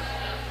Cruz,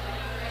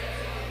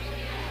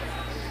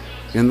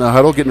 in the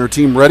huddle, getting her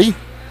team ready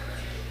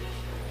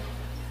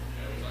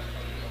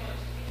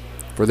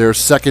for their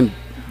second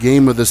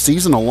game of the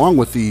season, along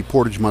with the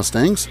Portage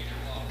Mustangs.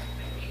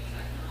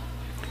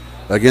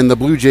 Again, the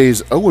Blue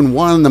Jays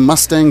 0-1, the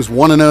Mustangs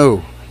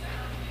 1-0.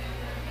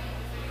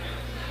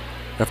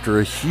 After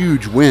a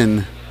huge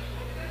win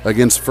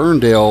against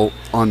Ferndale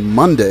on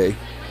Monday,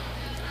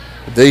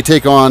 they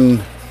take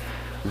on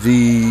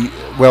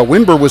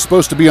Wimber was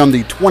supposed to be on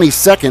the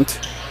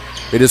 22nd.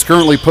 It is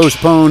currently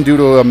postponed due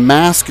to a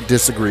mask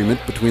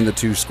disagreement between the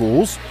two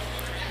schools.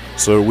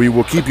 So we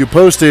will keep you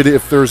posted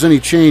if there's any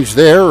change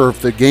there or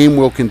if the game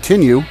will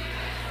continue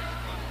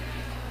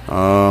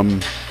on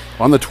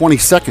the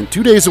 22nd,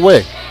 2 days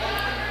away.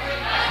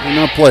 We're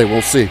going to play.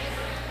 We'll see.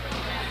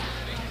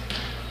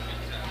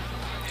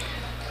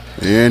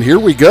 And here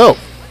we go.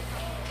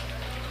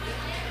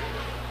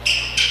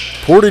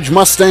 Portage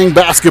Mustang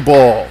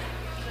basketball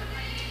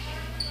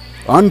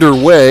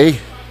underway.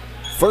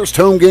 First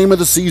home game of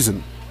the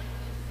season.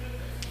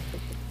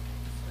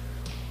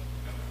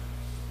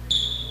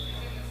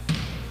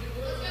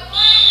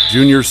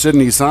 Junior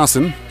Sydney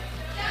Sossin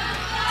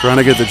trying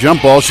to get the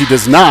jump ball. She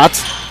does not.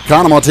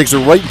 Conemaugh takes her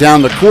right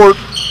down the court.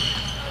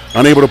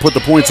 Unable to put the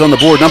points on the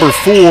board. Number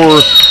 4,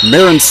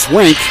 Marin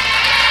Swank,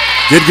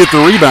 did get the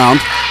rebound.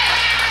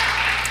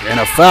 And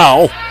a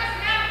foul.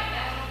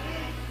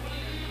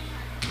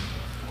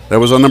 That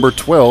was on number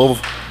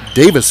 12,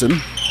 Davison,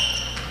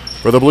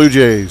 for the Blue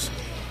Jays.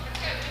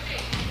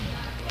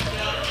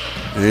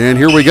 And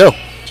here we go.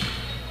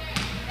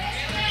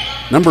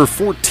 Number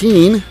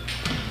 14,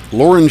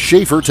 Lauren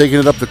Schaefer, taking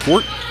it up the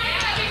court.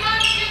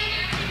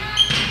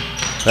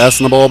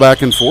 Passing the ball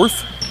back and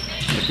forth.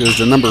 It goes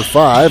to number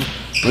 5,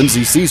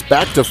 Lindsay Cease,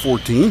 back to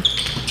 14.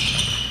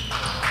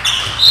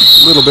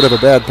 A little bit of a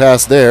bad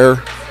pass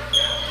there.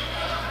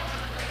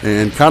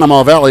 And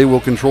Conemaugh Valley will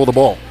control the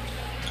ball.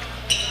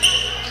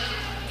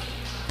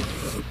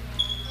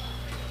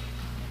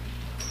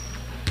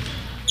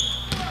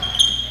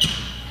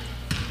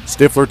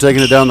 Stifler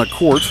taking it down the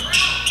court.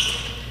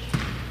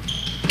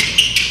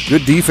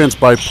 Good defense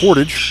by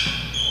Portage.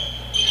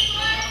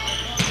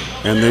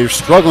 And they're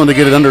struggling to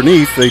get it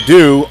underneath. They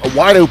do. A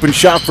wide open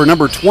shot for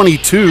number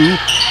 22,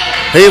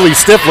 Haley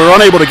Stifler,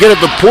 unable to get it.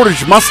 The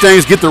Portage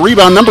Mustangs get the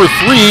rebound. Number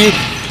 3,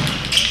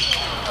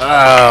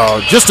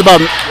 just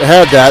about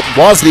had that.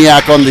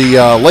 Wozniak on the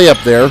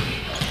layup there.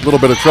 A little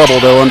bit of trouble,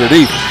 though,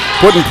 underneath.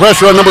 Putting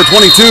pressure on number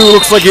 22.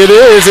 Looks like it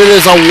is. It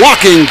is a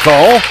walking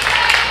call.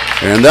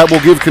 And that will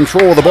give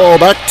control of the ball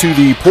back to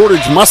the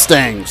Portage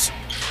Mustangs.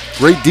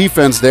 Great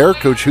defense there.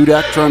 Coach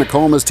Hudak trying to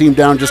calm his team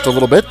down just a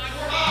little bit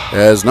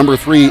as number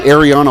 3,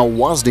 Ariana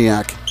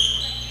Wozniak,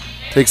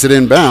 takes it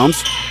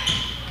inbounds.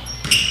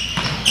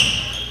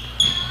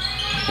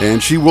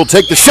 And she will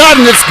take the shot,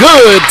 and it's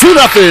good.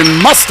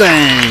 2-0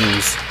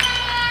 Mustangs.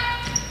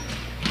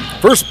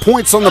 First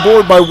points on the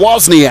board by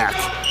Wozniak.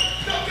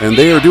 And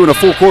they are doing a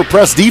full court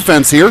press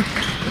defense here.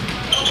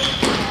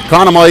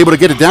 Conemaugh able to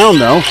get it down,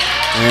 though.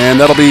 And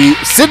that'll be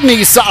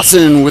Sydney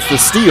Sossin with the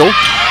steal.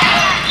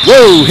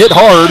 Whoa, hit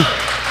hard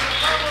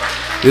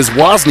is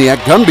Wozniak.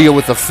 Gunbia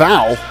with the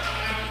foul.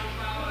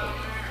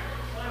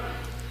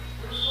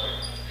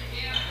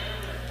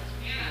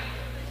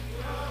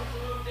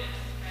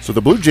 So the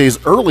Blue Jays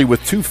early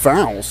with 2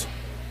 fouls.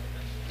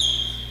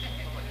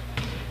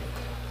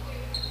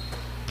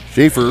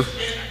 Schaefer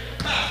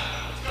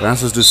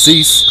passes to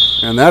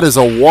Cease, and that is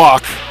a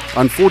walk.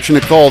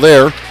 Unfortunate call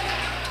there.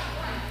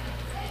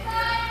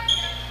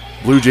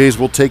 Blue Jays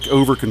will take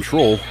over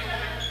control.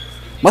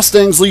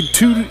 Mustangs lead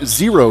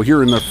 2-0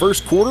 here in the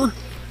first quarter.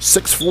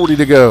 6:40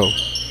 to go.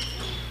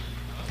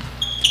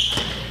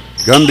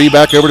 Gunby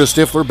back over to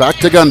Stifler, back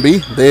to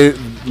Gunby.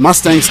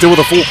 Mustangs still with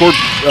a full court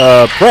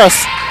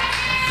press.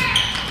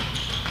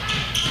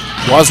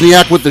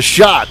 Wozniak with the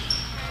shot.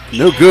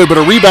 No good, but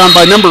a rebound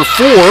by number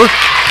 4,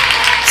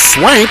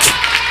 Swank.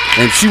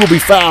 And she will be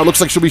fouled.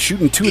 Looks like she'll be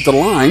shooting 2 at the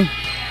line.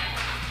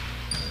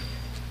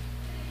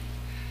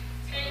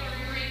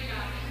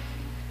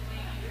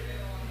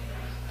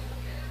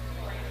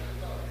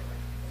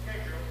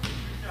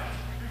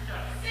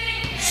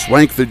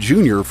 Swank, the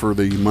junior for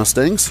the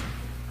Mustangs.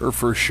 Her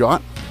first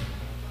shot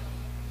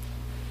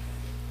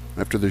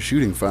after the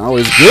shooting foul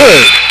is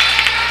good.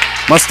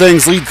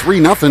 Mustangs lead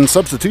 3-0.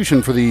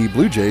 Substitution for the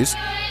Blue Jays.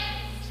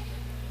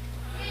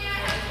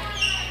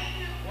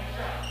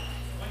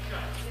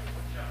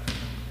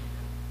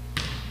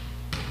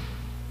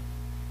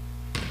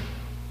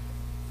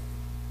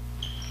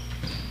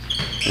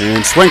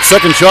 And Swank's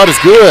second shot is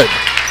good.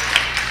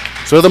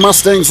 So the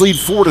Mustangs lead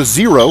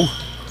 4-0.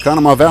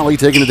 Conemaugh Valley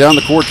taking it down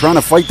the court, trying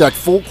to fight that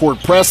full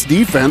court press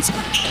defense.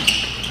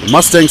 The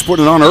Mustangs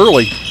putting it on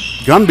early.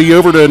 Gunby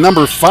over to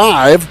number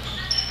 5.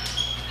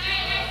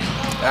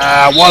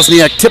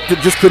 Wozniak tipped it,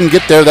 just couldn't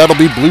get there. That'll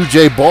be Blue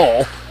Jay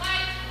ball.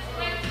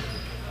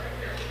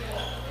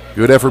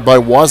 Good effort by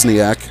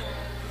Wozniak.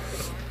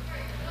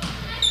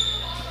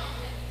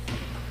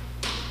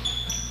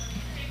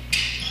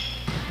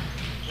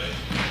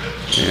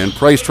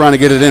 Price trying to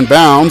get it in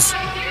bounds.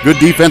 Good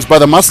defense by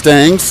the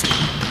Mustangs.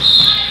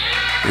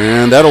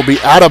 And that'll be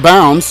out of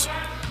bounds.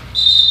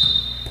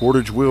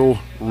 Portage will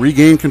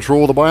regain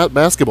control of the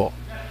basketball.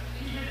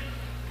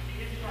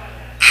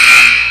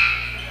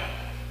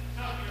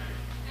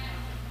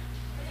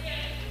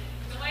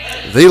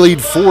 They lead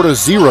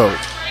 4-0.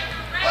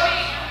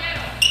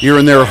 Here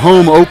in their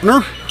home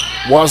opener,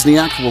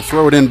 Wozniak will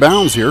throw it in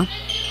bounds here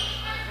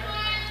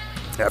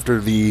after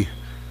the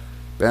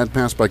bad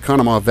pass by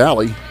Conemaugh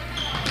Valley.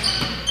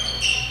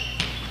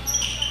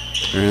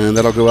 And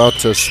that'll go out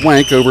to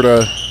Swank over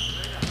to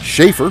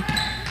Schaefer.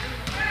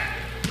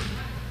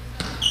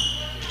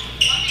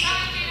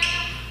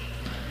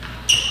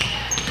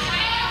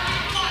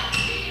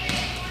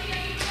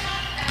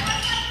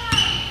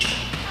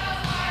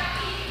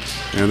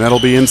 And that'll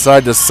be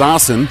inside to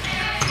Sasson.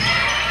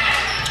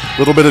 A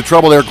little bit of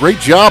trouble there. Great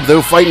job,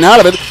 though, fighting out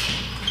of it.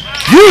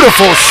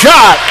 Beautiful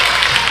shot!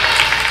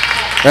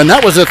 And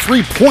that was a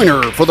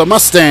three-pointer for the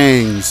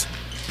Mustangs.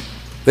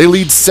 They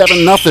lead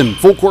 7-0.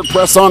 Full court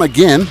press on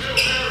again.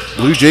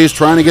 Blue Jays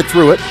trying to get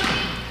through it.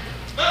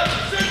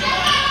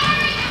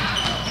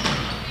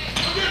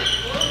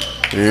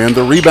 And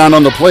the rebound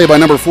on the play by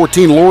number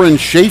 14, Lauren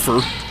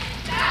Schaefer.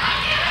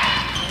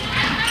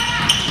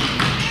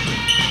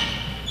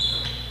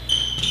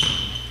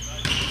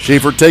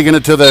 Schaefer taking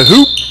it to the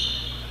hoop.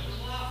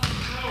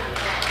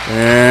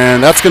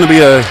 And that's going to be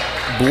a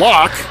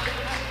block.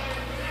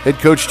 Head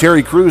coach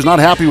Terry Cruz not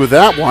happy with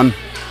that one.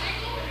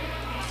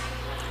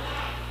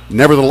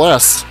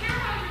 Nevertheless,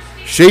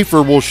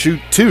 Schaefer will shoot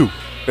 2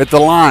 at the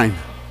line.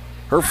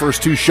 Her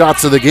first 2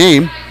 shots of the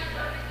game.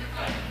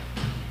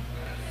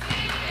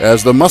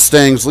 As the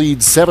Mustangs lead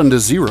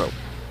 7-0.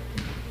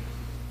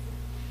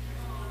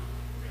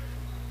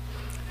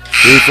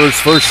 Schaefer's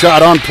first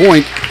shot on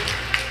point.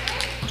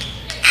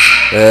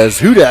 As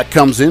Hudak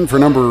comes in for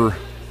number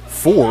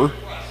 4,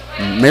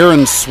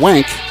 Marin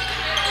Swank.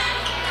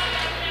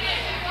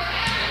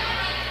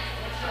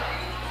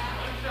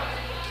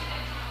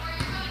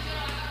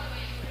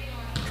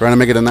 Trying to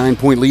make it a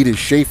 9-point lead is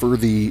Schaefer,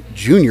 the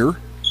junior,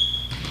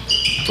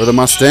 for the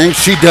Mustangs.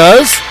 She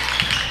does.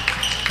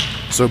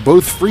 So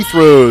both free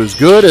throws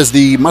good as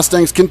the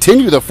Mustangs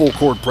continue the full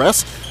court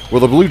press. Will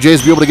the Blue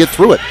Jays be able to get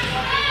through it?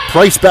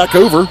 Price back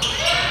over.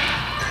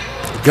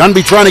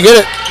 Gunby trying to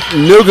get it.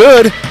 No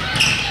good.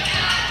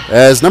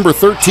 As number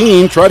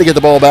 13 tried to get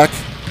the ball back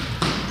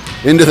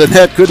into the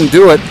net, couldn't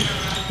do it.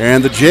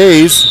 And the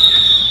Jays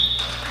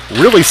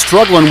really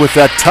struggling with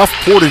that tough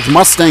Portage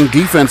Mustang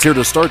defense here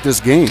to start this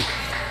game.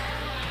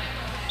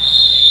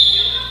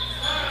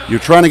 You're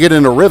trying to get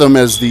in a rhythm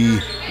as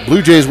the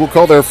Blue Jays will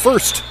call their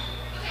first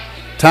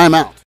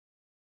timeout.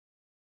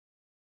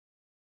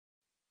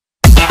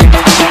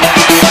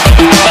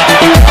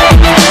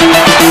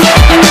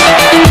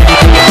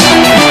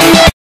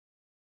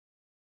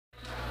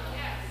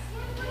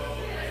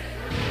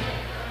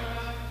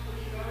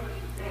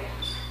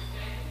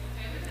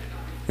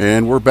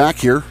 And we're back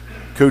here.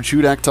 Coach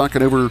Hudak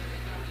talking over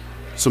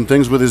some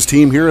things with his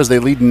team here as they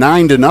lead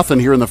 9-0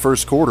 here in the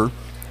first quarter.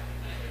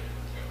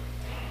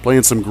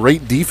 Playing some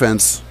great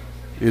defense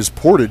is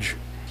Portage.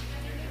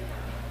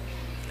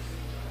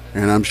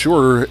 And I'm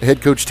sure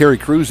head coach Terry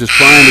Cruz is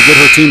trying to get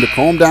her team to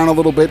calm down a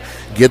little bit,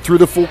 get through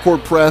the full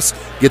court press,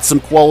 get some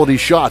quality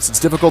shots. It's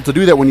difficult to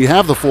do that when you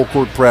have the full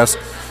court press,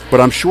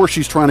 but I'm sure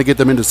she's trying to get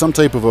them into some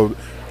type of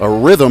a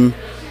rhythm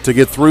to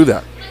get through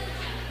that.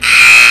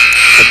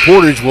 But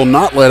Portage will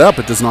not let up,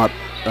 it does not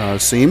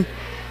seem,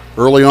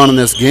 early on in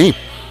this game.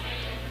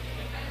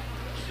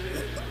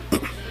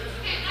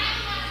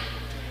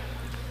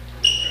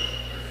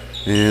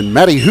 And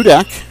Maddie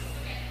Hudak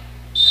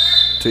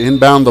to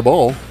inbound the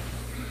ball.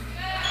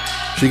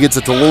 She gets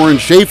it to Lauren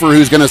Schaefer,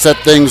 who's going to set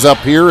things up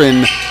here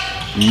in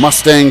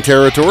Mustang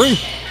territory.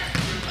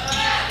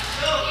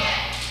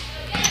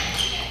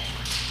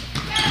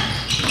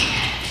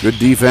 Good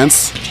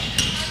defense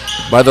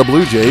by the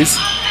Blue Jays.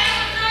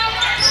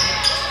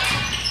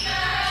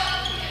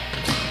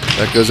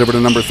 That goes over to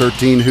number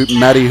 13,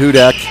 Maddie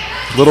Hudak.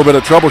 A little bit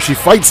of trouble. She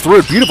fights through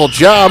it. Beautiful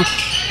job.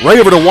 Right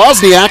over to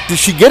Wozniak. Does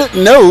she get it?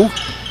 No.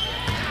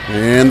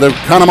 And the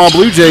Conemaugh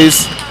Blue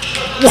Jays.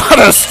 What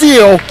a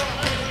steal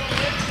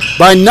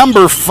by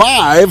number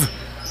 5,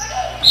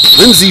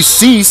 Lindsay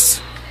Cease.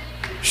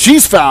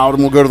 She's fouled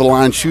and will go to the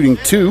line shooting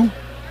 2.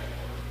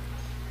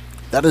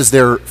 That is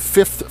their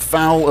 5th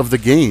foul of the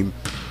game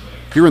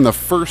here in the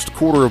first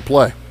quarter of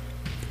play.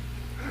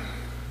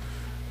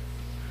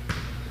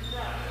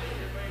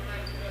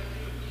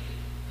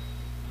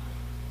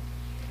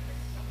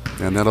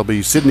 And that'll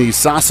be Sydney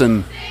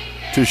Sasson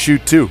to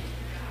shoot 2.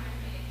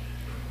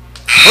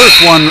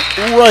 First one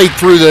right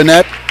through the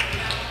net.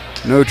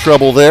 No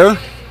trouble there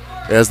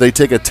as they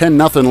take a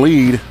 10-0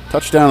 lead.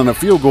 Touchdown and a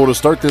field goal to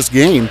start this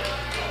game.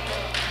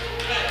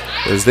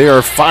 As they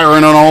are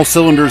firing on all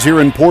cylinders here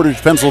in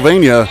Portage,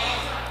 Pennsylvania.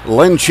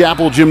 Len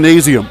Chapel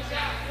Gymnasium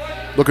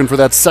looking for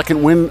that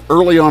second win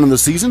early on in the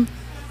season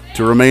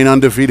to remain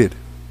undefeated.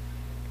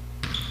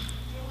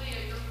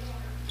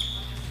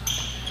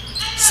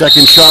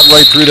 Second shot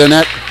right through the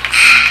net.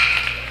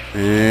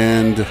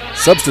 And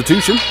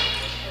substitution.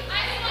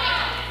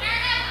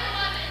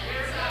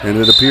 And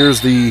it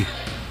appears the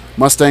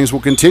Mustangs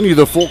will continue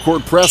the full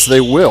court press. They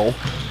will.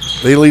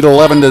 They lead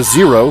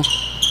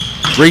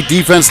 11-0. Great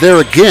defense there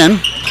again.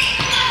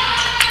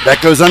 That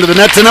goes under the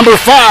net to number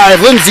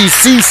 5, Lindsay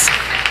Cease.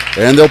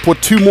 And they'll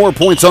put 2 more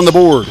points on the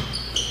board.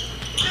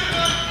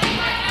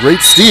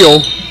 Great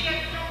steal.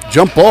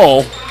 Jump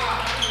ball,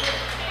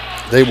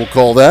 they will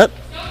call that.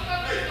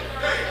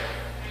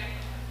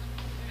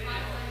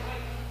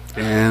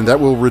 And that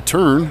will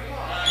return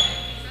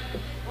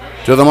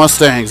to the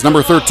Mustangs.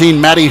 Number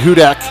 13, Maddie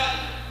Hudak,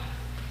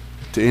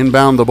 to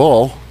inbound the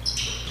ball.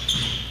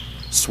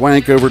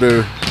 Swank over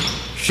to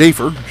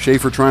Schaefer.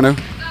 Schaefer trying to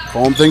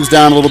calm things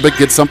down a little bit,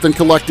 get something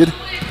collected,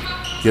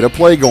 get a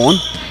play going.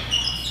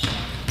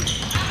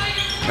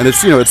 And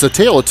it's, it's a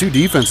tale of 2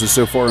 defenses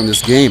so far in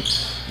this game.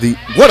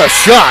 What a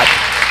shot!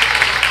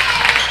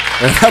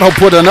 And that'll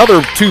put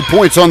another 2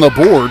 points on the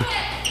board.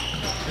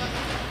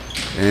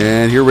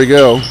 And here we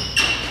go.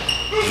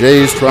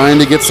 Jay's trying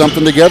to get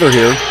something together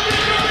here.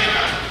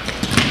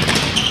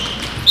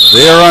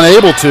 They are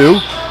unable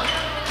to.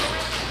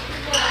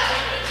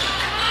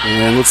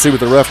 And let's see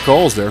what the ref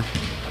calls there.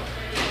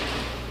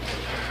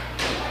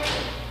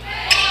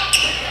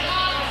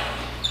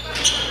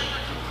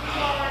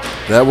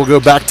 That will go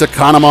back to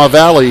Conemaugh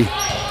Valley.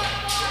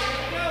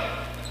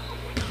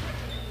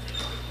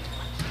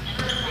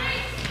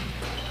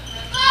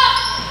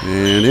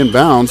 And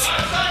inbounds.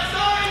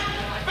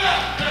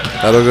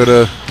 That'll go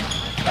to,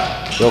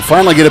 they'll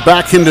finally get it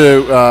back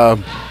into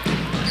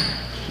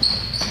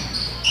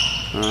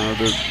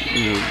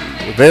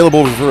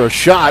available for a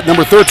shot.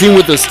 Number 13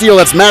 with the steal.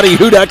 That's Maddie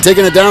Hudak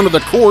taking it down to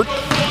the court.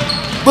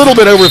 Little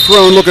bit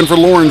overthrown, looking for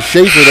Lauren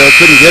Schaefer there.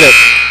 Couldn't get it.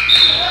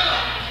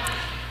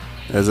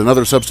 As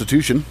another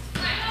substitution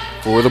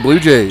for the Blue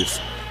Jays.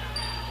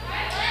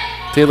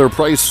 Taylor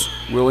Price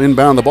will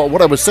inbound the ball.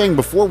 What I was saying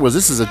before was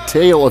this is a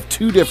tale of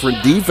 2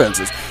 different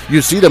defenses.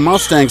 You see the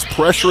Mustangs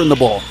pressuring the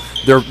ball.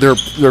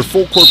 They're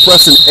full court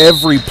press in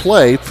every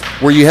play,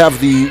 where you have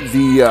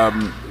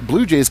the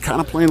Blue Jays kind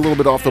of playing a little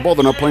bit off the ball.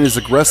 They're not playing as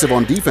aggressive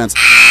on defense.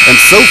 And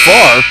so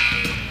far,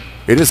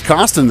 it is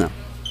costing them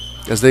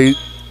as they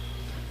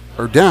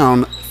are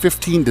down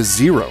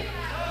 15-0.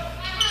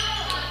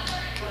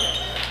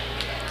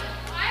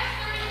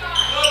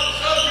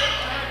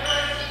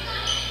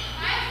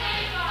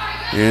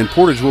 And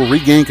Portage will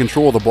regain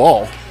control of the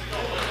ball.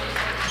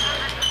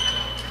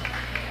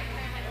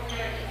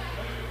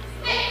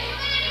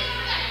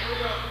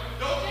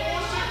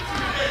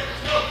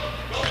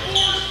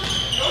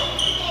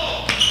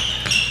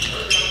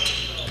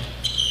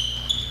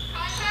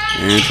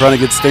 And trying to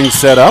get things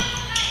set up.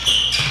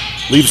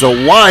 Leaves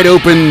a wide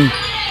open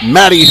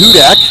Maddie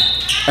Hudak.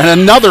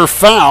 And another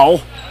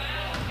foul.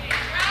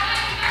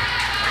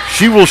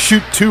 She will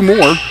shoot 2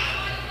 more,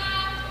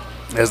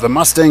 as the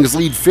Mustangs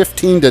lead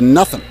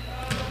 15-0.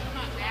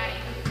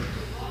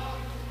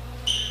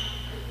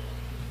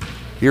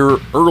 Here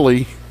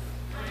early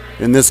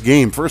in this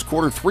game. First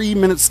quarter, 3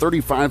 minutes,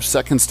 35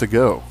 seconds to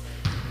go.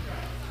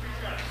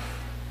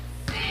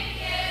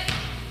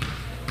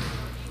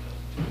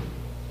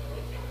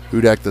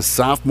 Hudak, the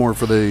sophomore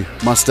for the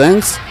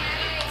Mustangs,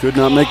 could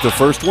not make the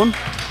first one.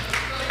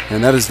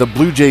 And that is the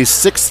Blue Jays'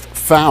 6th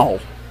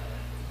foul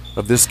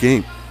of this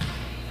game.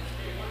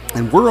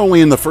 And we're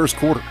only in the first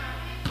quarter.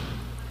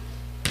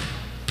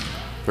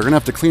 They're going to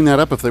have to clean that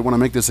up if they want to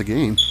make this a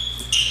game.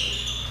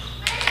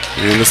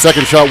 And the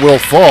second shot will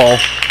fall.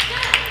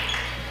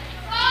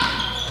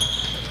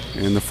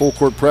 And the full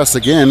court press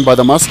again by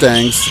the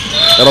Mustangs.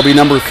 That'll be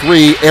number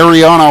 3,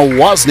 Ariana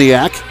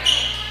Wozniak.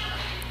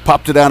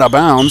 Popped it out of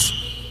bounds.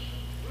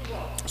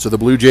 So the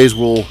Blue Jays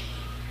will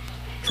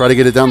try to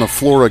get it down the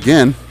floor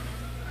again.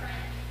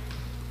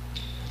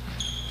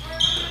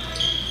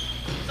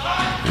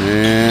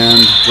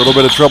 And a little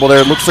bit of trouble there.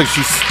 It looks like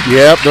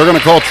they're going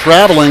to call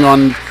traveling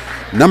on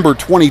number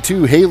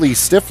 22, Haley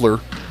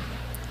Stifler.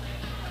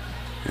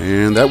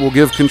 And that will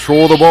give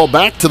control of the ball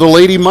back to the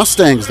Lady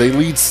Mustangs. They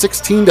lead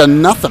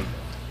 16-0.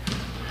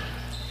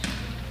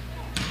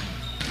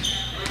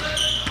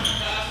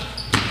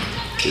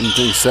 Getting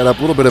things set up.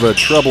 A little bit of a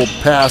troubled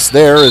pass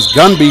there as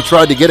Gunby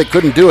tried to get it,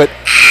 couldn't do it.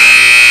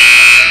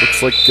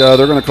 Looks like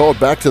they're going to call it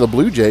back to the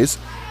Blue Jays.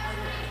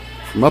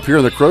 From up here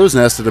in the crow's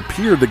nest, it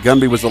appeared that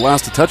Gunby was the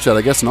last to touch that.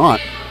 I guess not.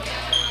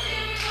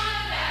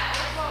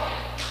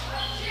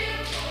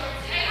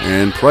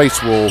 And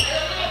Price will...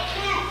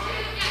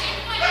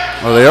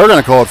 Well, they are going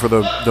to call it for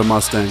the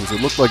Mustangs. It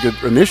looked like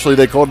initially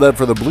they called that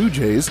for the Blue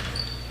Jays.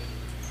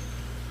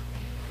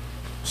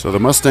 So the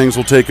Mustangs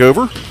will take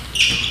over.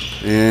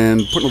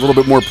 And putting a little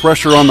bit more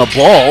pressure on the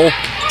ball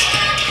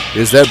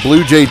is that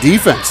Blue Jay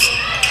defense.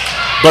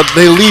 But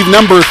they leave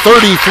number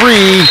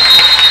 33,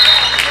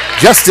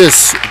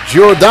 Justice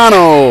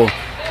Giordano,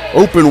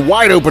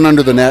 wide open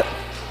under the net.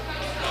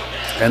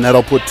 And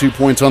that'll put 2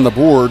 points on the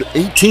board,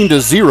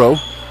 18-0.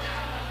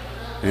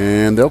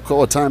 And they'll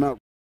call a timeout.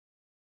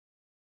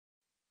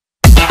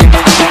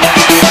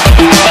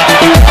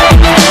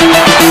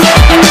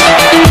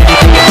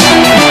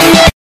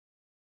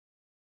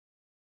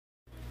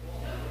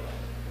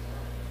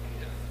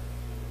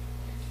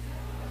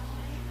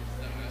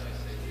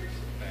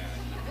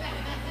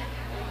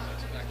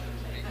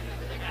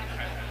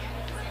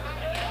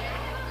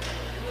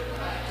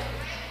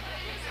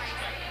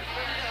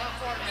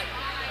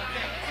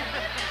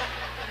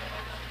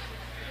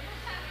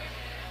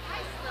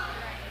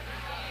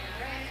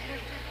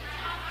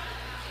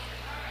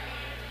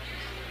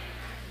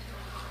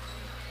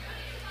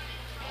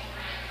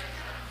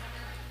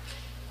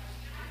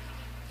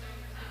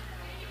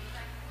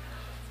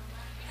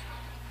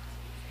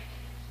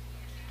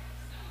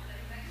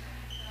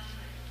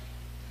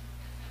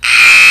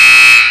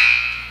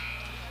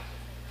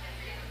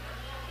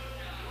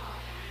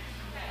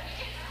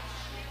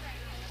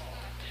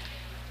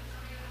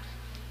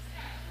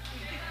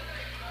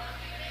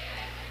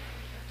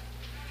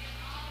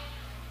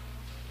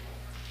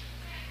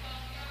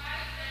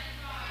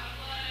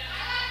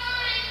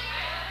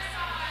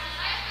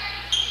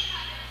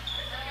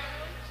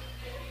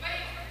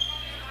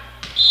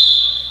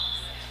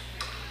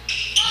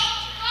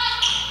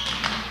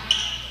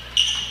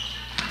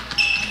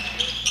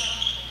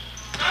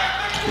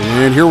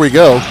 And here we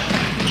go.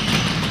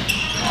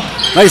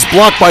 Nice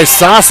block by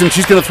Sasson.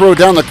 She's going to throw it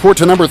down the court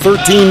to number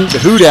 13,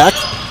 Hudak.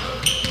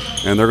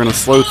 And they're going to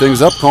slow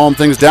things up, calm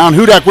things down.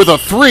 Hudak with a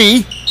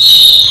three.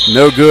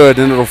 No good,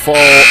 and it'll fall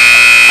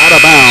out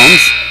of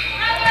bounds.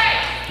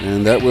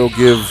 And that will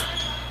give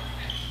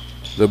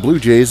the Blue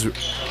Jays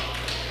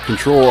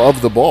control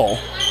of the ball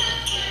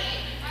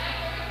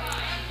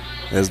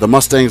as the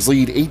Mustangs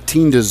lead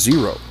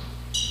 18-0.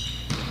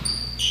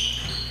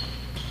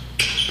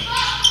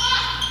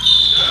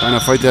 Trying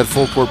to fight that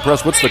full court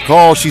press. What's the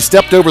call? She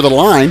stepped over the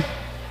line.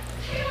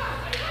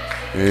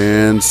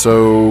 And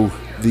so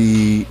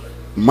the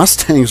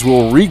Mustangs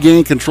will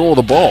regain control of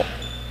the ball.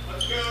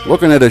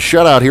 Looking at a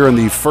shutout here in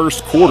the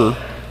first quarter.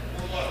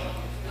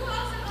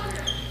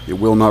 It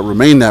will not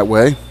remain that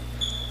way.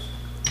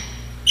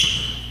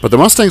 But the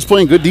Mustangs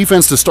playing good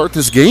defense to start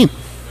this game.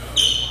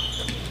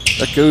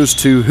 That goes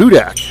to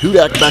Hudak.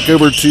 Hudak back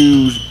over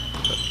to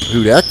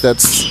Hudak.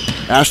 That's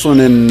Ashlyn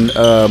and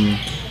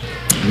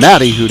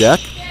Maddie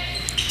Hudak.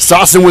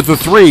 Sasson with the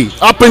three.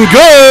 Up and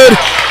good!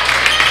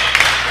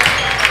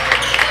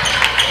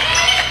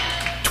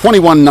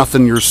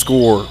 21-0 your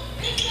score.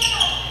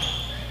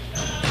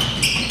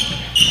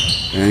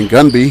 And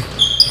Gunby,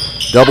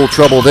 double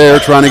trouble there,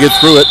 trying to get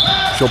through it.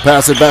 She'll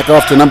pass it back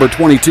off to number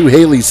 22,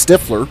 Haley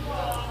Stifler.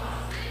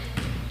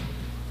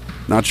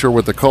 Not sure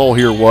what the call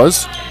here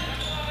was.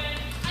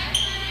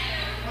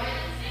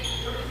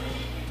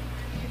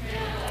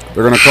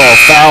 They're going to call a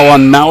foul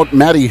on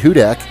Maddie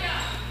Hudak.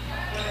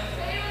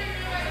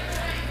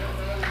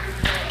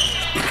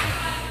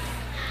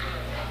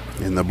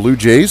 And the Blue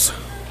Jays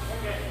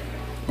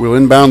will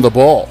inbound the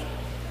ball.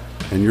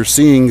 And you're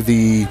seeing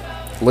the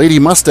Lady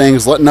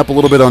Mustangs letting up a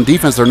little bit on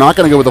defense. They're not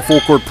going to go with a full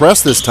court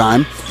press this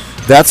time.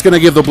 That's going to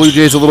give the Blue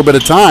Jays a little bit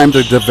of time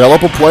to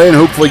develop a play and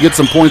hopefully get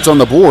some points on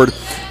the board.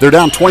 They're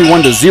down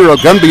 21-0.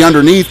 Gunby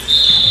underneath,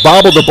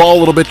 bobbled the ball a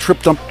little bit,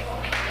 tripped up.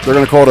 They're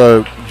going to call it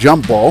a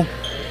jump ball.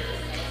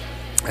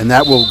 And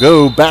that will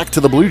go back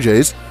to the Blue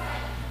Jays.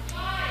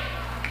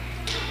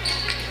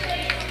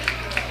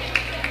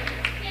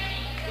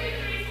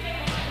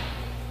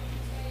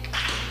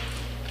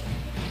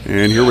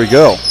 And here we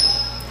go.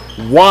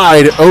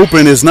 Wide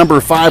open is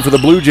number 5 for the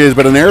Blue Jays,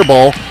 but an air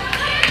ball.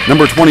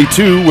 Number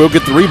 22 will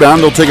get the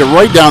rebound. They'll take it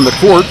right down the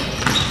court.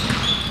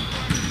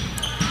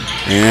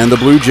 And the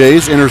Blue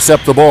Jays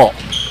intercept the ball.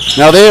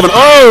 Now they have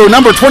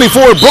number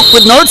 24, Brooke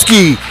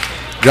Bednarski.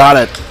 Got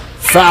it.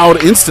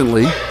 Fouled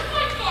instantly.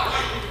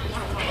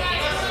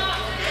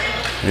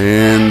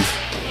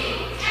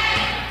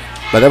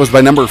 But that was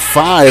by number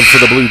 5 for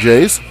the Blue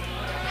Jays.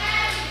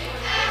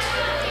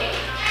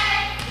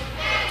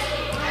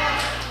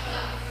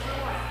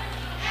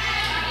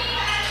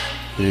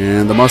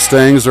 And the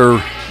Mustangs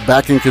are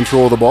back in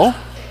control of the ball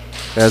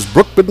as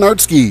Brooke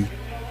Bednarski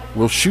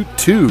will shoot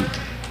 2.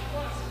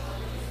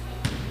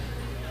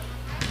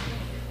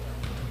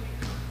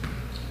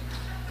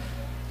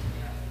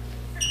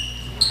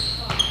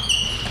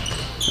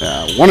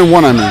 Yeah,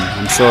 1-1,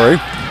 I'm sorry.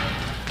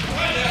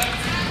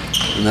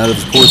 And that, of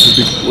course,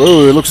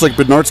 it looks like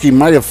Bednarski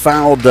might have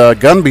fouled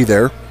Gunby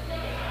there.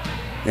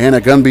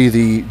 Anna Gunby,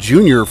 the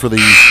junior for the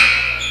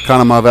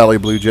Conemaugh Valley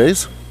Blue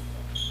Jays.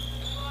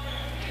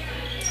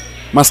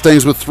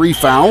 Mustangs with 3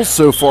 fouls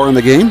so far in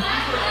the game.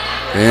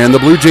 And the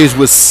Blue Jays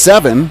with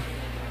 7.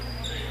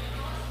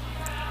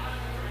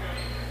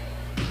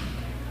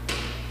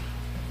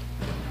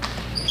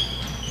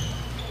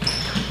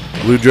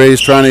 Blue Jays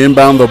trying to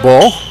inbound the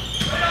ball.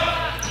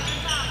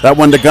 That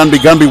one to Gunby.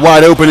 Gunby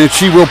wide open, and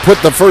she will put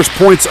the first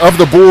points of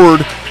the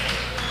board,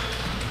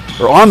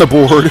 or on the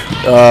board,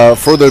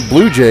 for the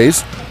Blue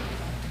Jays.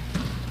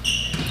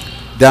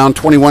 Down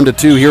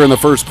 21-2 here in the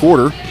first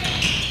quarter.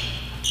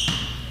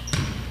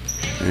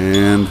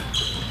 And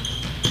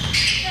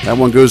that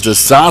one goes to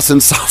Sasson.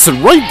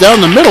 Sasson right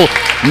down the middle.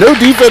 No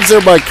defense there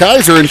by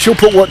Kaiser, and she'll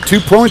put, 2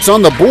 points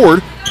on the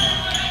board.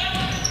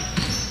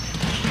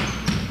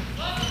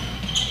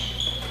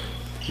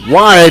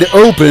 Wide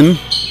open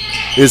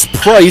is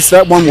Price.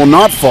 That one will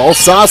not fall.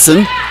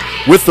 Sasson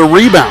with the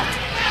rebound.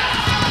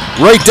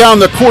 Right down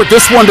the court.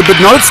 This one to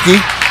Bednarski.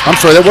 I'm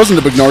sorry, that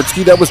wasn't to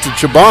Bednarski. That was to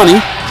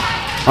Chobani.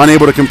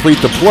 Unable to complete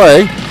the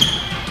play.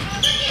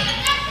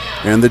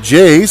 And the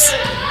Jays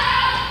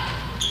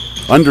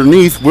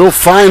underneath will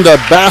find a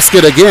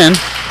basket again.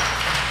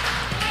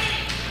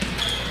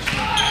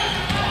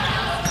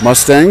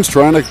 Mustangs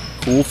trying to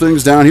cool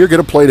things down here, get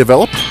a play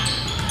developed.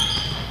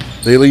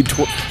 They lead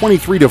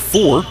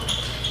 23-4.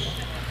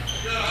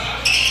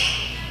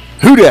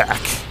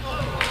 Hudak.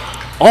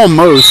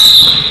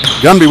 Almost.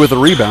 Gunby with the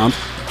rebound.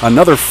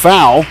 Another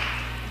foul.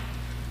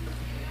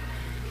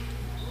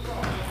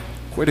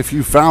 Quite a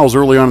few fouls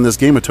early on in this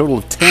game, a total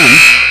of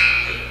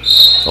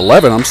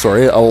 11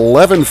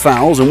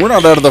 fouls, and we're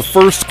not out of the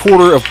first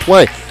quarter of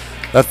play.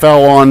 That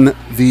foul on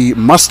the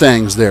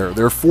Mustangs there,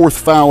 their 4th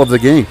foul of the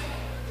game.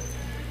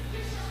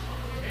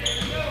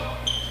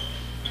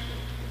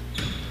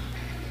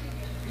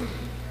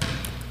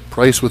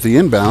 Price with the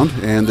inbound,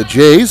 and the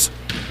Jays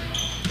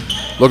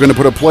looking to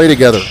put a play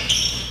together.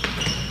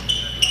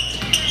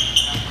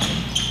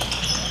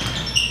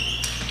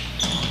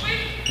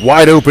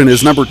 Wide open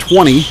is number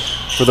 20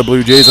 for the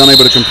Blue Jays,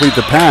 unable to complete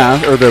the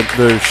pass or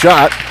the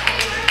shot.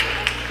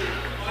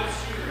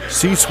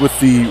 Cease with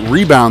the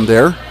rebound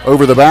there,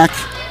 over the back,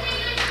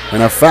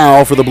 and a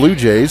foul for the Blue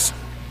Jays.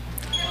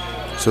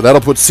 So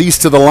that'll put Cease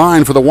to the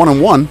line for the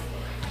 1-and-1,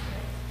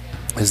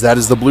 as that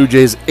is the Blue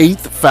Jays'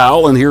 8th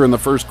foul in here in the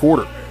first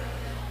quarter.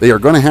 They are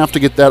going to have to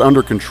get that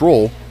under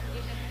control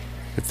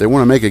if they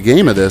want to make a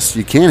game of this.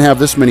 You can't have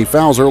this many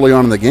fouls early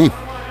on in the game.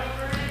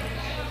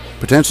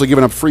 Potentially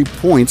giving up free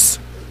points.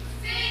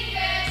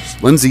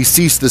 Lindsay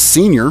Cease, the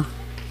senior.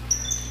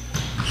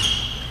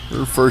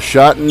 Her first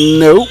shot,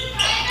 nope.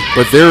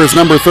 But there is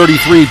number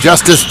 33,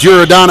 Justice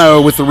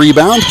Giordano with the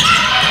rebound.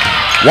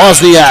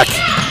 Wozniak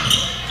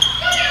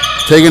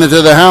taking it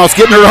to the house,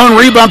 getting her own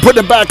rebound,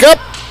 putting it back up.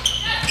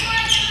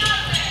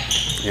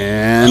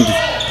 And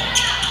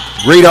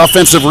great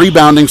offensive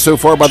rebounding so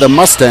far by the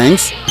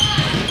Mustangs.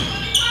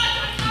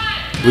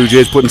 Blue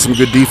Jays putting some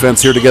good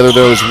defense here together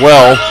though as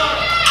well.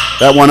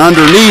 That one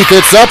underneath,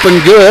 it's up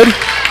and good.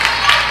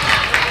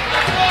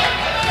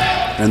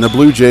 And the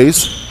Blue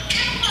Jays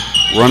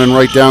running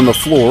right down the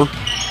floor,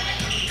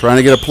 trying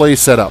to get a play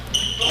set up.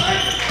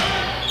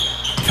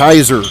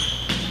 Kaiser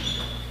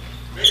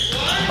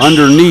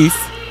underneath.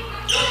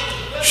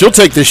 She'll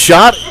take the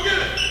shot.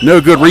 No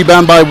good.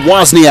 Rebound by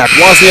Wozniak.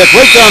 Wozniak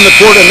right down the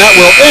court, and that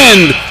will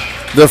end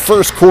the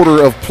first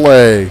quarter of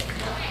play.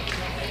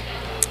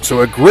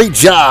 So a great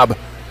job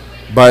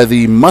by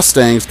the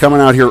Mustangs coming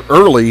out here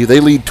early. They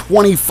lead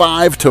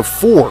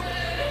 25-4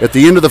 at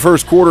the end of the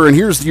first quarter. And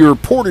here's your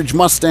Portage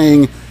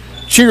Mustang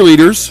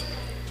cheerleaders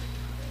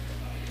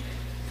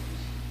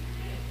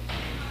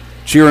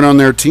cheering on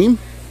their team.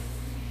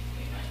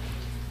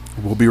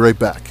 We'll be right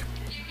back.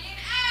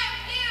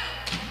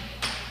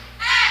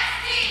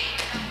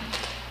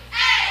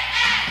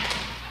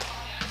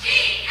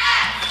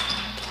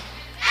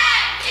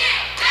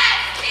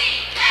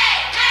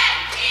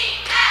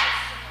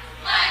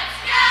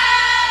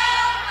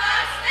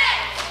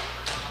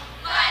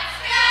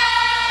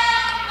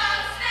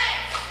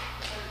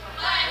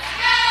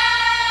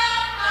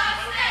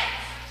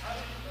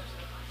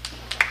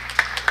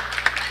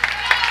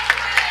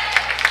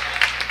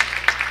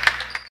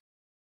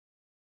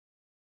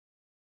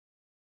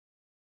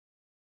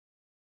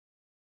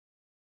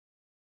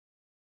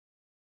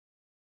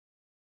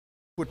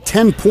 Put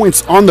 10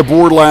 points on the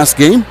board last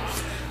game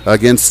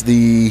against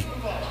the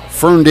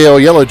Ferndale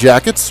Yellow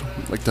Jackets.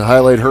 I'd like to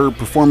highlight her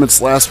performance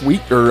last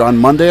week, or on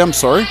Monday, I'm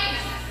sorry.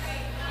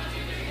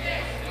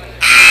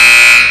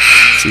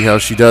 See how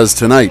she does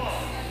tonight.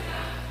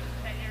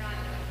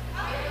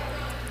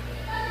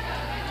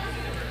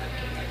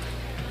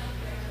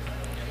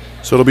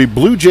 So it'll be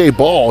Blue Jay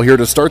ball here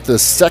to start the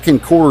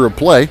second quarter of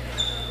play.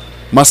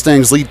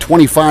 Mustangs lead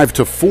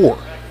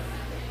 25-4.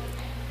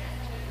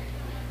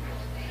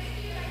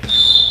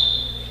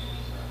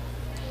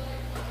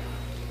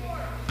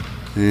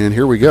 And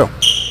here we go.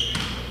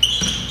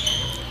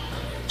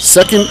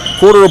 Second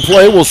quarter of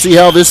play. We'll see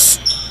how this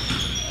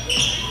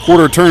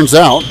quarter turns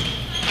out.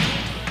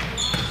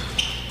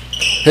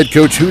 Head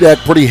coach Hudak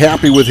pretty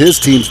happy with his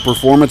team's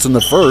performance in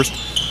the first.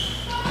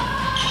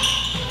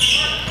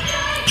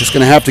 Just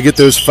going to have to get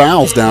those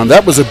fouls down.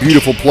 That was a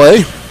beautiful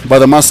play by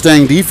the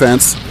Mustang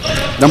defense.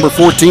 Number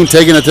 14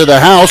 taking it to the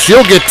house.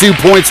 She'll get 2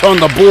 points on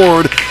the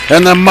board,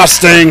 and the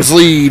Mustangs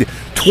lead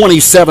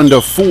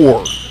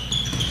 27-4.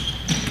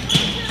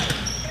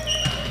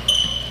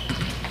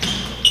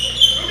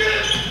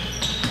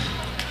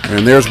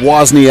 And there's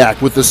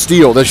Wozniak with the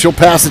steal. That she'll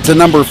pass it to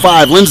number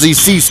 5, Lindsay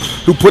Cease,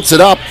 who puts it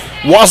up.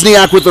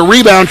 Wozniak with the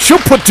rebound. She'll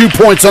put 2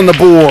 points on the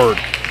board.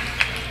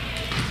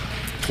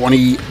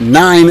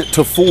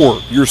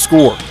 29-4, your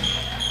score.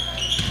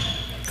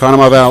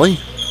 Conemaugh Valley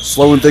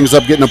slowing things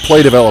up, getting a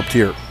play developed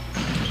here.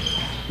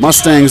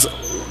 Mustangs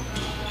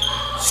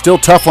still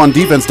tough on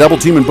defense, double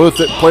teaming both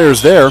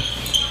players there.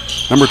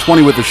 Number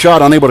 20 with the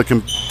shot, unable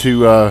to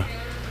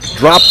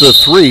drop the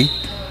three.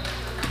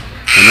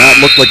 And that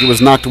looked like it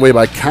was knocked away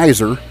by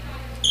Kaiser.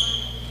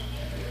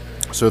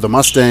 So the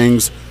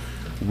Mustangs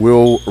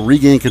will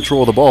regain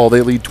control of the ball.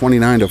 They lead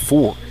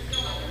 29-4.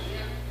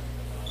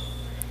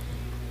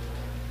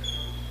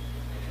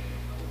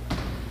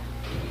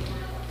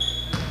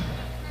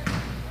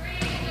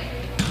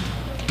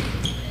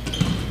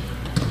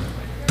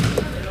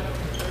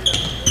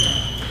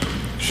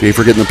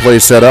 Schaefer getting the play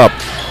set up.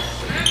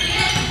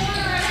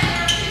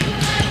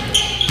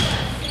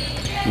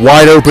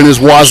 Wide open is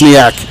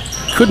Wozniak.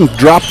 Couldn't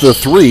drop the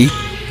three.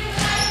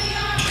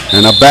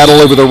 And a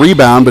battle over the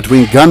rebound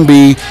between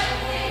Gunby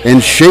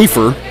and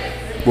Schaefer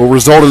will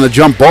result in a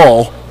jump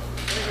ball.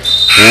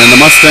 And the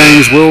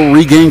Mustangs will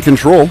regain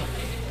control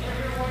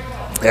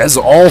as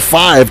all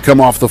 5 come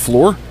off the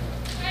floor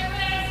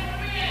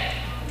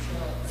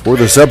for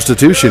the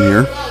substitution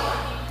here.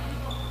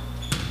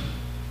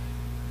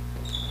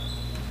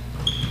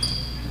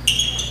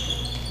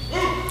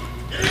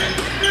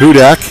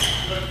 Hudak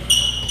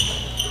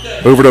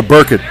over to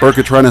Burkett.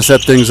 Burkett trying to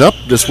set things up.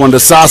 This one to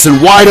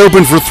Sossin, wide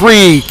open for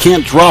 3.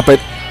 Can't drop it.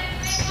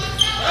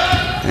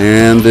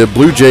 And the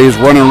Blue Jays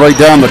running right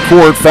down the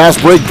court.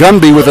 Fast break.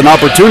 Gunby with an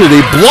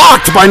opportunity.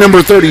 Blocked by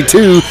number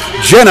 32,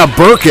 Jenna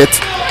Burkett.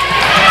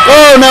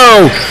 Oh,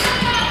 no.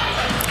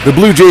 The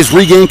Blue Jays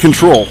regain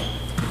control.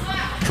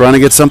 Trying to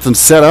get something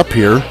set up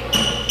here.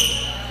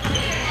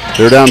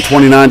 They're down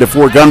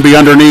 29-4. Gunby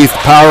underneath,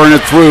 powering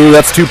it through.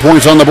 That's 2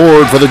 points on the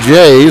board for the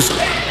Jays.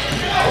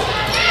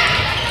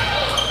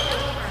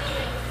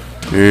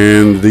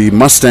 And the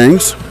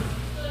Mustangs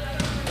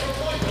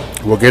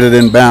will get it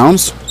in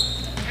bounds.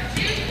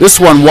 This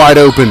one wide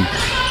open.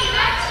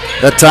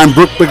 That time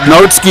Brooke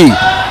Bernardsky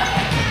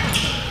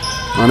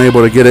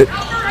unable to get it.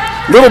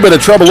 A little bit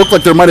of trouble. Looked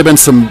like there might have been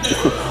some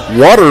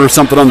water or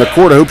something on the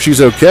court. I hope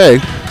she's okay.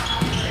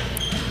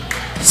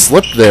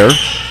 Slipped there.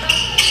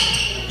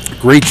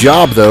 Great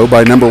job, though,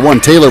 by number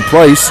 1, Taylor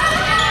Price,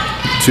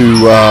 to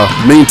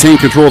maintain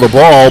control of the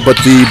ball. But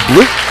the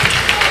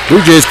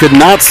Blue Jays could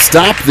not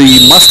stop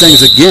the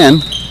Mustangs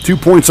again. 2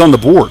 points on the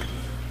board.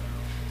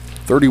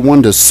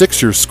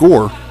 31-6 your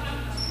score.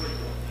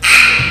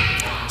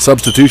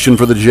 Substitution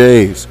for the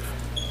Jays.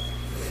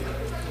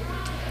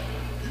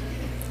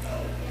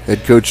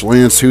 Head coach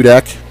Lance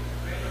Hudak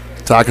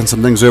talking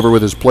some things over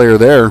with his player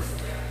there.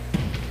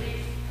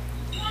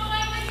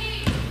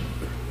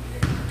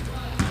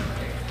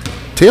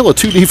 Tale of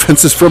 2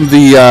 defenses from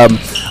the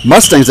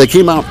Mustangs. They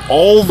came out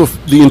all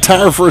the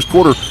entire first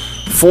quarter,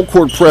 full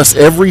court press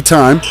every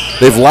time.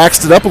 They've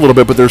laxed it up a little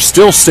bit, but they're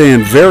still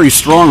staying very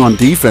strong on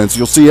defense.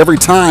 You'll see every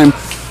time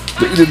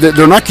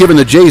they're not giving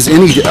the Jays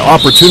any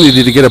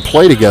opportunity to get a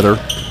play together.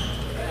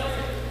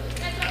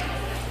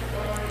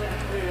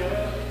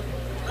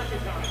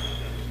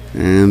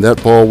 And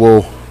that ball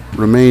will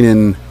remain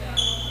in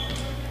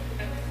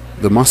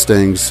the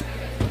Mustangs'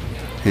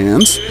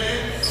 hands.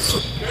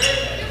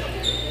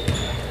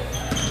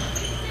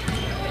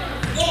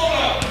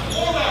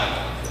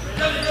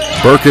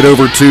 Burkett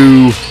over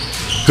to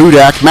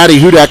Hudak. Maddie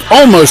Hudak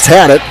almost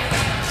had it.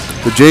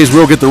 The Jays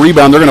will get the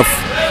rebound. They're going to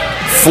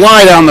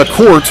fly down the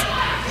court.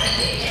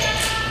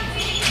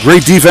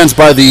 Great defense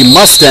by the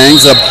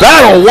Mustangs. A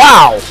battle,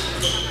 wow!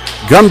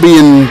 Gunby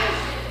and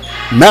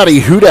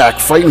Maddie Hudak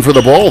fighting for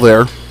the ball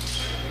there.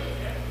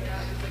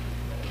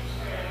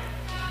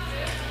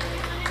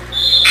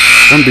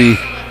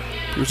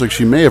 Gunby looks like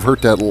she may have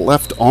hurt that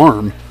left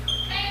arm,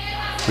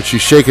 but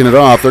she's shaking it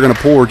off. They're going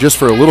to pull her just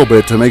for a little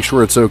bit to make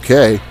sure it's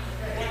okay,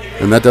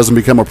 and that doesn't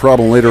become a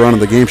problem later on in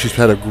the game. She's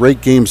had a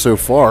great game so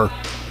far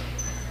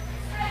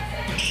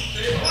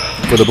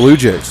for the Blue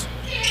Jays.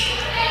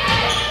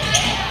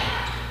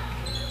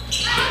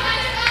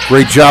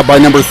 Great job by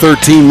number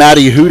 13,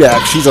 Maddie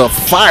Hudak. She's a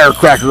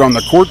firecracker on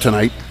the court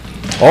tonight,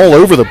 all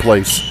over the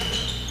place.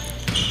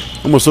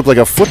 Almost looked like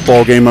a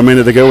football game a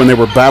minute ago when they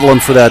were battling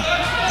for that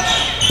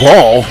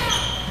ball.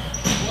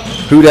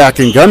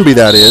 Hudak and Gunby,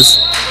 that is.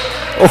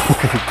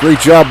 Oh, great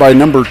job by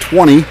number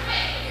 20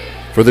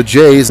 for the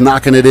Jays,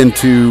 knocking it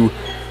into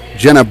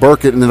Jenna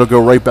Burkett, and it'll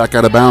go right back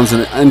out of bounds.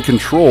 And in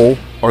control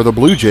are the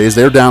Blue Jays.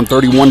 They're down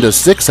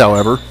 31-6,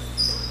 however.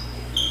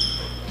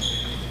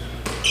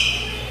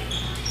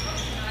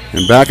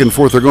 And back and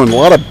forth they're going. A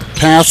lot of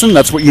passing.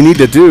 That's what you need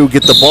to do.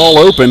 Get the ball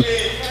open.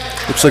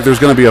 Looks like there's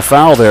going to be a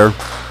foul there.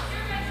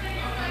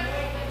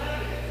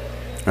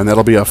 And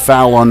that'll be a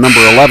foul on number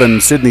 11,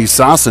 Sydney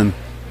Sasson.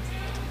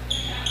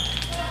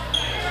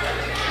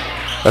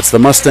 That's the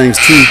Mustangs'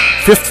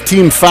 fifth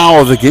team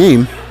foul of the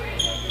game.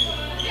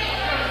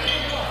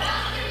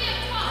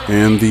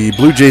 And the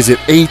Blue Jays at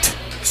 8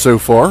 so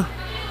far.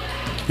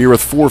 Here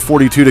with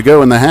 4:42 to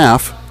go in the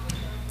half.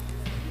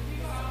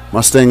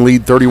 Mustang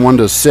lead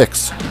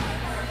 31-6.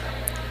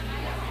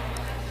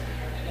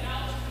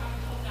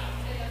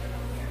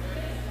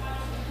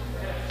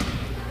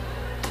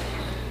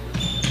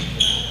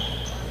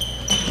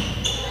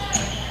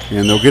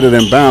 And they'll get it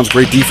in bounds.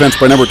 Great defense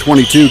by number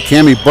 22,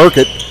 Cammie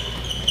Burkett.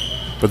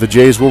 But the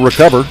Jays will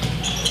recover.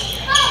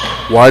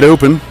 Wide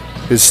open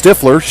is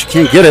Stifler. She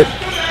can't get it.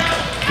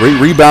 Great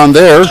rebound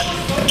there.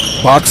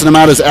 Boxing him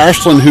out is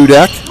Ashlyn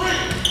Hudak.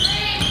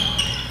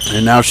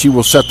 And now she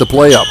will set the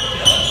play up.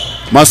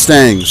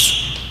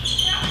 Mustangs.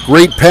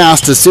 Great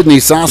pass to Sydney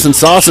Sasson.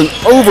 Sasson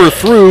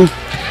overthrew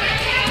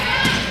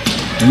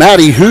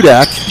Maddie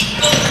Hudak.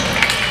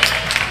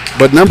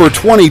 But number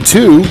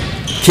 22,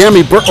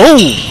 Cammie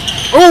Burkett.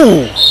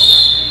 Oh!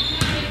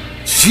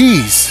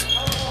 Jeez.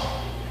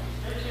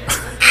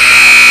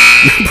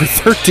 Number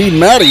 13,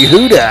 Maddie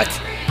Hudak.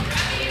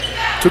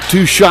 Took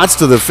 2 shots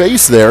to the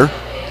face there.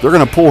 They're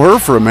going to pull her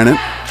for a minute.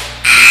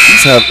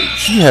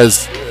 She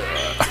has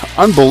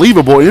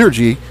unbelievable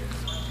energy.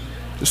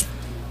 Just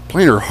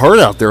playing her heart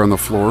out there on the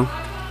floor.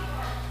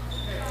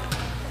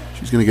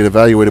 She's going to get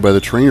evaluated by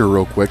the trainer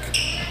real quick.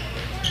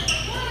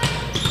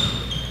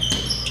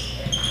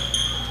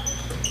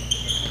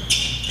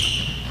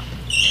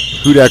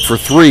 Hudak for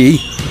 3.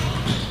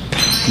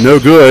 No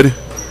good.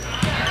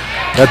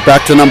 That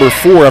back to number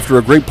 4 after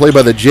a great play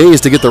by the Jays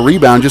to get the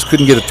rebound. Just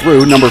couldn't get it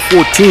through. Number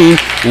 14,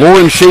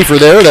 Lauren Schaefer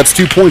there. That's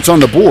 2 points on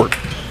the board.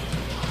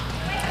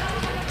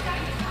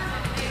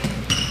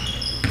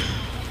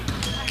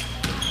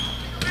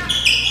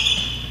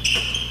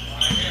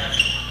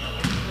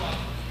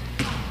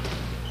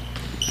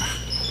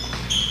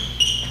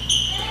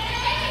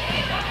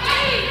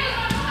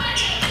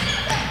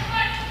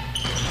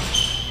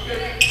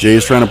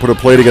 Jays trying to put a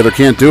play together,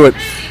 can't do it.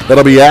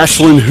 That'll be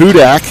Ashlyn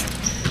Hudak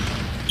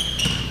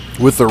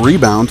with the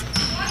rebound.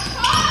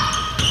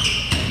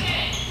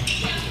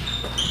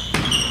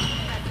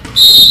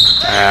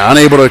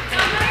 Unable to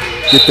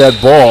get that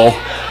ball.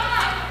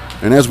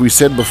 And as we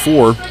said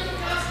before,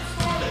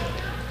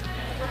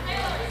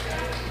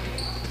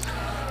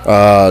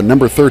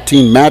 number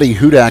 13, Maddie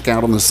Hudak,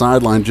 out on the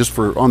sideline,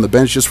 on the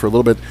bench just for a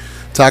little bit,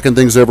 talking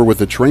things over with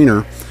the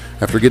trainer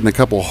after getting a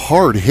couple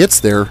hard hits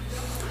there.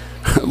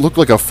 It looked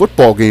like a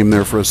football game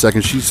there for a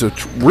second. She's a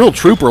real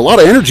trooper, a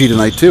lot of energy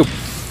tonight too.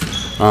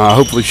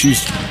 Hopefully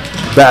she's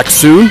back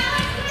soon.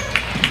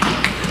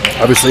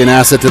 Obviously an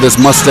asset to this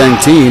Mustang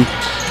team.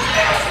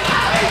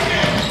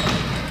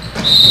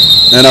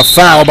 And a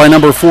foul by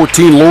number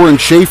 14, Lauren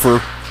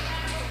Schaefer,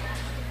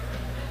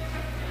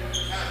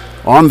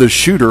 on the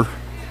shooter.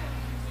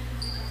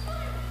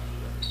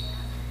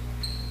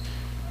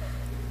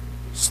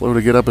 Slow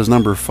to get up as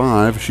number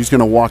 5. She's going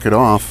to walk it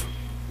off.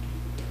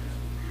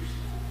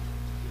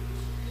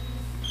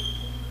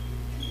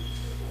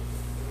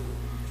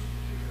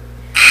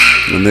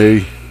 And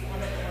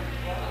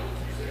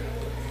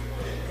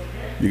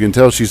you can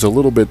tell she's a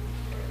little bit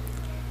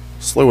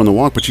slow in the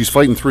walk, but she's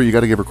fighting through. You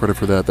got to give her credit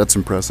for that. That's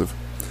impressive.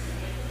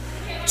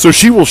 So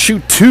she will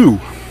shoot 2.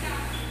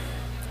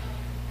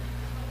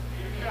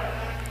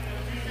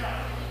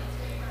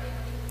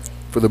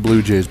 For the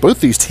Blue Jays.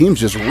 Both these teams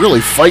just really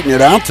fighting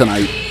it out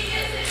tonight.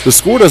 The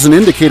score doesn't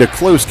indicate a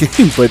close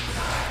game, but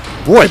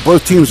boy,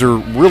 both teams are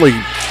really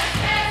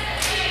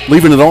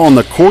leaving it all on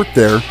the court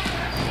there.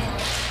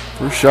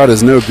 First shot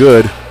is no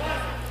good.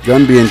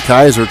 Gunby and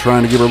Kaiser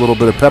trying to give her a little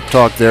bit of pep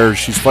talk there.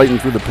 She's fighting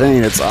through the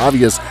pain. It's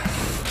obvious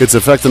it's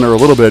affecting her a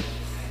little bit.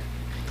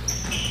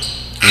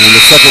 And the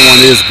second one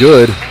is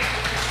good.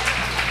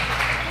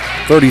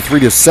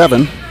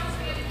 33-7.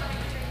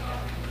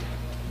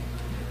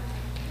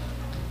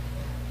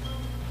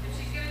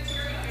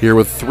 Here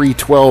with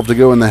 3:12 to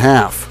go in the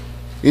half,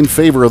 in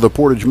favor of the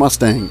Portage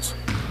Mustangs.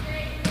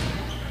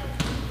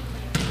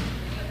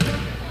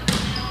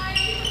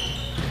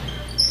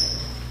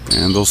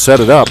 And they'll set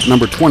it up.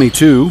 Number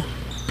 22,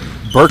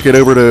 Burkett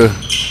over to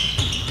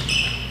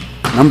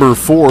number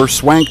 4,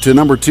 Swank to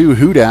number 2,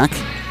 Hudak.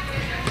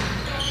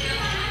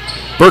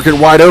 Burkett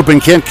wide open,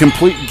 can't get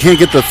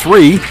the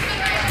 3.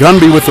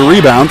 Gunby with the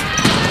rebound.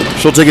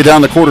 She'll take it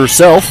down the court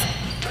herself.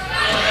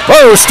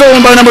 Oh,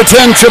 stolen by number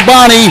 10,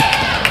 Chobani.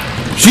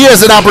 She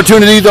has an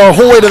opportunity the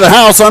whole way to the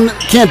house.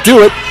 Can't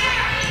do it.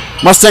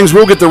 Mustangs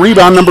will get the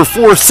rebound. Number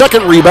 4,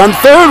 second rebound.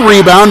 Third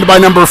rebound by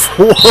number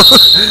 4,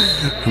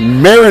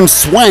 Marin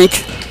Swank.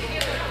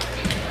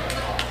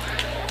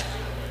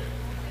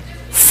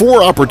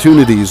 4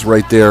 opportunities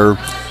right there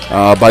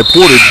by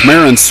Portage.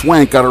 Marin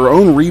Swank got her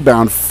own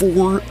rebound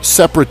 4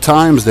 separate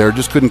times there.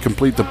 Just couldn't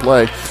complete the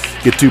play.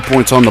 Get 2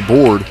 points on the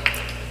board.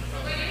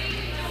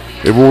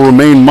 It will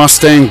remain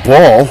Mustang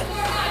ball.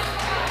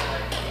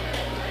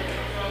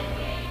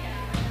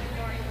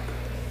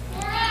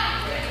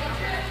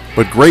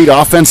 But great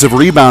offensive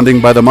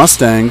rebounding by the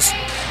Mustangs.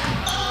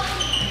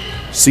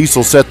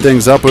 Cecil set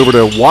things up over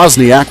to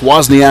Wozniak.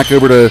 Wozniak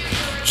over to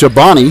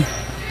Chobani.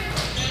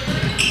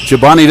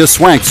 Chobani to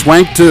Swank.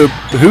 Swank to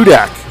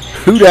Hudak.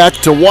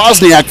 Hudak to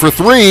Wozniak for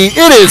 3.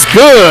 It is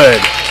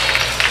good.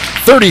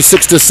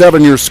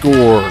 36-7 your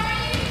score.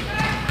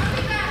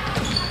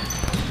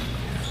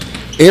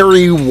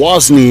 Ari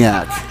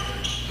Wozniak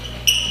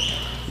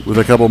with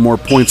a couple more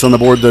points on the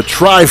board. The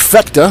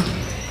trifecta.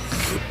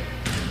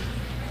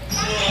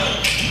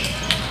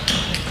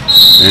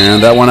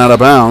 And that one out of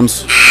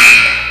bounds.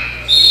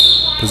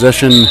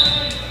 Possession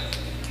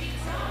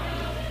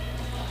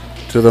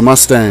to the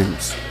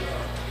Mustangs.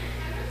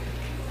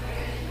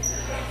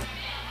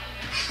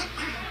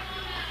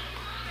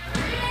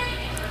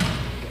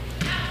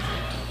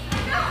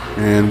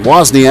 And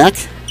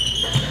Wozniak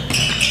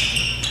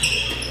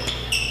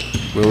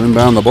will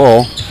inbound the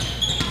ball.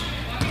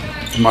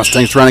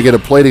 Mustangs trying to get a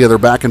play together,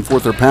 back and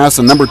forth their pass,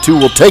 and number 2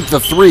 will take the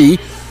 3.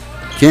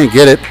 Can't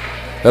get it.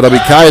 That'll be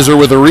Kaiser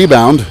with a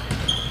rebound.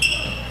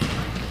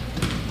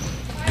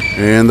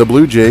 And the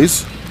Blue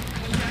Jays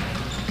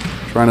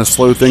trying to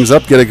slow things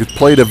up, get a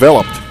play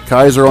developed.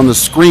 Kaiser on the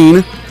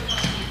screen.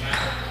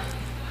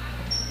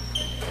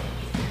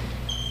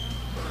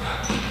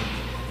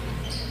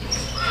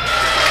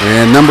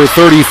 And number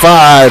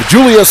 35,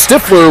 Julia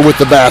Stifler with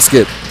the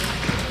basket.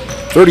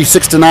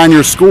 36-9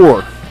 your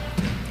score.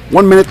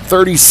 1 minute,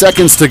 30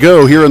 seconds to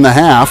go here in the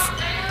half.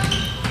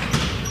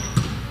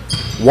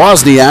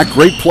 Wozniak,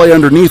 great play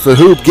underneath the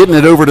hoop, getting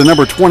it over to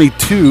number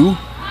 22.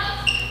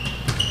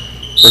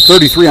 Or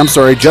 33, I'm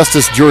sorry,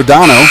 Justice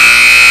Giordano.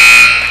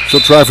 She'll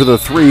try for the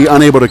 3,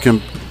 unable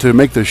to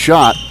make the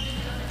shot.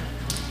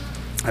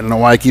 I don't know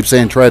why I keep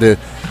saying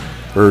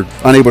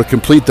unable to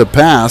complete the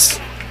pass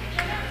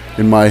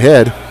in my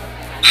head.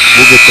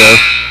 We'll get there.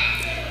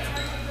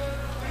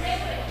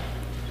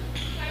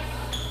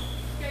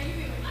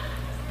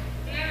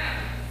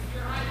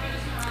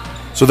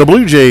 So the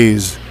Blue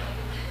Jays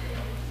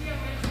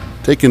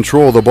take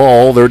control of the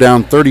ball. They're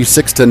down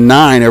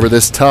 36-9 over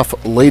this tough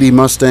Lady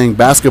Mustang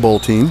basketball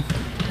team.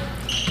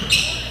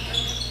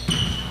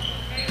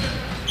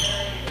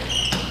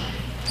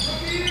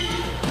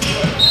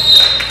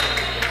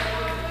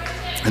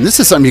 And this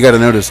is something you got to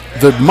notice.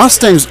 The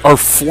Mustangs are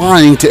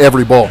flying to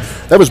every ball.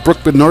 That was Brooke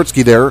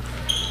Bednarski there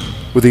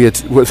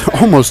with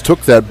almost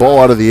took that ball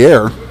out of the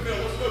air.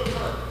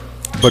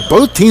 But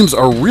both teams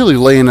are really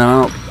laying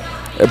out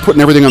and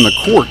putting everything on the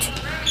court.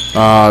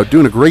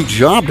 Doing a great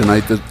job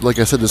tonight. Like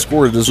I said, the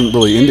score doesn't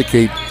really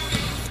indicate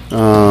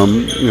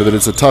that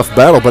it's a tough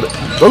battle, but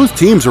both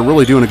teams are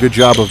really doing a good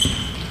job of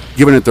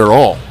giving it their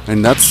all,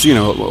 and that's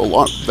a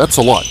lot. That's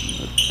a lot.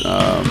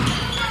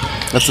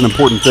 That's an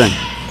important thing.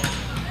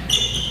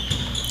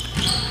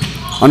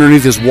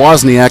 Underneath is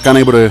Wozniak,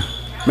 unable to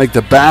make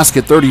the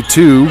basket.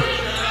 32.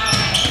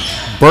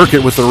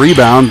 Burkett with the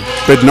rebound.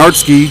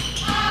 Bednarski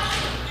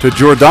to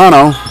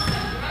Giordano.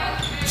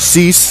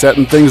 Cease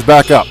setting things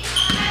back up.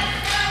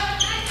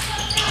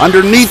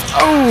 Underneath,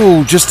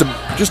 just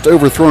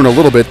overthrown a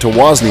little bit to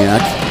Wozniak.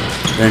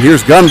 And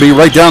here's Gunby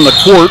right down the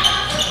court.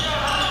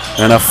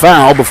 And a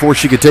foul before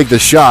she could take the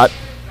shot.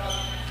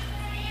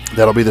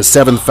 That'll be the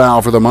 7th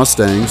foul for the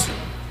Mustangs.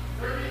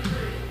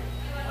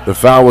 The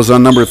foul was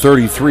on number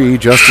 33,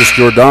 Justice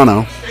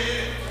Giordano.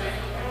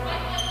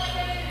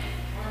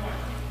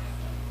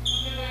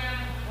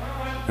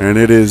 And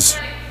it is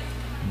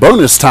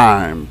bonus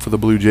time for the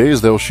Blue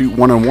Jays. They'll shoot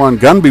 1-1.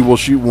 Gunby will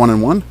shoot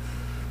 1-1.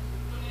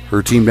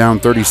 Her team down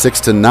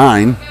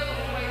 36-9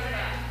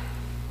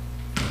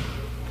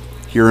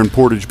 here in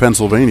Portage,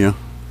 Pennsylvania.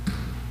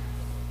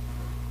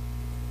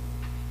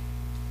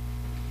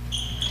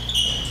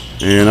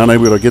 And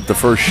unable to get the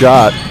first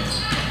shot.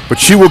 But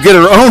she will get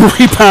her own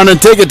rebound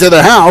and take it to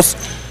the house.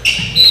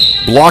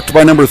 Blocked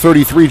by number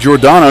 33,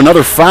 Giordano.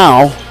 Another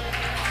foul.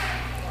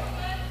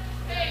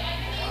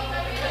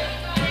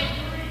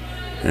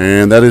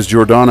 And that is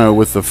Giordano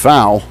with the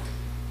foul.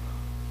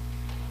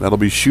 That'll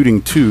be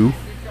shooting 2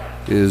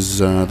 is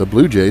the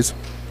Blue Jays.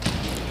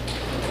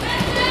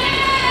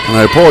 And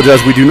I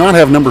apologize, we do not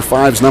have number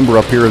 5's number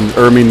up here,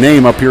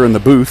 name up here in the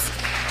booth.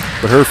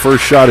 But her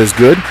first shot is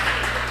good.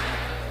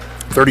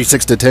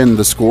 36-10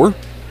 the score.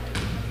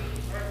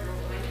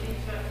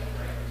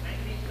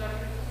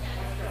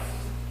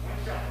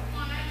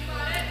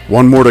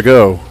 One more to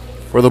go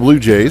for the Blue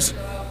Jays.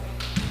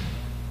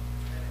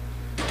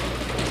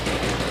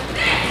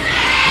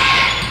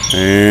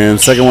 And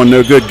second one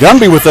no good.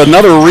 Gunby with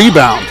another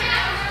rebound.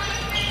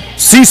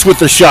 Cease with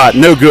the shot,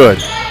 no good.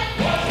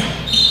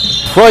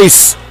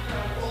 Price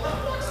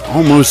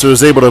almost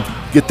was able to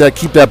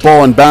keep that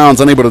ball in bounds,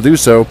 unable to do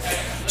so.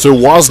 So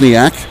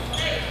Wozniak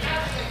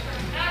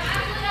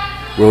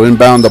will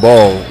inbound the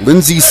ball.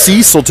 Lindsay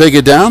Cease will take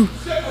it down.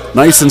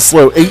 Nice and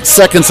slow. 8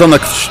 seconds on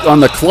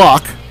the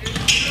clock.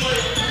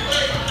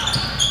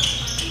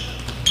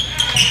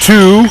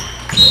 2.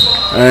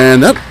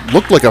 And that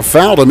looked like a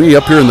foul to me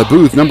up here in the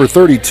booth. Number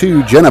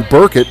 32, Jenna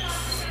Burkett,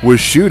 was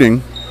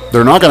shooting.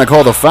 They're not going to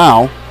call the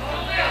foul.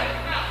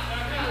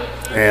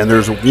 And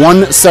there's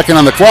 1 second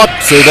on the clock,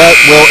 so that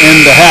will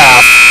end the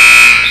half.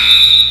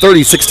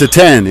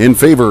 36-10 in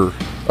favor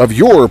of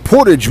your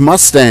Portage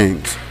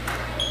Mustangs.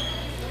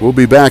 We'll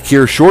be back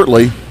here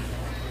shortly.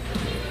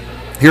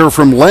 Here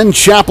from Len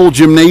Chapel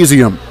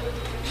Gymnasium.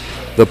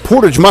 The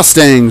Portage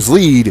Mustangs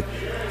lead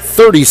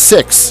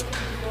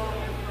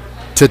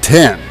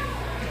 36-10.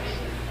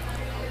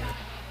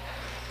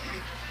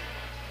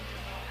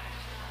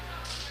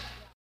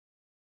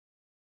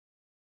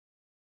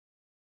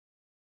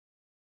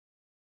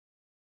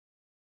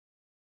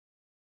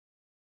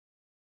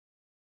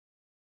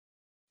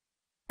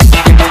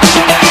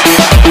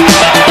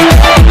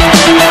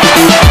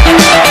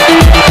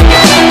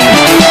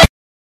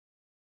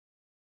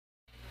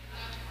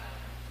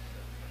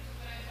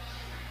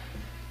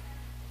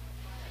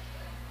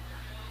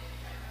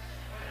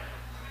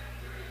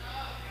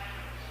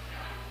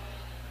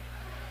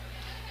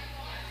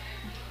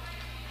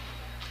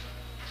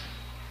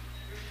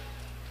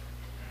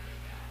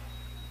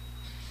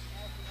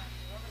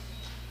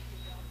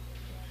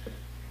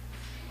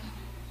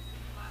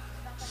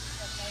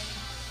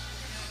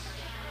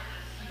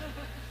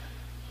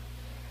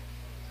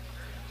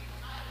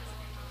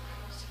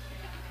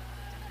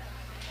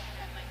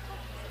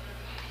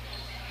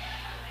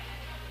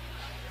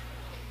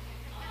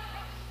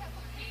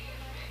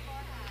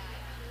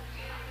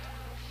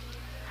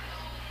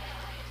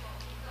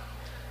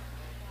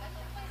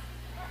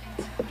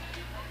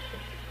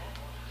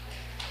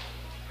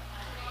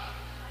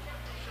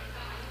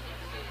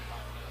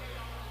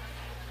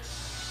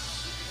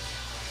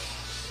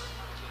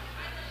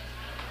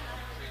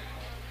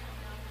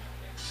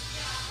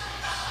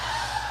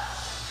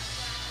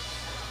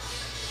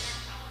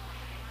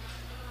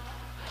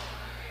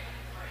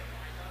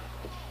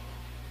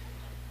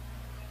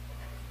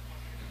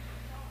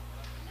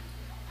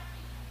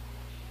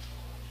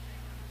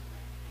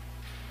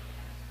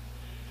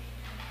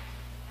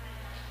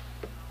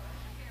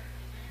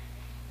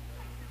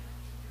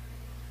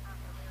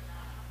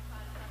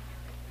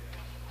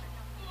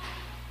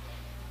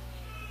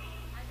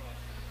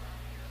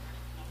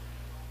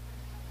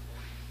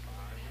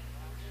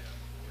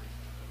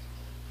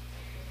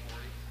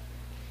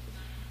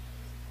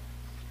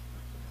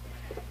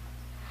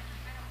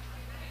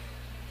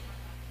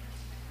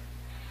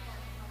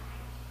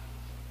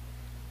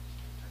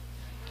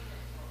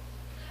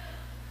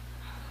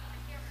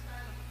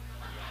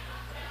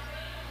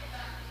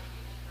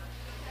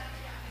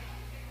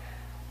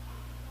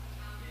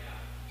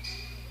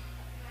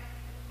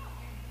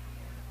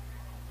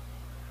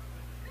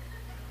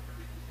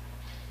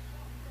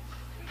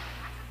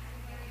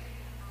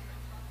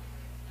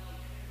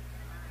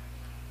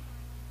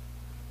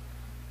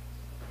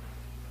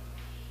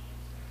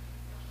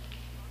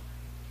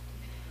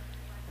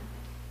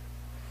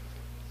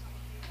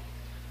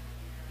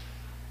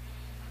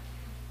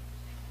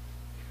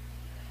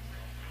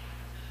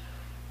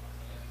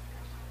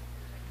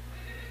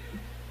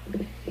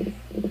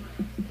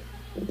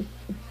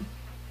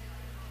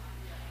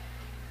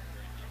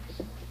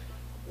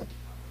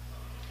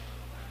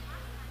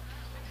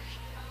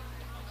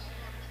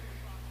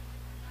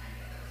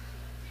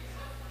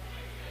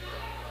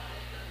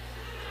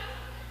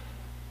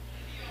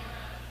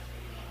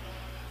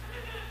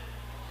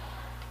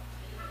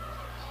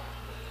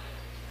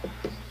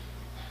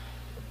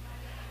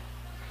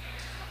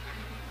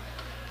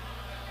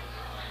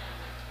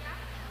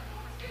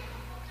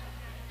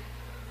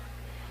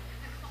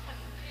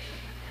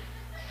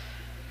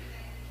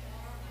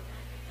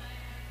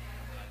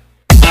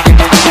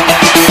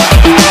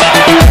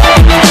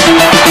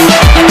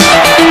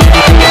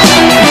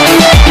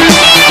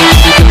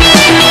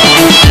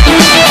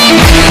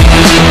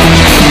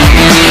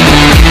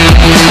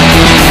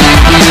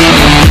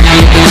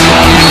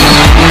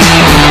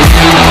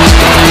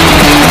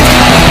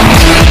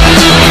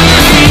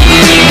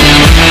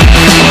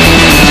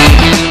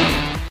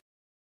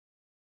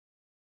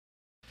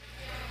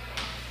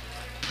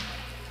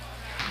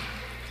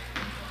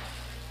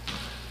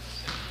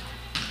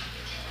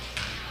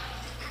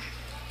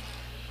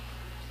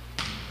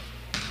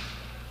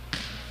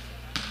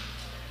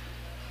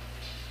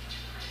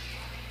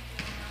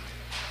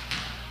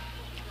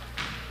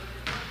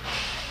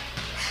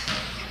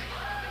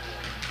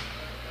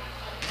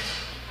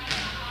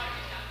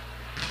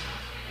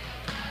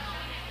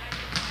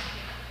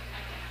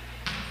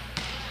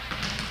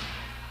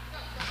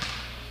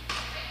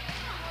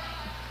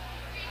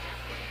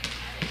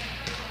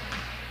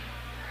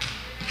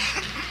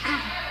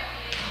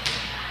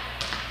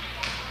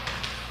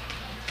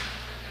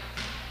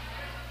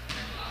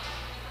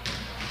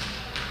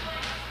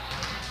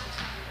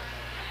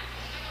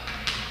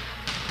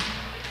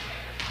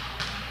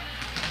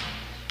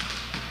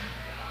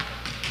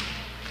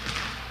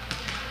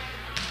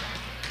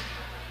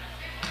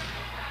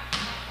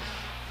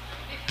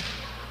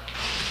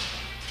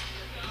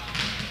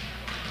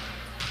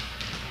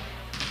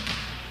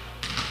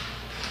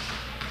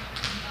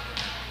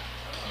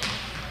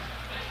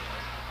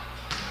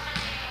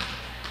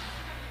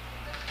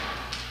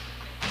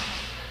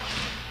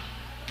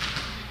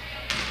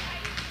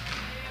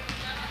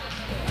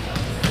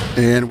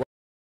 And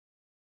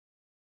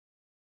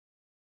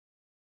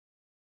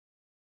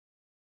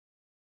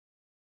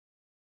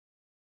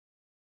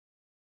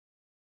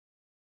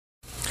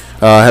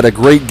had a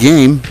great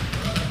game.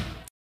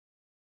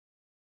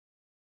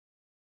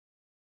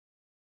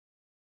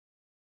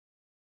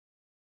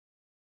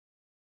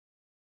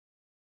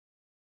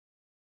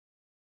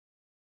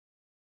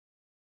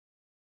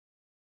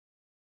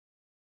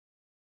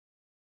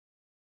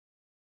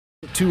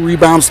 Two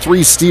rebounds,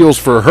 3 steals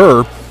for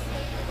her.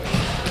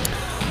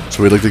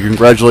 So we'd like to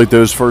congratulate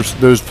those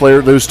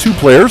two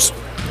players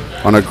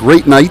on a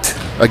great night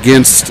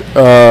against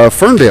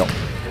Ferndale.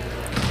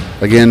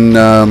 Again,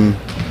 on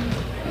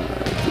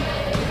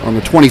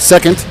the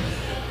 22nd,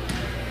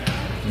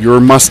 your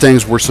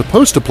Mustangs were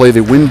supposed to play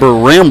the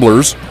Winburn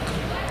Ramblers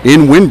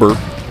in Winburn.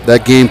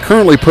 That game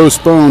currently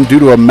postponed due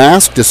to a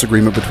mask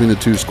disagreement between the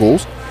two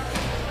schools.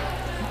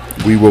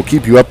 We will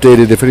keep you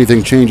updated if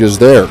anything changes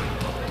there.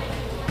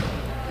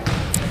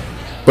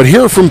 But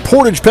here from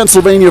Portage,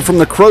 Pennsylvania, from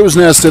the Crow's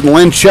Nest at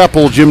Len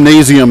Chapel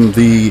Gymnasium,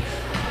 the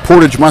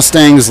Portage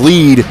Mustangs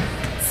lead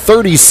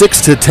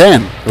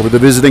 36-10 over the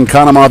visiting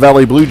Conemaugh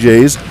Valley Blue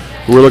Jays,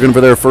 who are looking for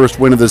their first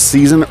win of the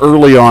season.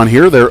 Early on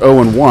here, they're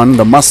 0-1.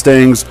 The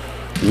Mustangs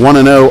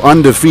 1-0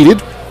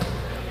 undefeated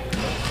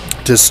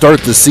to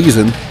start the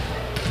season.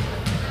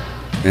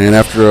 And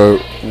after a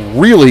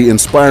really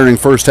inspiring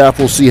first half,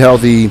 we'll see how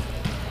the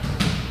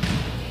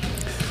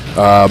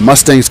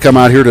Mustangs come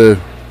out here to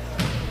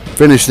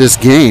finish this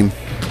game.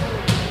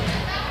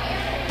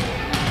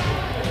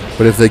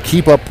 But if they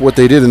keep up what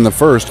they did in the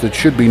first, it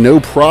should be no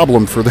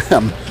problem for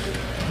them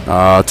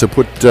to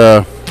put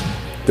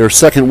their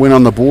second win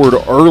on the board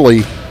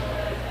early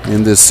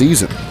in this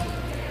season.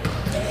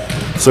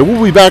 So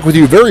we'll be back with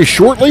you very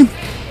shortly.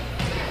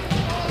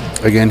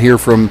 Again, here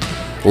from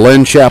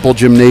Len Chapel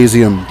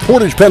Gymnasium,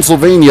 Portage,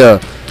 Pennsylvania.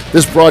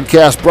 This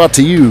broadcast brought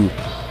to you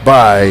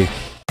by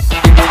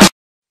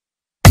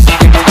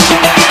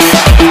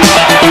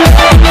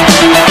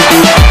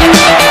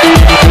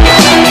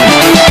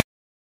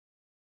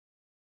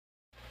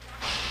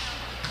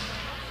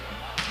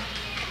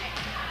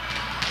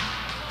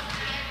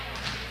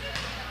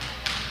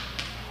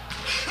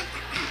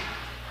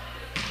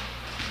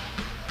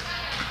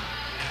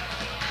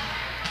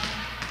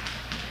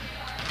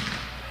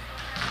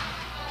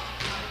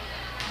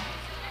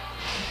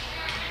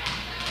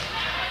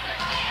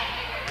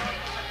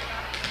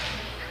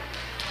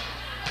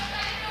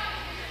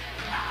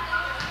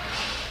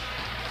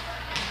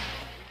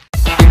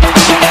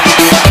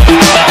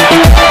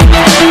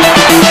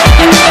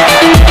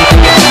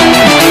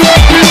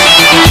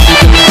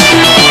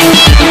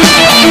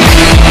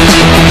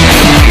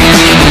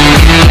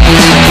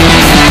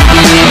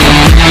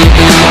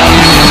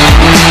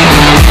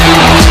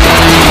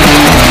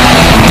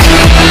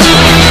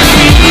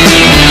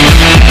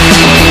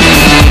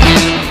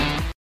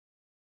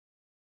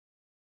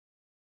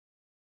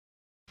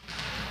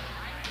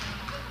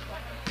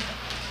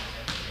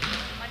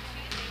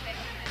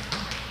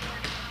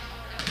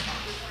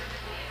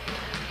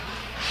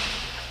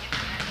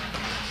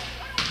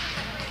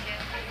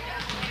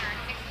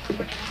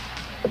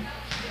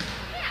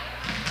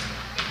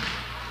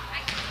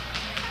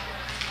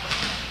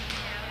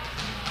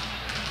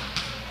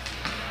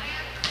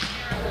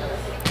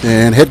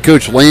and head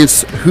coach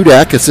Lance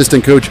Hudak,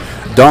 assistant coach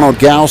Donald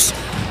Gauss,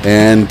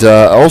 and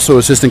also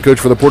assistant coach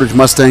for the Portage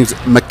Mustangs,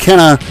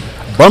 McKenna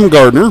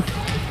Bumgardner,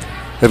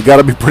 have got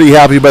to be pretty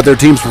happy about their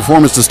team's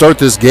performance to start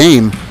this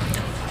game,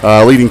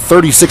 leading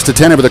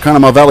 36-10 over the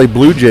Conemaugh Valley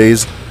Blue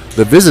Jays,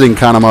 the visiting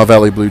Conemaugh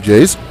Valley Blue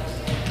Jays.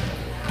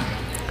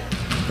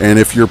 And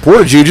if you're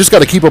Portage, you just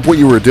got to keep up what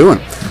you were doing.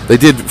 They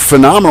did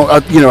phenomenal.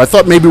 I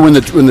thought maybe when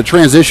the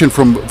transition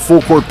from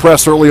full court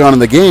press early on in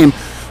the game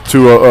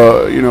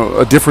to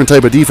a different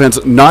type of defense,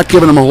 not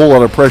giving them a whole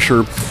lot of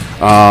pressure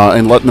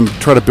and letting them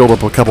try to build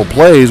up a couple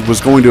plays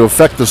was going to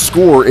affect the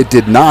score. It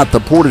did not.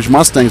 The Portage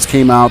Mustangs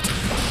came out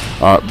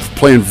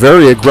playing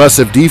very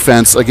aggressive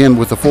defense, again,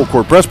 with the full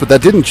court press, but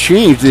that didn't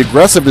change. The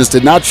aggressiveness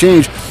did not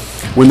change.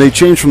 When they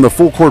changed from the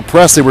full court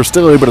press, they were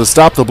still able to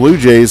stop the Blue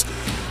Jays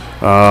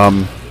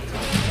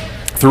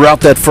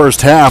throughout that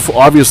first half.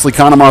 Obviously,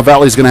 Conemaugh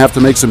Valley is going to have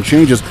to make some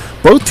changes.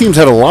 Both teams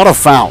had a lot of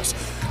fouls.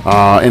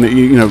 And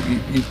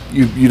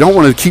you don't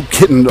want to keep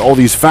getting all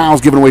these fouls,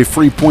 giving away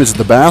free points at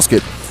the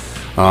basket.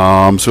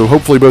 So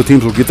hopefully both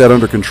teams will get that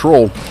under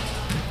control.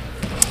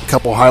 A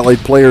couple highlight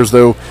players,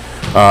 though,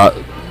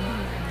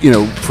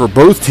 for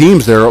both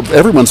teams there,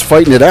 everyone's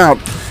fighting it out,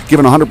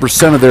 giving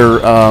 100% of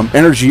their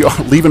energy,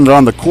 leaving it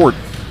on the court.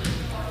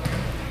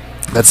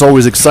 That's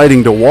always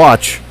exciting to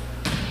watch.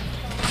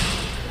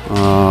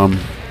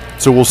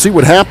 So we'll see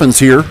what happens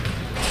here.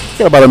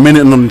 Got about a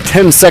minute and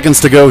 10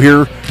 seconds to go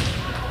here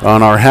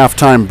on our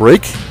halftime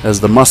break as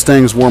the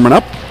Mustangs warming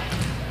up.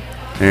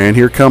 And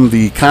here come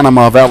the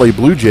Conemaugh Valley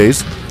Blue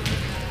Jays.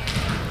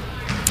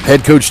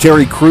 Head coach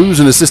Terry Cruz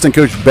and assistant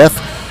coach Beth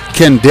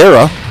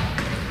Kendera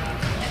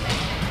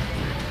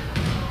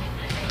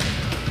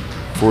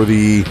for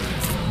the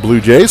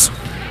Blue Jays.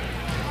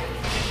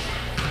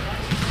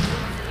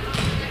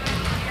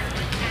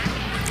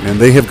 and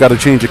they have got to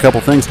change a couple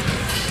things.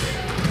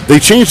 They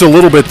changed a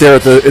little bit there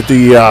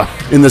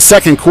in the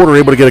second quarter,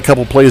 able to get a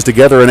couple plays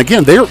together. And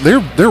again,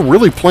 they're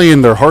really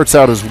playing their hearts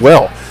out as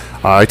well.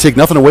 I take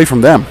nothing away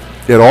from them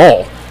at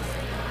all.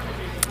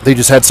 They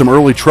just had some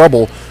early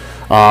trouble,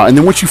 and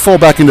then once you fall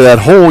back into that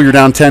hole, you're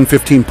down 10,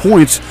 15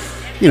 points.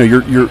 You know,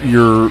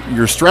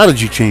 your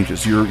strategy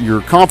changes,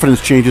 your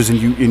confidence changes, and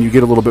you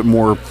get a little bit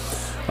more,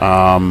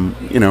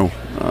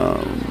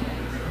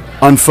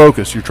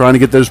 unfocused. You're trying to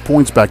get those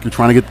points back. You're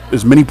trying to get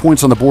as many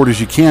points on the board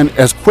as you can,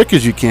 as quick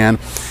as you can,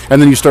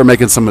 and then you start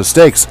making some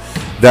mistakes.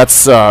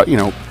 That's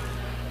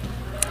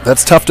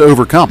that's tough to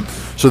overcome.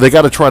 So they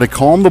got to try to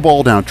calm the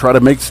ball down, try to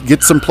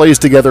get some plays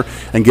together,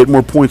 and get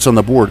more points on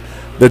the board.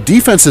 The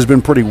defense has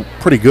been pretty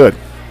good.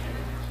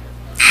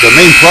 The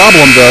main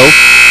problem, though,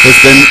 has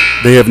been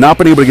they have not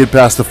been able to get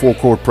past the full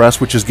court press,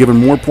 which has given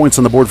more points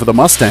on the board for the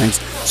Mustangs.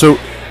 So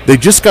they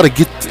just got to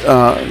get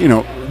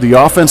the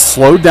offense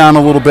slowed down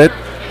a little bit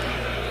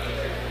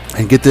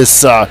and get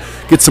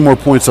some more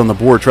points on the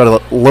board. Try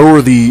to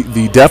lower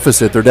the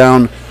deficit. They're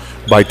down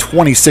by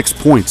 26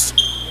 points.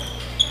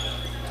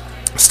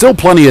 Still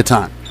plenty of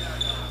time.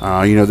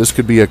 This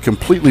could be a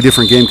completely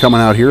different game coming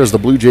out here as the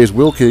Blue Jays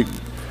will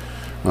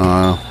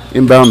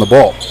inbound the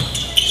ball.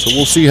 So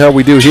we'll see how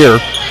we do here.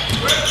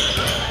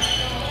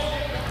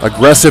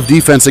 Aggressive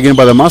defense again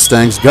by the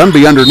Mustangs.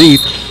 Gunby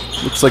underneath.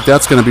 Looks like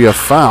that's going to be a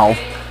foul.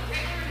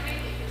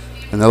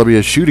 And that'll be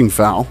a shooting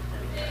foul.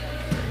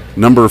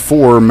 Number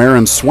 4,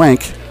 Marin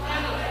Swank,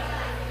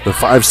 the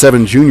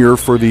 5'7" junior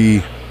for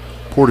the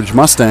Portage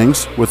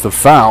Mustangs with the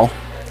foul.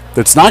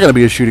 That's not going to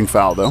be a shooting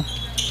foul, though.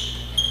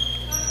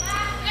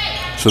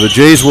 So the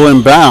Jays will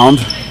inbound.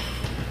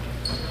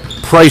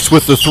 Price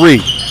with the 3.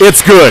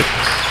 It's good.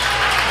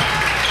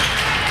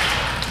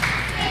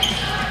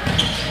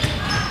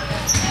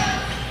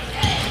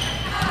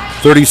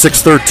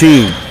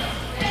 (36-13).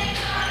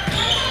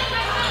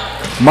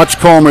 Much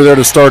calmer there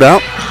to start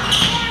out.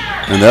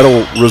 And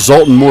that'll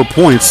result in more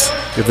points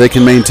if they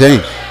can maintain.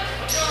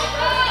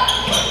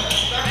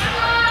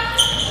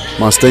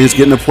 Mustangs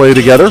getting to play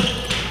together.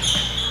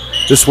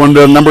 This one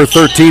to number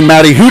 13,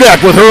 Maddie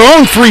Hudak with her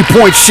own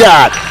three-point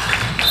shot.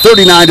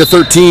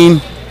 39-13.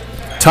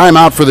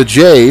 Timeout for the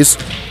Jays.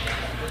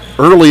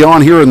 Early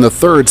on here in the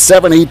third,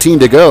 7:18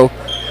 to go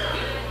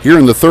here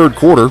in the third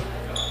quarter.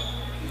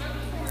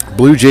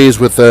 Blue Jays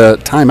with a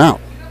timeout.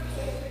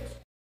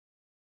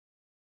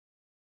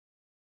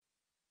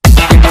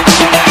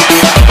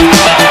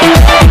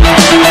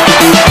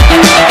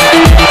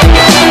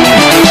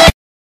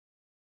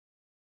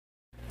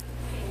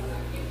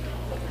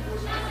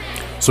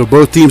 So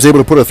both teams able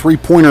to put a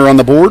three-pointer on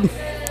the board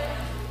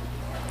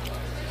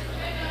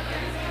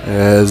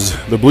as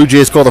the Blue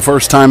Jays call the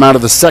first time out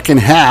of the second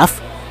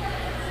half,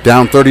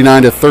 down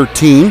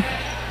 39-13.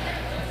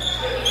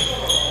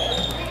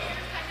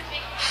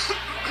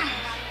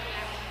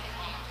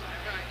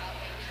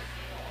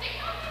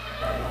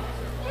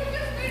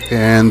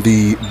 And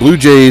the Blue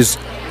Jays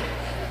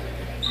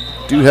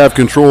do have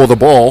control of the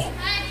ball.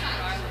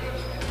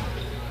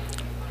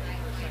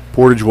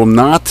 Portage will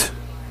not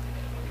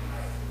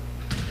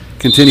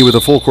continue with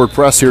a full court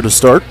press here to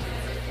start.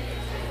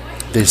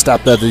 They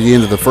stopped that at the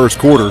end of the first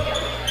quarter.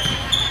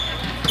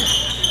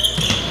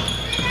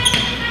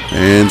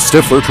 And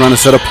Stifler trying to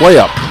set a play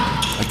up.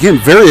 Again,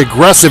 very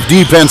aggressive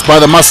defense by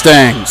the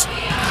Mustangs.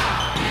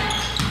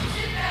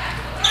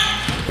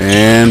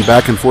 And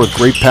back and forth,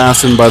 great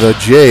passing by the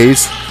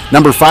Jays.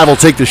 Number 5 will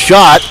take the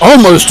shot,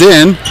 almost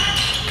in.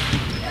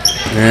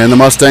 And the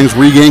Mustangs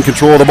regain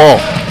control of the ball.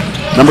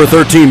 Number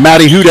 13,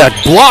 Maddie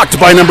Hudak, blocked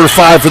by number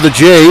 5 for the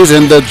Jays,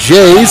 and the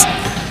Jays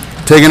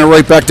taking it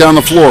right back down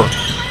the floor.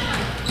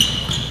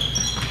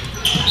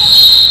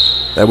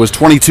 That was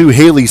 22,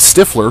 Haley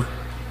Stifler,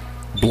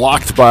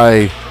 blocked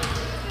by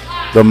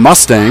the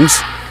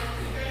Mustangs.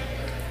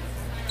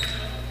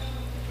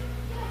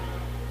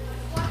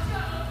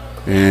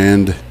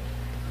 And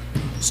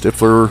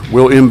Stifler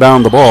will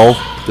inbound the ball.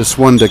 This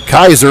one to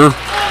Kaiser.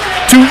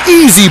 2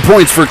 easy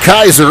points for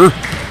Kaiser.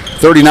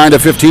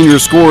 39-15 your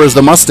score as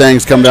the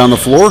Mustangs come down the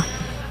floor.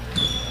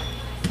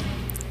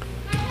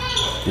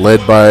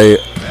 Led by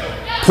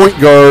point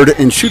guard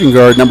and shooting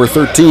guard number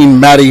 13,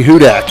 Maddie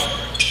Hudak.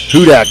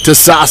 Hudak to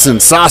Sasson.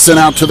 Sasson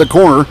out to the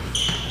corner.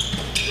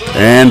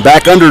 And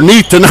back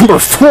underneath to number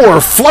 4,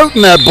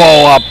 floating that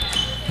ball up.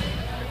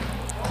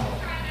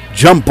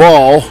 Jump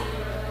ball.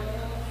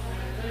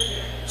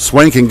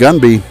 Swank and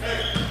Gunby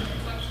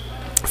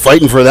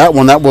fighting for that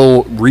one. That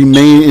will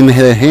remain in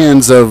the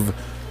hands of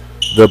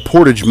the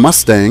Portage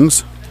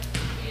Mustangs.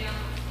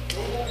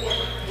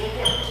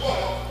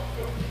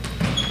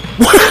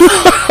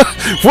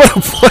 What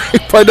a play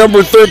by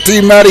number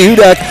 13, Maddie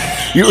Hudak.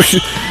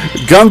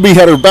 Gunby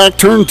had her back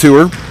turned to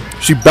her.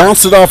 She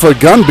bounced it off of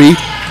Gunby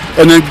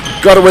and then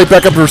got it right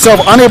back up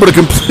herself, unable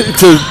to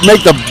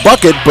make the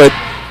bucket, but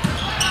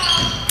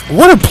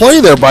what a play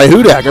there by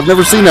Hudak. I've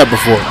never seen that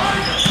before.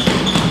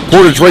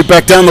 Portage right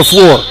back down the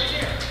floor.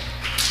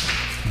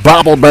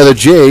 Bobbled by the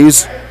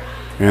Jays,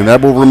 and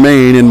that will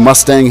remain in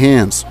Mustang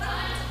hands.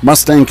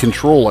 Mustang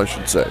control, I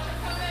should say.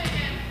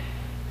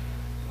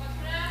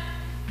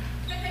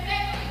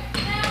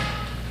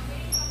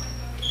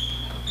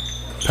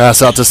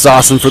 Pass out to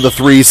Sossin for the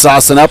three.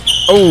 Sossin up.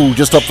 Oh,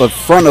 just up the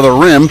front of the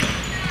rim.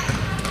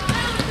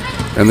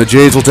 And the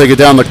Jays will take it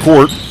down the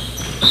court.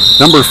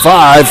 Number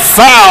 5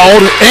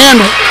 fouled. And,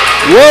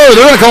 whoa,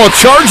 they're going to call a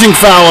charging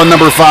foul on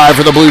number 5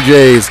 for the Blue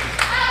Jays.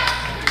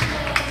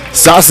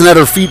 Sossin had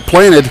her feet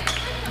planted.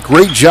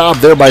 Great job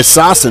there by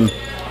Sossin.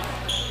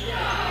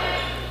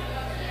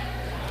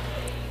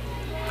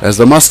 As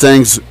the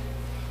Mustangs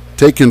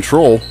take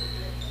control.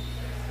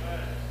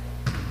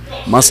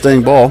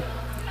 Mustang ball.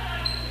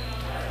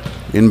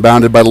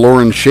 Inbounded by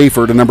Lauren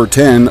Schaefer to number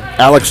 10,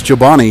 Alex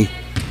Giovanni,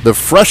 the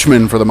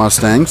freshman for the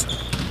Mustangs.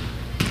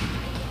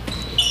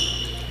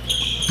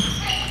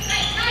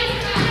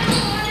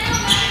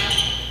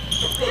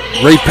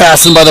 Great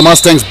passing by the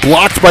Mustangs,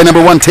 blocked by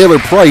number 1, Taylor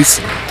Price.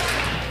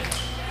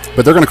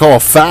 But they're going to call a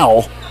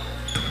foul.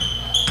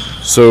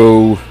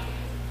 So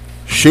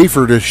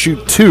Schaefer to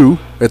shoot 2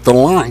 at the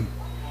line.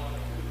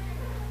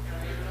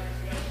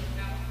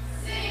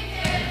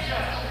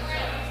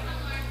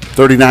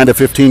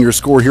 (39-15) your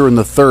score here in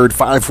the third.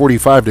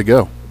 5:45 to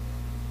go.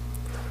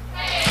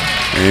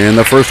 And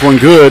the first one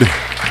good.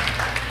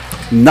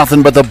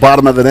 Nothing but the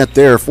bottom of the net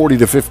there.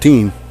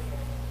 40-15.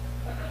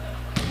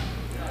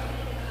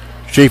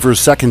 Schaefer's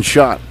second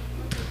shot.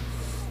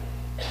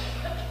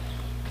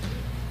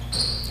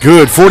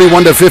 Good.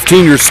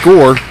 41-15 your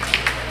score.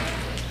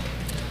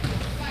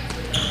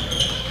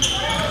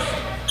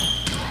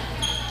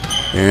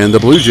 And the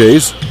Blue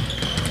Jays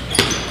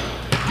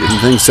getting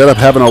things set up,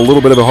 having a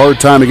little bit of a hard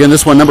time. Again,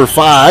 this one, number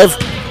 5.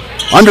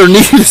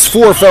 Underneath, his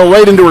 4 fell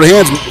right into her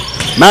hands.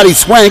 Maddie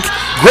Swank.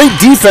 Great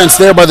defense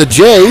there by the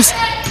Jays.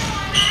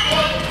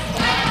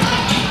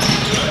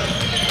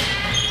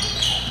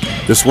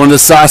 This one to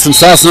Sossin.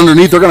 Sossin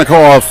underneath. They're going to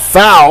call a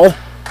foul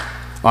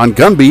on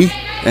Gunby,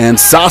 and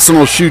Sossin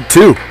will shoot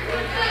 2.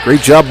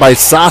 Great job by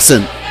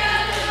Sossin.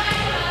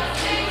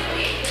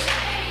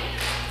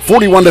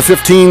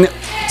 41-15.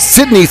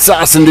 Sydney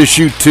Sossin to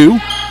shoot 2.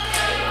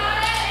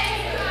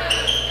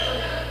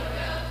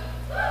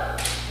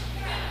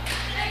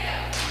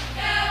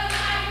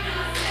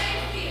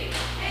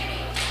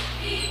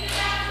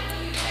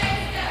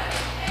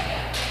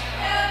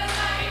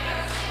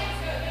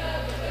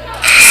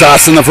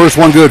 Sossin, the first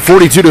one good.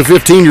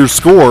 42-15 your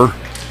score.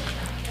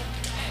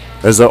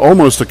 As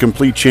almost a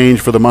complete change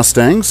for the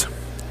Mustangs.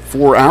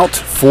 4 out,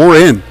 4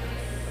 in.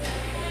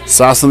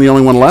 Sossin the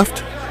only one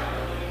left.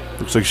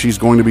 Looks like she's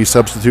going to be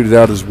substituted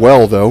out as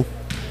well, though.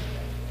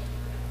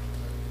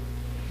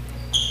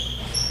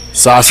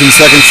 Sossin's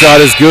second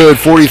shot is good.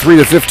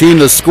 43-15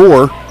 the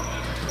score.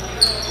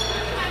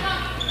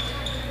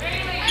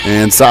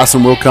 And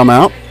Sossin will come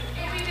out.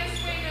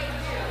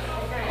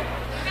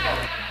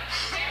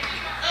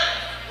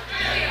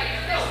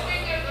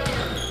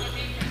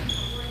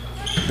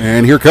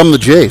 And here come the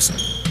Jays.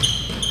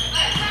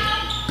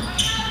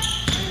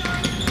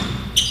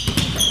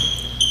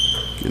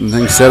 Getting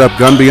things set up.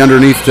 Gunby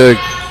underneath to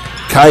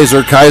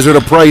Kaiser. Kaiser to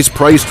Price.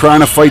 Price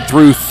trying to fight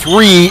through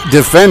 3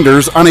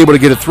 defenders. Unable to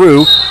get it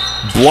through.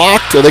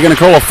 Blocked. Are they going to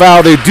call a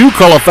foul? They do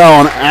call a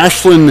foul on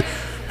Ashlyn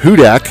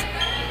Hudak.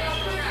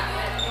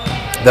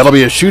 That'll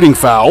be a shooting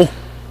foul.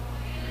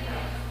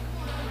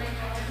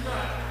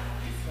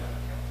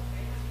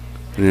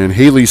 And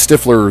Haley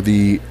Stifler,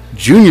 the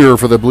junior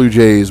for the Blue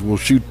Jays, will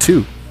shoot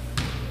 2.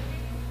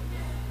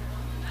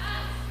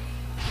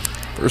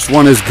 First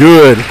one is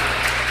good.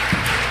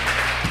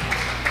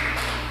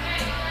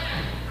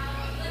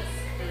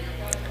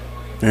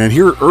 And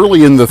here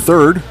early in the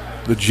third,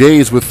 the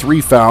Jays with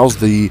 3 fouls,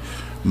 the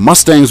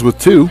Mustangs with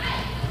 2.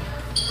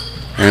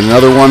 And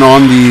another one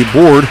on the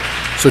board.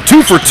 So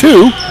 2 for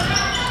 2.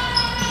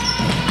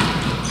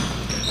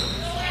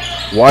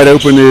 Wide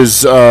open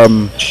is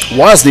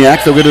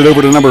Wozniak. They'll get it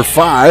over to number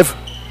 5.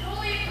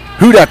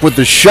 Hudak with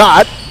the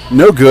shot.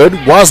 No good.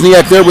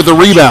 Wozniak there with the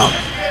rebound.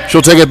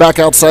 She'll take it back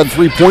outside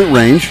 3-point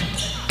range.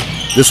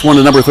 This one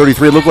to number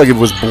 33. It looked like it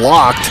was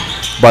blocked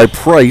by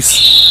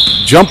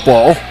Price. Jump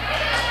ball.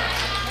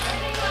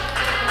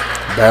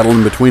 Battle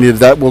in between it.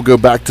 That will go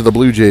back to the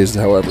Blue Jays,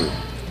 however.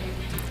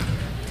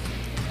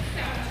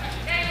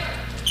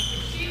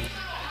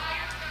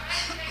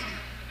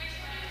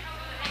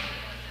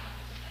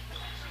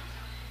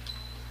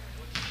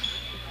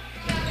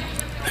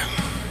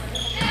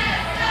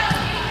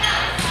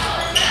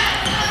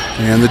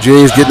 And the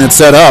Jays getting it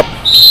set up.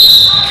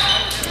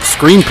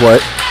 Screenplay.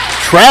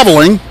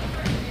 Traveling.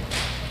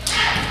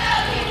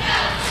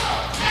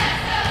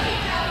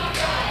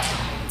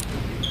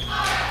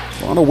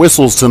 A lot of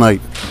whistles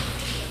tonight.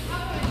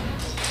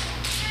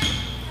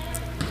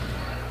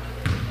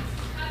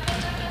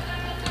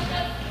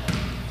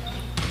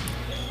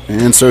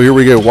 And so here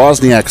we go.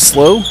 Wozniak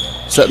slow,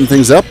 setting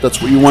things up.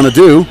 That's what you want to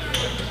do.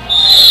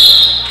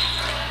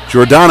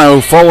 Giordano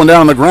falling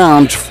down on the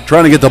ground,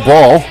 trying to get the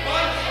ball.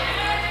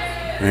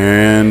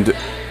 And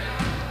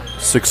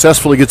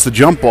successfully gets the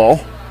jump ball,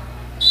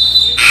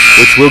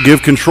 which will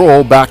give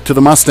control back to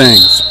the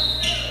Mustangs.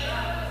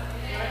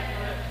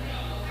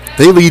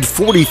 They lead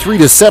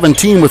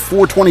 43-17 with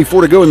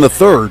 4:24 to go in the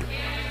third.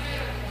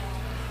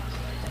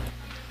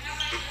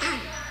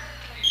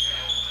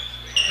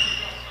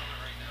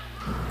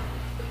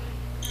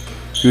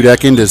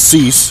 Hudak into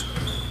Cease.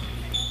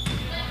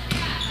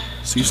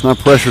 Cease not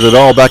pressured at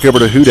all. Back over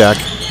to Hudak.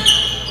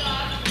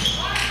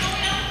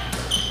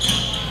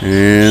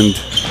 And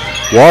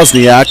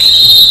Wozniak,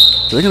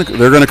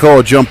 they're going to call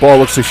a jump ball.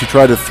 Looks like she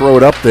tried to throw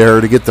it up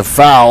there to get the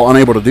foul,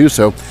 unable to do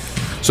so.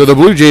 So the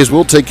Blue Jays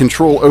will take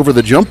control over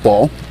the jump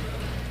ball.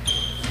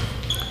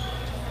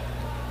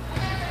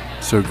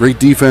 So great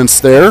defense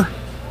there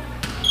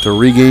to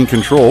regain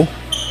control.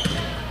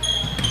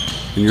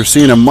 And you're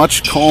seeing a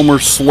much calmer,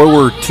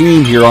 slower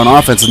team here on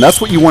offense, and that's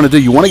what you want to do.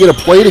 You want to get a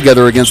play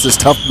together against this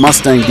tough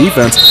Mustang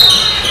defense.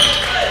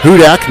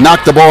 Hudak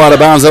knocked the ball out of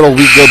bounds. That'll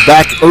go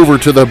back over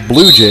to the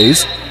Blue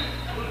Jays.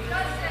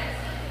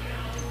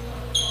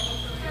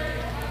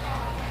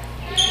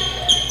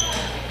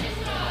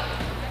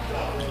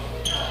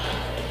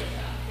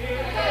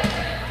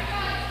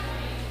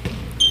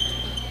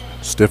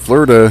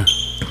 Stifler to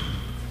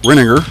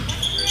Renninger,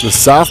 the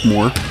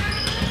sophomore.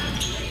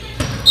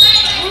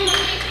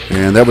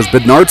 And that was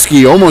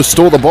Bednarski. Almost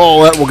stole the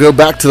ball. That will go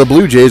back to the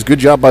Blue Jays. Good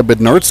job by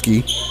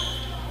Bednarski.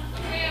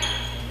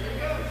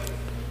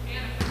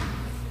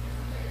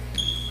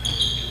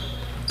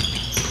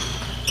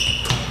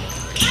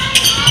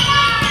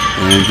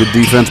 And good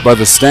defense by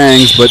the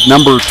Stangs. But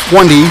number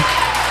 20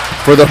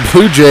 for the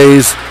Blue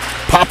Jays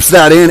pops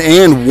that in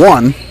and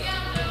one.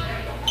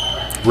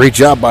 Great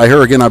job by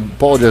her. Again, I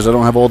apologize. I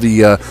don't have all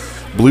the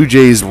Blue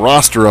Jays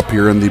roster up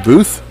here in the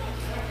booth.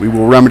 We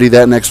will remedy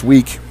that next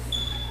week.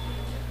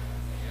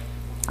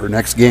 Or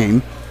next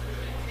game.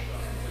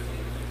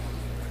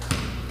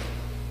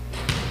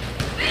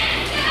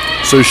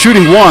 So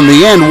shooting one,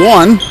 the end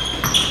one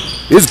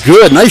is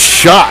good. Nice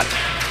shot.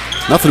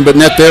 Nothing but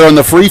net there on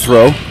the free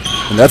throw.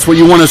 And that's what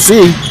you want to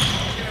see.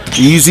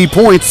 Easy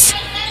points.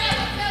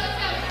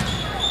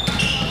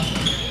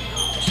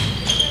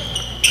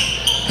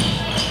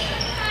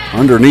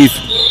 Underneath,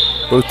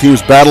 both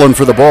teams battling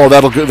for the ball.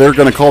 They're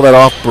going to call that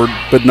off for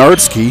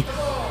Bednarski.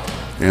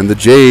 And the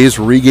Jays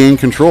regain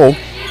control.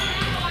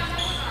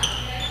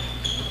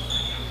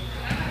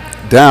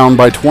 Down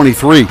by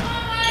 23.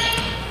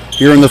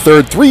 Here in the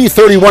third,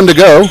 3:31 to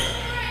go.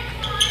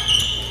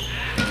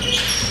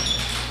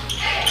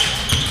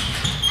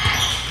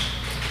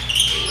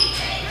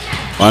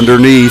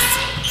 Underneath,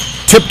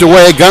 tipped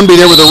away. Gunby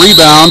there with a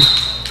rebound.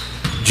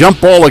 Jump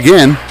ball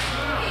again.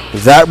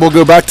 That will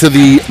go back to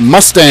the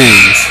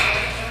Mustangs.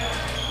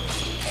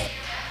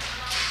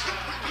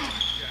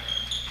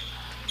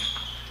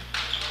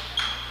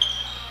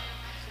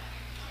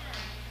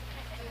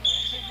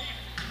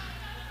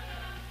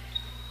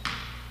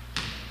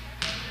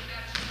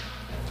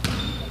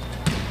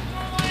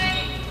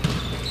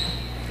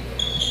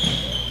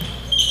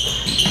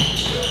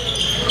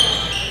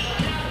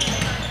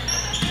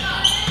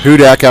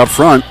 Hudak out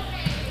front,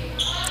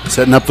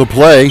 setting up the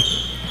play.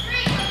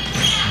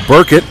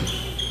 Burkett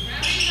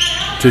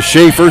to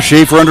Schaefer.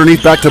 Schaefer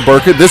underneath back to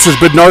Burkett. This is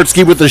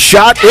Bednarski with the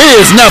shot. It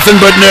is nothing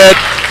but net.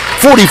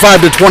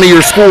 45-20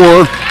 your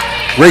score.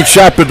 Great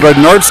shot by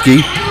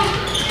Bednarski.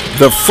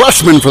 The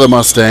freshman for the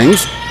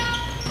Mustangs.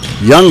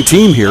 Young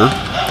team here.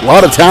 A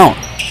lot of talent.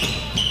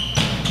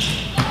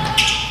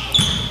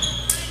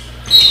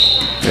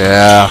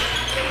 Yeah.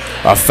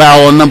 A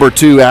foul on number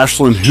 2,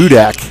 Ashlyn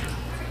Hudak.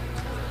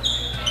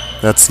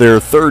 That's their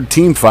third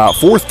team foul,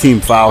 fourth team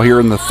foul here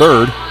in the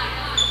third.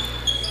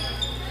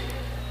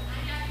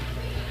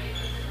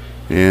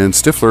 And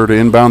Stifler to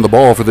inbound the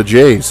ball for the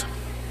Jays.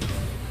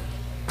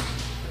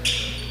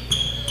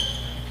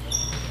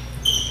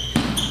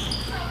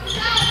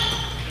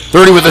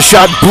 .30 with a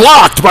shot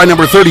blocked by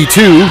number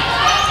 32,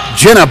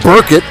 Jenna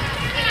Burkett.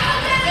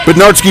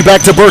 Bednarski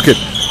back to Burkett.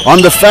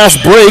 On the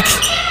fast break,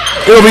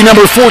 it'll be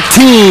number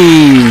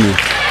 14,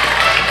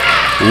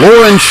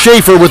 Lauren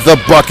Schaefer with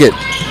the bucket.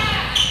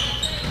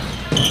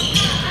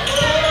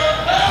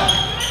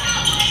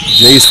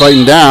 Jays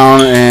fighting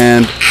down,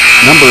 and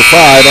number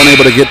 5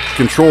 unable to get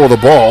control of the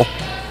ball.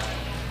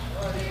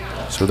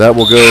 So that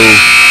will go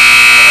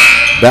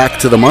back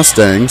to the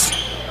Mustangs.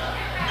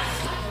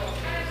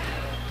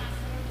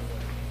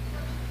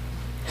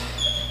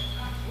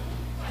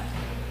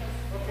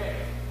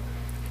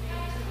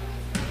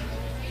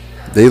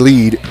 They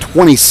lead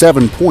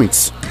 27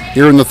 points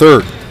here in the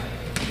third.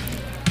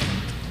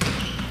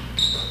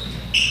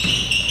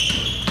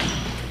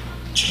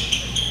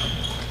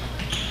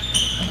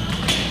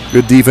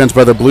 Good defense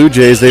by the Blue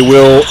Jays. They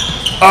will,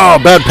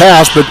 bad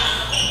pass, but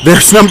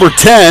there's number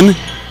 10,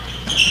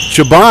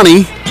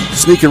 Shabani,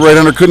 sneaking right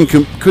under,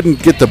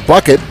 couldn't get the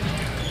bucket.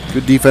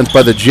 Good defense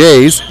by the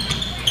Jays.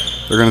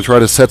 They're going to try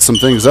to set some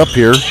things up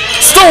here.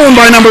 Stolen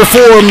by number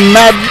 4,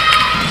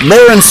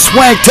 Marin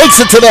Swank takes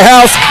it to the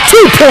house.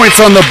 2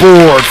 points on the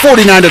board.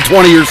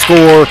 49-20 your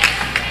score.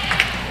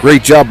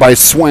 Great job by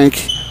Swank.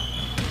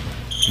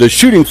 The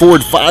shooting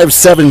forward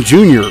 5'7"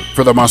 junior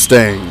for the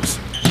Mustangs.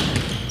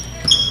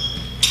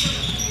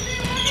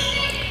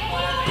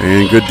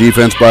 And good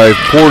defense by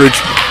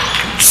Portage.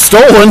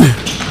 Stolen.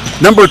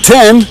 Number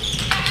 10.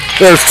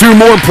 There's 2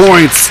 more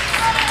points.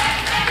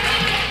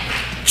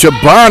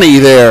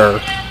 Chabani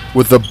there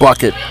with the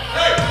bucket.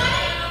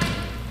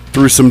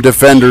 through some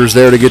defenders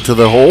there to get to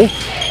the hole.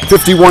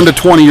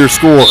 51-20 your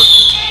score.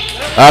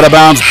 Out of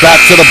bounds, back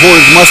to the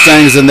Portage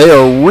Mustangs, and they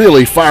are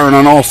really firing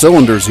on all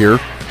cylinders here.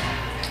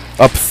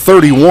 Up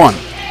 31,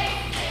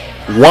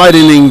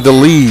 widening the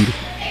lead.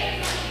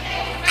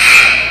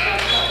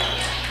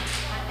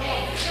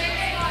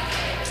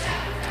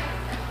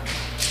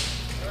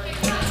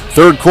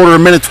 Third quarter, a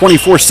minute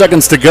 24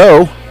 seconds to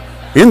go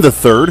in the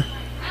third.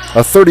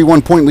 A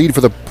 31-point lead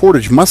for the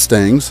Portage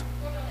Mustangs.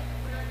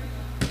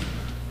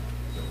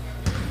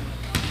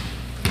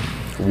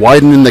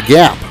 Widening the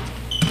gap.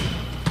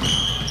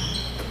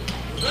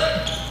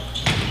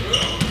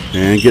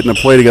 And getting a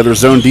play together,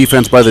 zone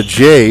defense by the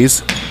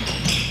Jays.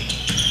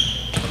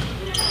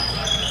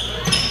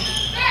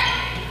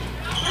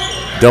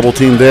 Double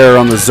team there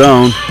on the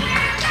zone.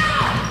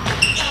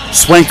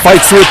 Swank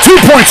fights through it. 2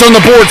 points on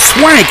the board.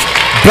 Swank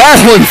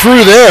battling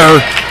through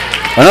there.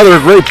 Another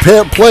great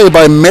play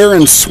by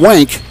Marin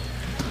Swank,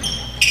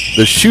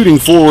 the shooting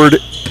forward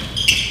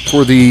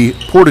for the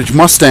Portage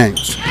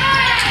Mustangs.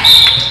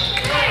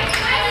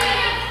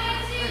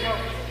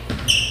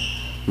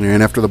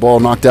 And after the ball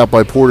knocked out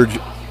by Portage,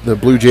 the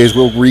Blue Jays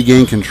will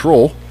regain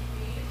control.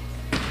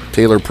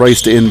 Taylor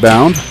Price to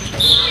inbound.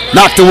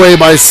 Knocked away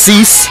by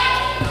Cease.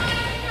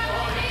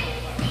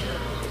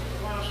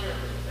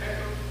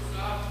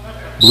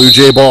 Blue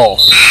Jay ball.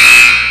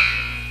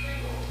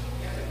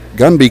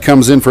 Gunby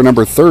comes in for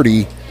number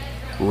 30,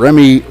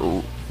 Remy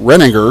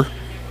Renninger,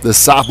 the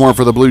sophomore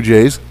for the Blue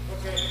Jays.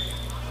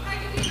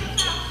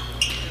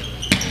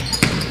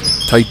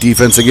 Tight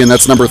defense again.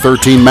 That's number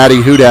 13,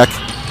 Maddie Hudak.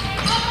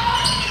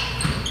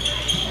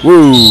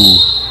 Woo.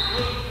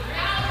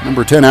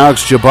 Number 10,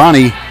 Alex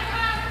Jabani,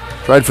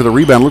 tried for the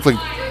rebound. Looked like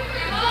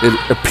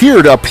it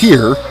appeared up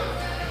here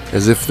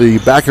as if the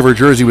back of her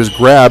jersey was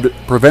grabbed,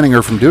 preventing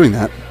her from doing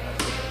that.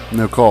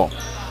 No call.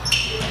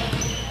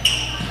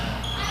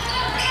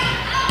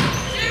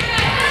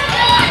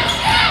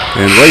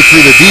 And right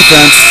through the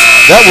defense.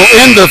 That will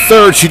end the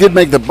third. She did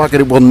make the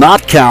bucket. It will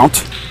not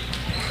count.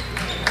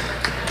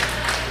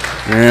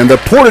 And the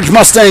Portage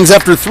Mustangs,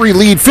 after three,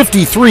 lead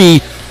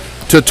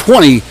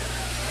 53-20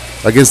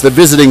 against the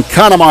visiting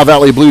Conemaugh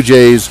Valley Blue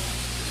Jays.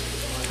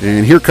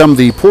 And here come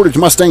the Portage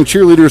Mustang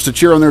cheerleaders to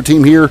cheer on their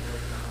team here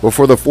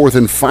before the fourth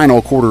and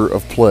final quarter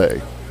of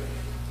play.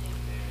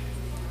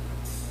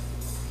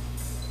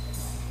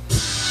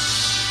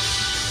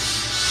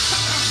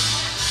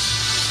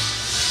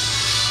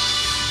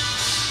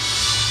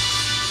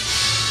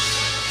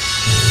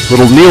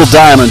 Little Neil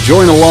Diamond,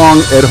 join along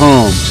at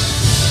home.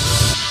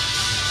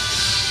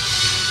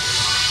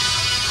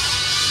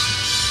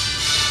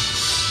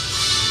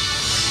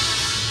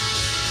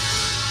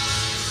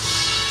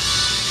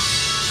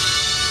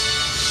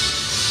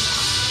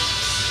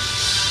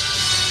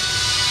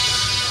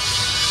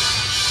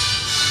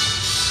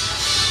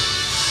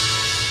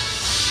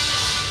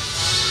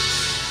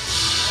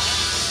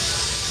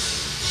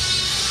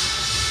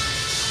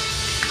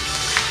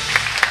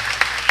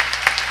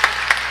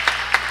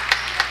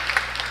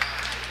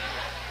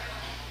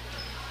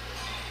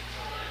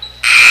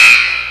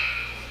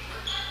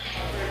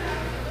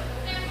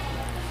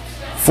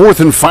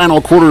 Fourth and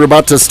final quarter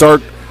about to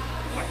start.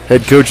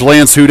 Head coach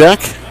Lance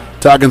Hudak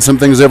talking some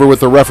things over with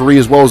the referee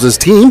as well as his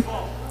team.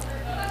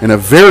 In a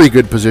very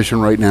good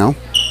position right now.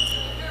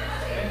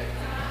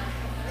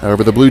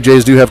 However, the Blue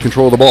Jays do have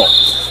control of the ball.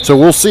 So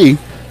we'll see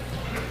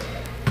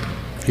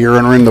here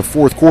in the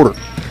fourth quarter.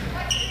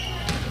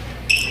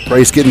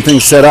 Price getting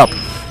things set up.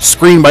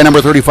 Screen by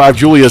number 35,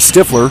 Julia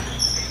Stifler.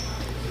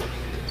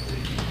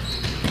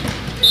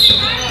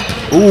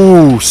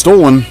 Ooh,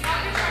 stolen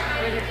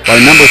by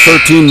number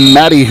 13,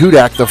 Maddie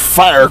Hudak, the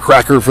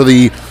firecracker for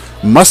the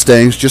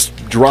Mustangs. Just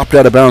dropped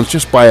out of bounds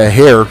just by a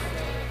hair.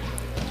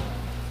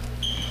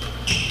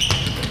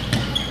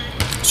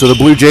 So the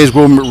Blue Jays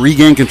will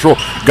regain control.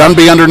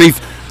 Gunby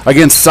underneath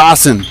against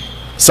Sossin.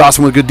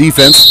 Sossin with good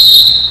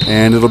defense.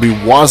 And it'll be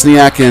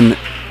Wozniak and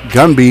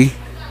Gunby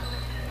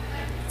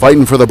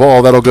fighting for the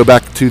ball. That'll go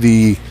back to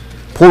the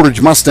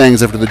Portage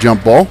Mustangs after the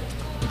jump ball.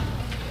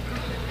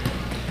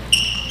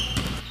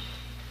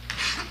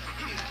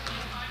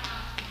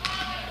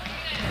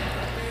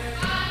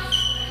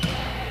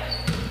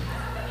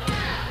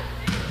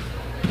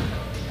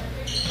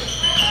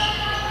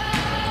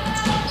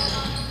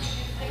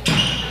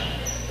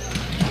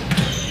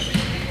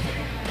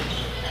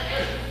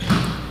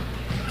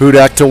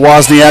 Hudak to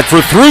Wozniak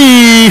for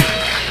three.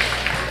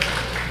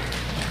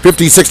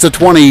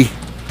 56-20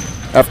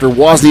 after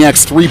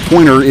Wozniak's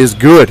three-pointer is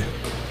good.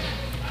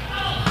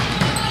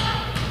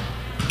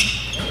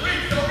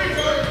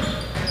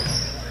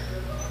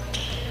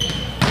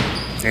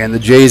 And the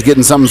Jays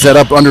getting something set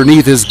up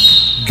underneath is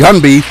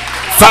Gunby.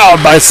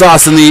 Fouled by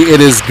Sossin. It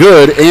is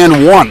good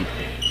and one.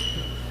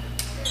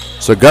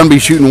 So Gunby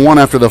shooting one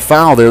after the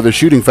foul there, the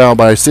shooting foul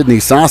by Sydney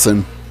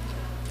Sossin.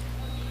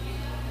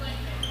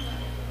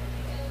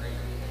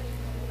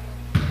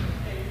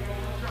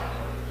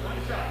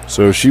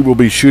 So she will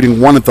be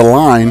shooting one at the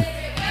line,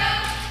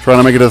 trying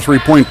to make it a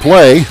three-point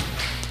play.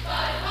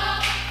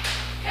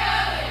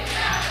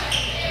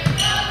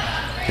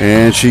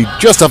 And she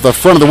just off the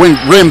front of the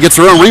rim gets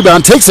her own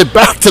rebound, takes it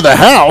back to the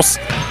house.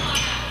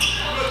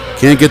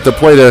 Can't get the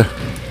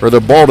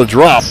the ball to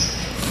drop.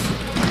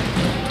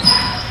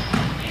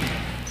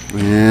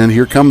 And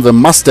here come the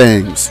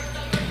Mustangs.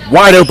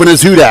 Wide open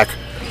is Hudak.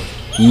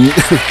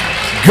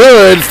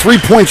 Good.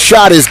 3-point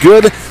shot is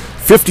good.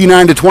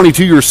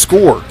 59-22 your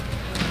score.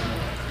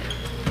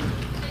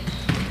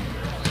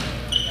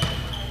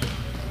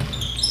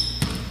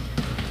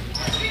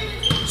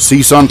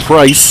 Cease on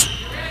Price.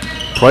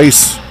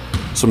 Price,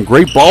 some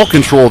great ball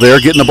control there,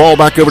 getting the ball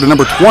back over to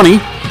number 20.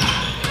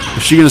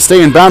 Is she going to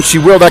stay in bounds? She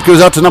will. That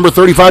goes out to number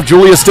 35,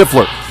 Julia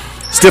Stifler.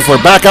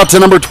 Stifler back out to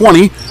number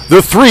 20.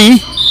 The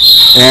three,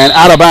 and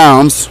out of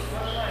bounds.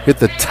 Hit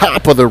the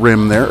top of the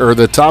rim there, or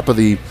the top of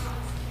the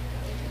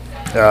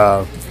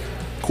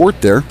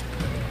court there.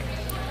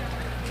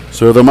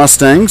 So the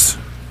Mustangs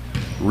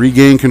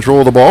regain control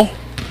of the ball.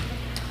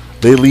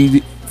 They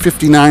lead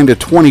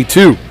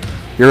 59-22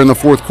 here in the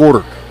fourth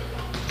quarter.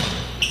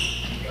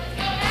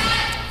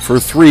 For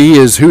three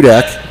is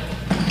Hudak.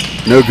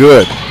 No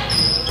good.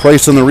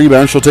 Price on the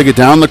rebound. She'll take it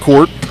down the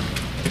court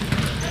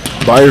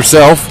by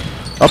herself.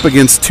 Up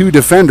against two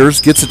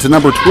defenders. Gets it to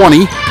number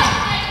 20.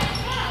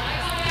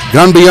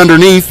 Gunby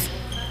underneath.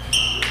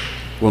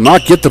 Will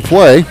not get the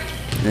play.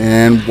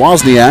 And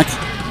Wozniak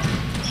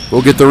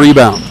will get the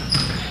rebound.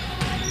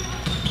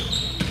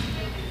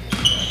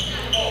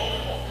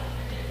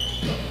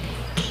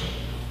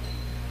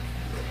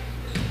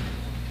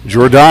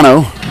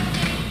 Giordano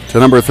to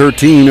number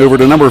 13, over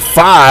to number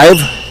 5.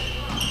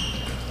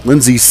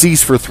 Lindsay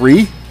Cease for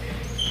three.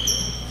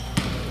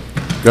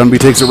 Gunby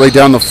takes it right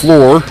down the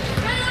floor.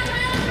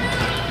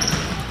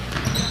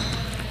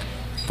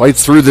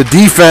 Fights through the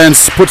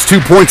defense, puts 2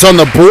 points on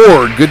the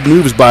board. Good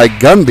moves by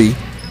Gunby.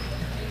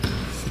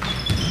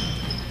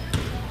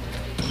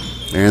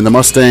 And the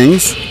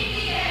Mustangs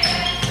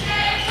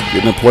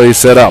getting a play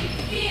set up.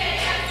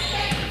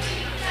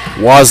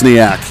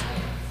 Wozniak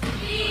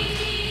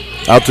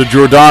out to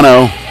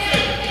Giordano.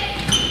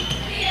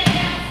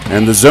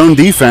 And the zone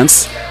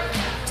defense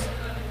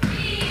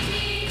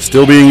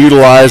still being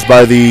utilized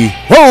by the,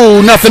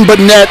 whoa, nothing but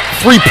net.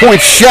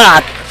 3-point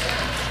shot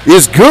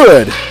is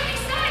good.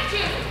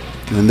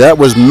 And that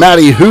was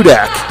Maddie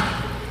Hudak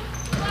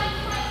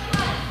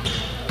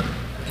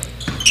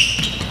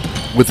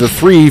with the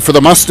three for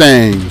the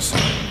Mustangs.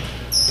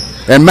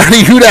 And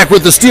Maddie Hudak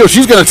with the steal.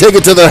 She's going to take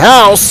it to the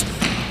house.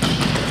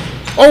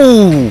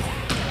 Oh!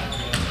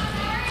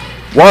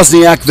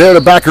 Wozniak there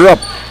to back her up.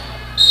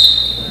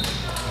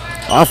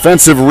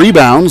 Offensive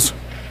rebounds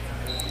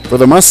for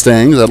the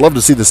Mustangs. I'd love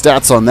to see the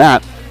stats on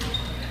that.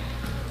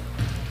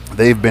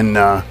 They've been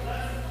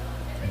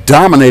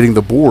dominating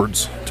the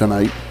boards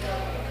tonight.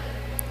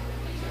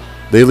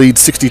 They lead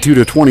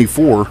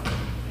 62-24.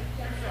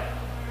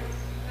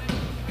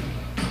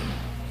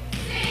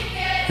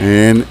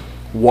 And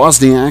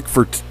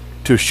Wozniak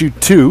to shoot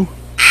two.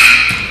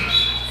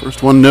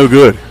 First one no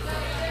good.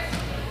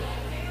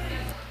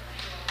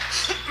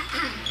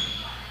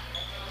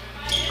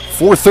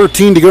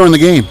 .4:13 to go in the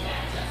game.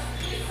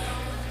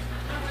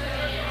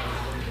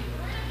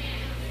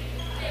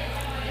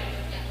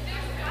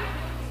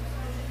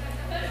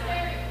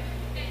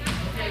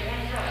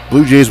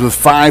 Blue Jays with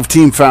 5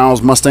 team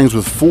fouls, Mustangs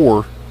with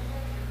 4.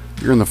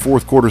 You're in the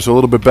fourth quarter, so a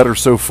little bit better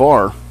so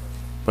far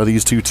by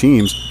these two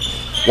teams.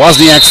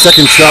 Wozniak's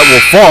second shot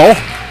will fall,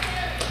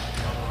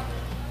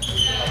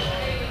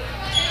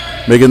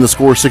 making the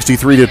score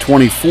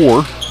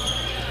 63-24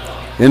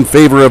 in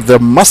favor of the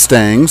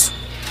Mustangs.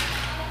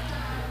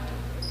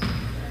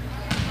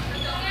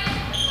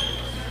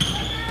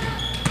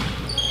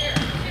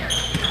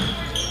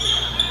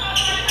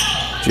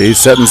 Jays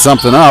setting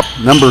something up.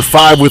 Number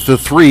 5 with the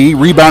three.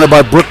 Rebounded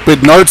by Brooke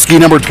Bednarski,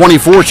 number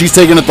 24. She's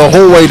taking it the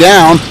whole way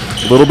down.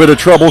 A little bit of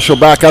trouble. She'll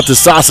back out to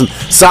Sasson.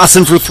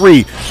 Sasson for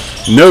three.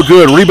 No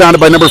good. Rebounded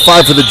by number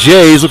 5 for the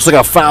Jays. Looks like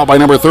a foul by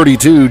number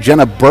 32,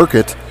 Jenna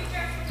Burkett.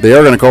 They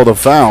are going to call the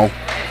foul.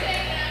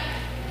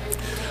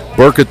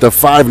 Burkett, the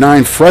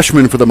 5'9"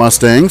 freshman for the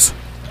Mustangs,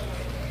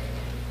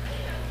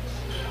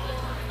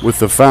 with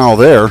the foul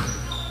there.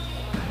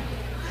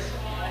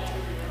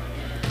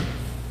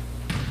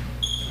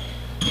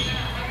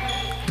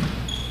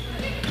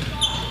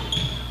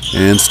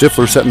 And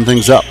Stifler setting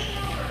things up.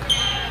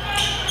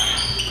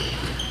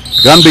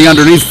 Gunby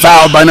underneath,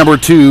 fouled by number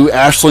 2,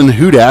 Ashlyn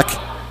Hudak.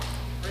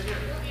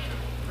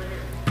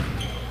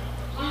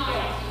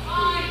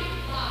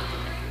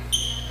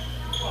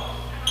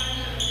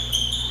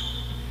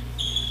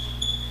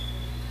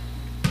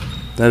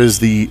 That is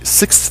the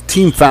 6th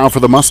team foul for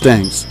the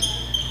Mustangs.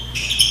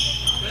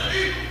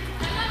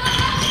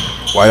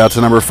 Wide out to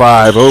number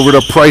 5, over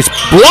to Price,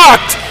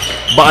 blocked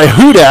by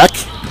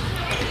Hudak.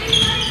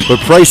 But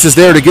Price is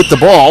there to get the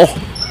ball.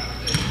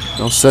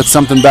 They'll set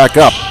something back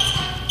up.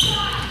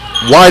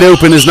 Wide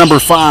open is number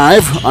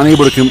 5,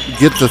 unable to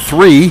get the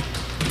three.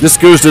 This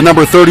goes to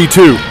number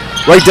 32,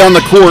 right down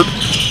the court.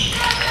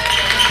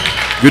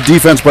 Good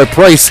defense by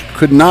Price,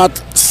 could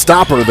not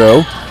stop her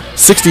though.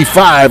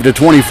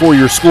 65-24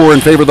 your score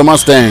in favor of the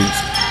Mustangs.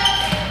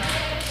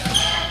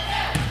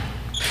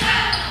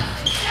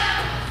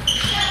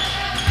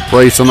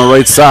 Price on the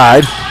right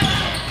side.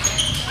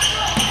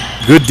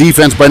 Good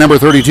defense by number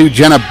 32,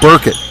 Jenna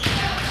Burkett.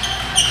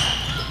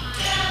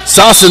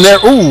 Sasson there.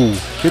 Ooh,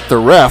 hit the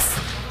ref.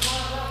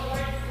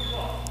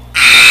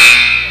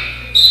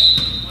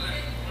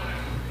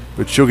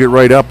 But she'll get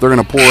right up. They're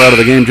going to pull her out of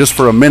the game just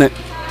for a minute.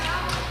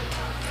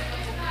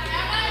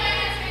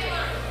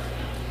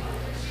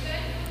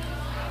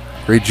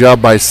 Great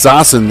job by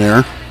Sasson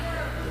there.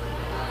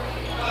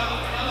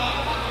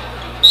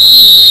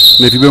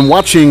 And if you've been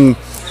watching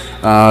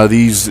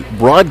these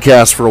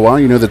broadcasts for a while,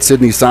 you know that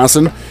Sydney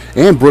Sasson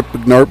and Brooke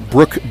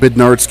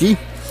Bednarski,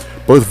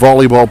 both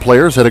volleyball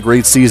players, had a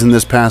great season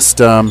this past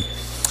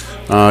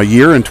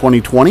year in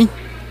 2020.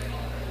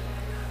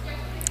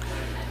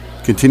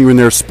 Continuing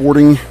their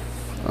sporting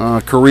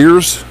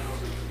careers,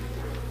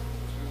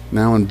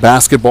 now in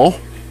basketball.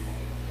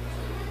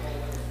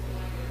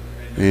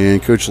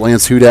 And Coach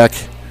Lance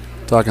Hudak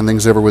talking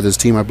things over with his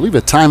team. I believe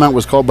a timeout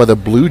was called by the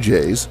Blue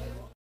Jays.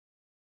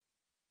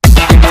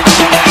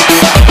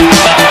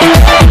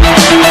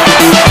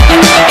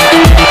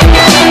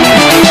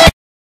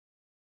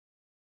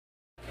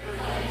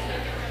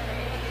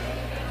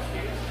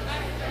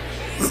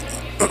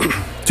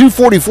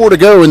 .244 to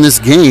go in this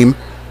game.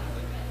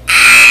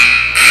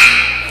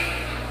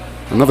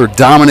 Another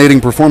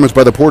dominating performance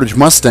by the Portage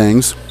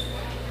Mustangs.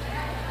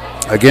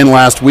 Again,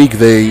 last week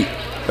they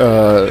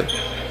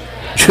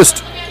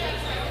just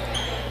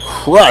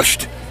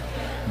crushed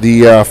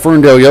the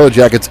Ferndale Yellow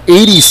Jackets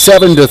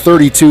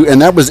 87-32,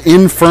 and that was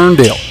in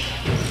Ferndale.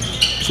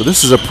 So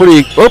this is a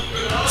pretty,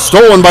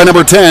 stolen by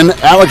number 10,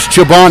 Alex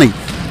Chobani.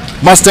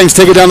 Mustangs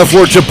take it down the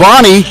floor.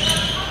 Chobani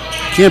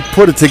can't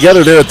put it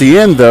together there at the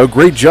end, though.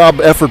 Great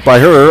job effort by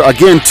her.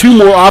 Again, 2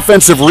 more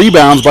offensive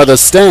rebounds by the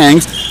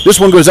Stangs. This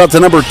one goes out to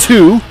number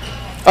 2.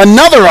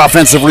 Another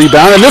offensive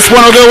rebound, and this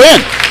one will go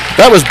in.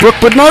 That was Brooke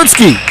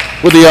Bednarski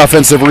with the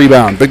offensive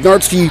rebound.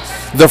 Bednarski,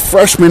 the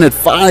freshman at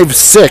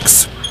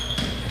 5'6".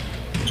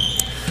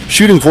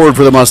 Shooting forward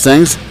for the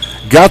Mustangs.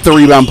 Got the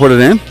rebound, put it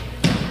in.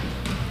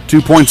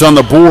 2 points on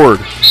the board.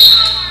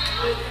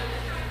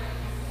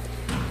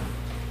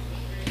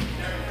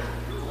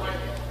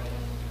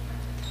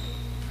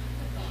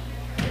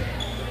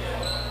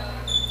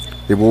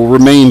 It will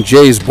remain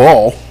Jay's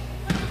ball.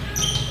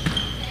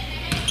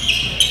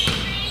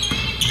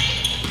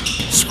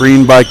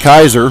 Screened by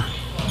Kaiser.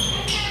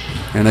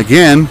 And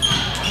again,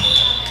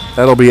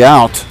 that'll be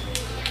out.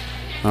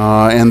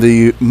 And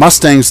the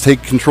Mustangs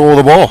take control of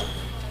the ball.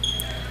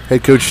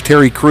 Head coach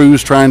Terry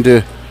Cruz trying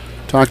to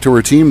talk to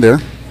her team there.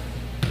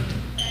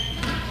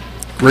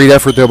 Great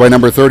effort, though, by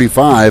number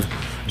 35,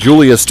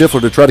 Julia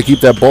Stifler, to try to keep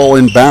that ball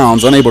in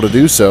bounds. Unable to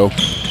do so.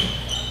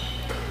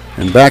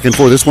 And back and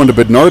forth. This one to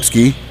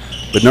Bednarski.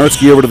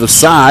 Bednarski over to the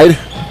side.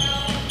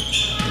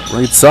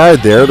 Right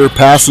side there. They're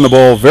passing the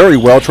ball very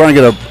well, trying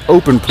to get an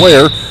open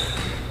player.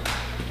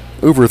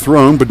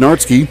 Overthrown.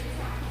 Bednarski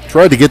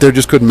tried to get there,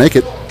 just couldn't make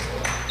it.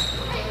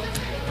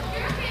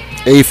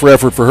 A for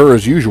effort for her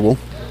as usual.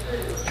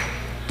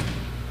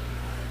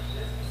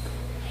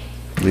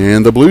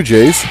 And the Blue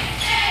Jays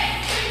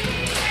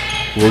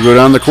will go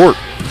down the court.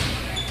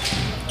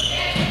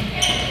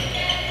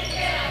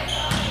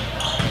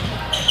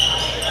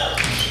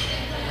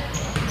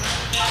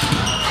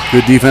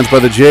 Good defense by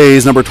the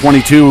Jays. Number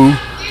 22,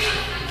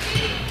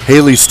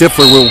 Haley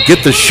Stifler, will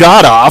get the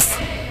shot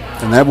off,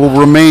 and that will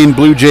remain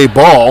Blue Jay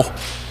ball.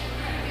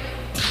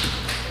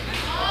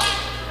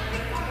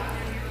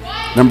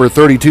 Number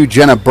 32,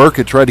 Jenna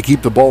Burkett, tried to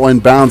keep the ball in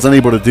bounds,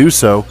 unable to do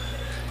so.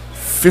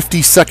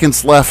 50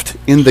 seconds left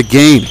in the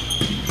game.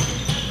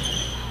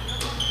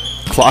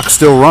 Clock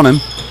still running.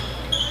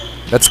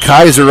 That's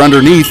Kaiser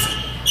underneath.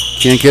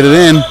 Can't get it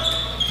in.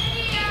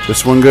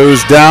 This one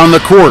goes down the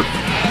court.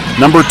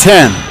 Number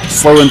 10,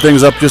 slowing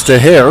things up just a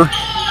hair.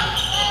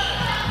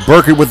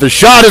 Burkett with the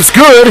shot. It's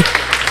good.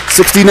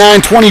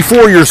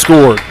 69-24 your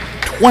score.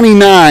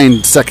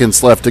 29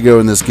 seconds left to go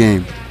in this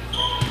game.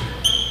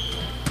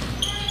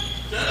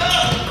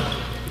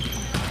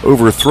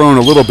 Overthrown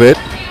a little bit.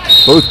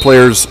 Both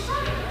players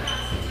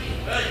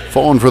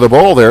falling for the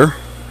ball there.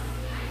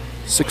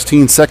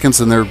 16 seconds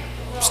and they're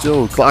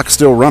still, clock's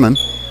still running.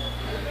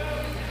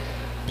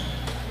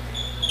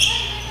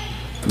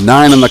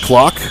 9 on the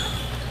clock.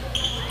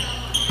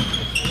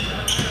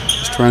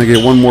 Just trying to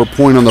get one more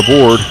point on the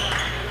board.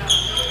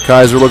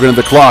 Kaiser looking at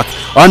the clock.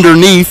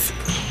 Underneath.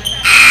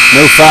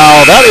 No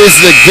foul. That is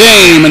the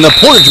game, and the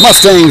Portage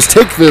Mustangs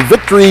take the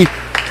victory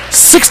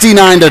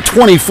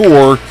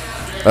 69-24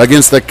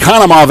 against the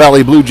Conemaugh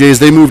Valley Blue Jays.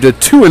 They moved to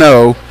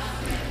 2-0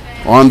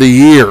 on the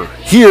year.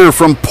 Here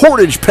from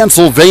Portage,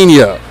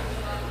 Pennsylvania,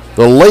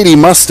 the Lady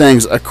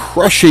Mustangs, a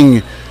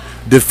crushing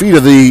defeat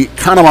of the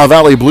Conemaugh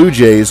Valley Blue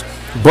Jays.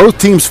 Both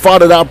teams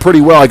fought it out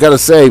pretty well, I got to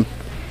say.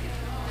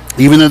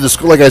 Even though the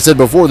score, like I said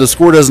before, the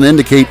score doesn't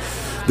indicate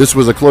this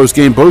was a close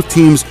game. Both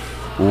teams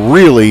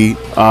really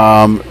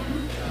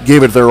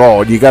gave it their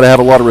all. You got to have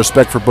a lot of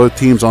respect for both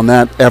teams on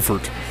that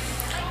effort.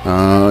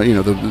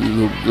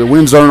 The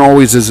wins aren't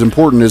always as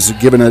important as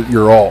giving it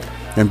your all,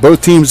 and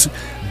both teams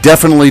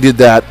definitely did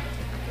that.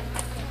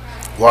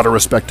 A lot of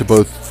respect to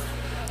both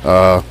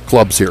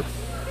clubs here.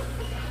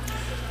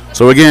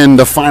 So again,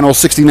 the final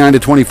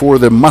 69-24,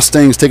 the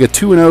Mustangs take a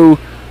 2-0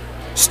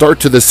 start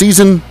to the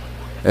season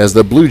as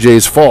the Blue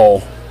Jays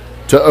fall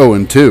to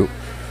 0-2.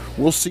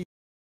 We'll see.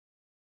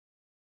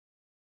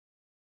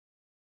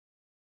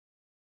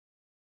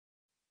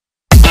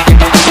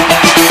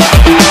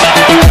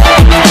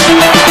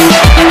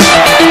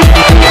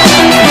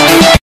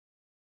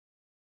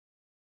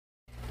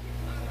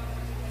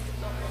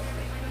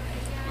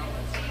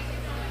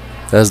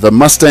 As the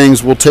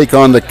Mustangs will take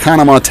on the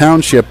Conemaugh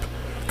Township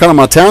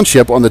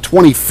on the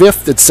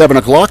 25th at 7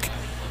 o'clock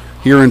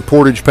here in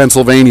Portage,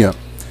 Pennsylvania.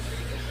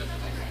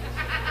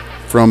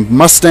 From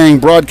Mustang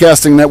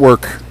Broadcasting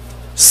Network,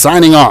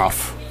 signing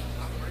off.